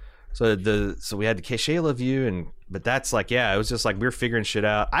 So we had the Cachet Le Vieux, but that's like, it was just like we were figuring shit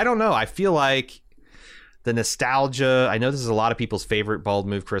out. I don't know. I feel like the nostalgia. I know this is a lot of people's favorite Bald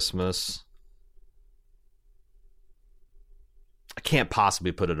Move Christmas. I can't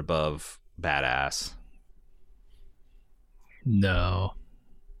possibly put it above Badass. No.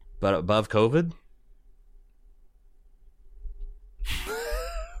 But above COVID?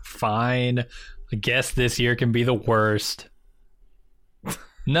 Fine. I guess this year can be the worst.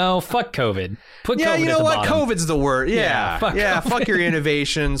 No, fuck COVID. Put COVID you know at the what? bottom. COVID's the word. Yeah. Fuck Fuck your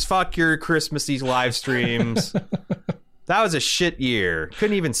innovations. Fuck your Christmassy live streams. That was a shit year.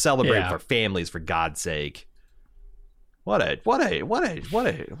 Couldn't even celebrate for families, for God's sake. Wow,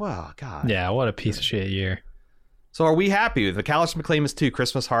 God. Yeah, what a piece of shit year. So are we happy with McAllister McClain's 2,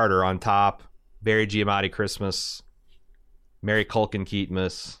 Christmas Harder on top, Barry Giamatti Christmas, Mary Culkin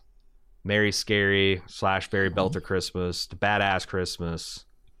Keatmas, Mary Scary / Barry Belter Christmas, The Badass Christmas.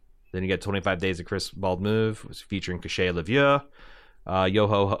 Then you get 25 Days of Bald Move, featuring Cachet Le Vieux, Yo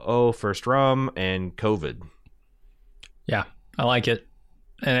Ho Ho, First Rum, and COVID. Yeah, I like it.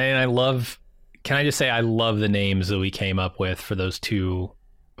 And I love, can I just say I love the names that we came up with for those 2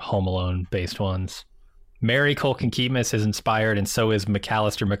 Home Alone based ones. Mary Culkin Keatmas is inspired, and so is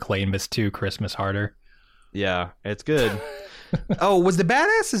McAllister McClain 2, Christmas Harder. Yeah, it's good. Oh, was the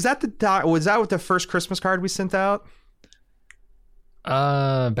Badass? Was that what the first Christmas card we sent out?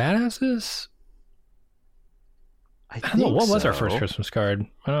 Badasses? I don't know. What was our first Christmas card?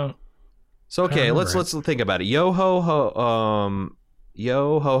 So okay, let's think about it. Yo Ho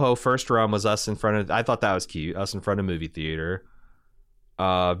Ho, First Rum was us in front of. I thought that was cute. Us in front of movie theater.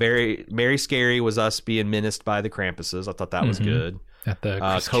 Mary Scary was us being menaced by the Krampuses. I thought that was good. At the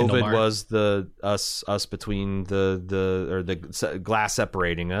COVID was the us between the glass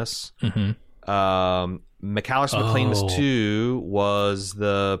separating us. McAllister McClain 2 was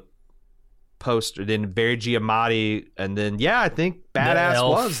the poster. Then Barry Giamatti, and then I think Badass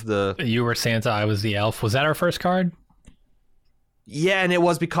was the. You were Santa, I was the elf. Was that our first card? Yeah, and it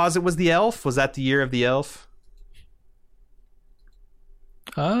was because it was the elf. Was that the year of the elf?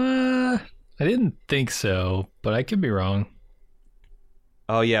 I didn't think so, but I could be wrong.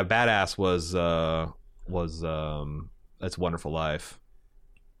 Oh yeah, Badass was It's Wonderful Life.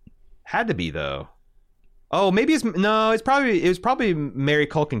 Had to be though. Oh, maybe it was probably Mary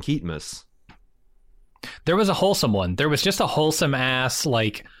Culkin Keatmas. There was a wholesome one. There was just a wholesome ass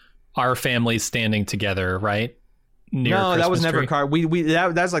like our families standing together, right? Near no, Christmas that was never tree. a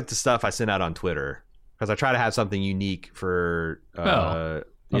card. That's like the stuff I sent out on Twitter because I try to have something unique for. Okay.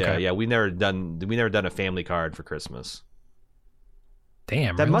 Yeah. We never done a family card for Christmas.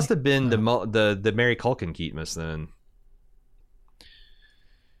 Damn, that really? must have been the Mary Culkin Keatmas then.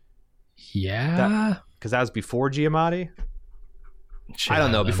 Yeah, because that was before Giamatti. shit I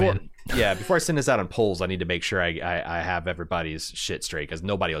don't know. out of them, Before I send this out on polls, I need to make sure I have everybody's shit straight because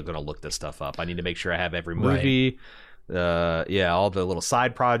nobody is going to look this stuff up. I need to make sure I have every movie, all the little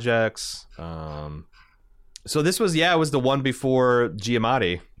side projects. So this was it was the one before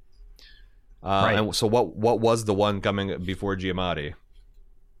Giamatti. Right. And so what was the one coming before Giamatti?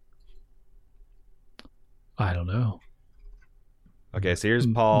 I don't know. Okay, so here's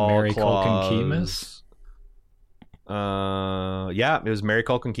Paul Mary Claus. Culkin Keatmus. It was Mary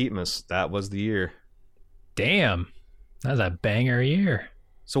Culkin Keatmus. That was the year. Damn, that's a banger year.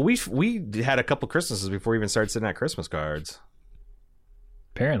 So we had a couple Christmases before we even started sending out Christmas cards.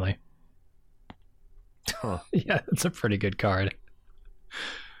 Apparently. Huh. Yeah, it's a pretty good card.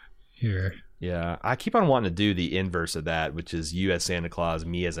 Here. Yeah, I keep on wanting to do the inverse of that, which is you as Santa Claus,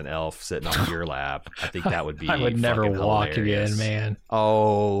 me as an elf sitting on your lap. I think that would be I would never fucking walk hilarious. again, man.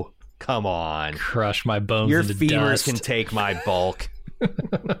 Oh, come on. Crush my bones Your into femurs dust. can take my bulk.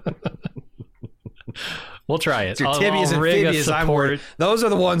 We'll try it. Your I'll tibias and rig a fibias, I'm support. worried. Those are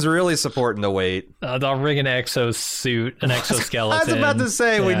the ones really supporting the weight. I'll rig an exosuit, an exoskeleton. I was about to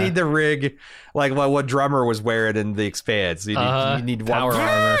say we Yeah. need to rig like what Drummer was wearing in The Expanse. You need power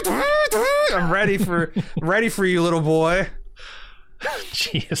armor. I'm ready for you, little boy.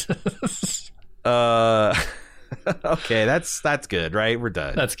 Jesus. Okay, that's good, right? We're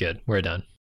done. That's good. We're done.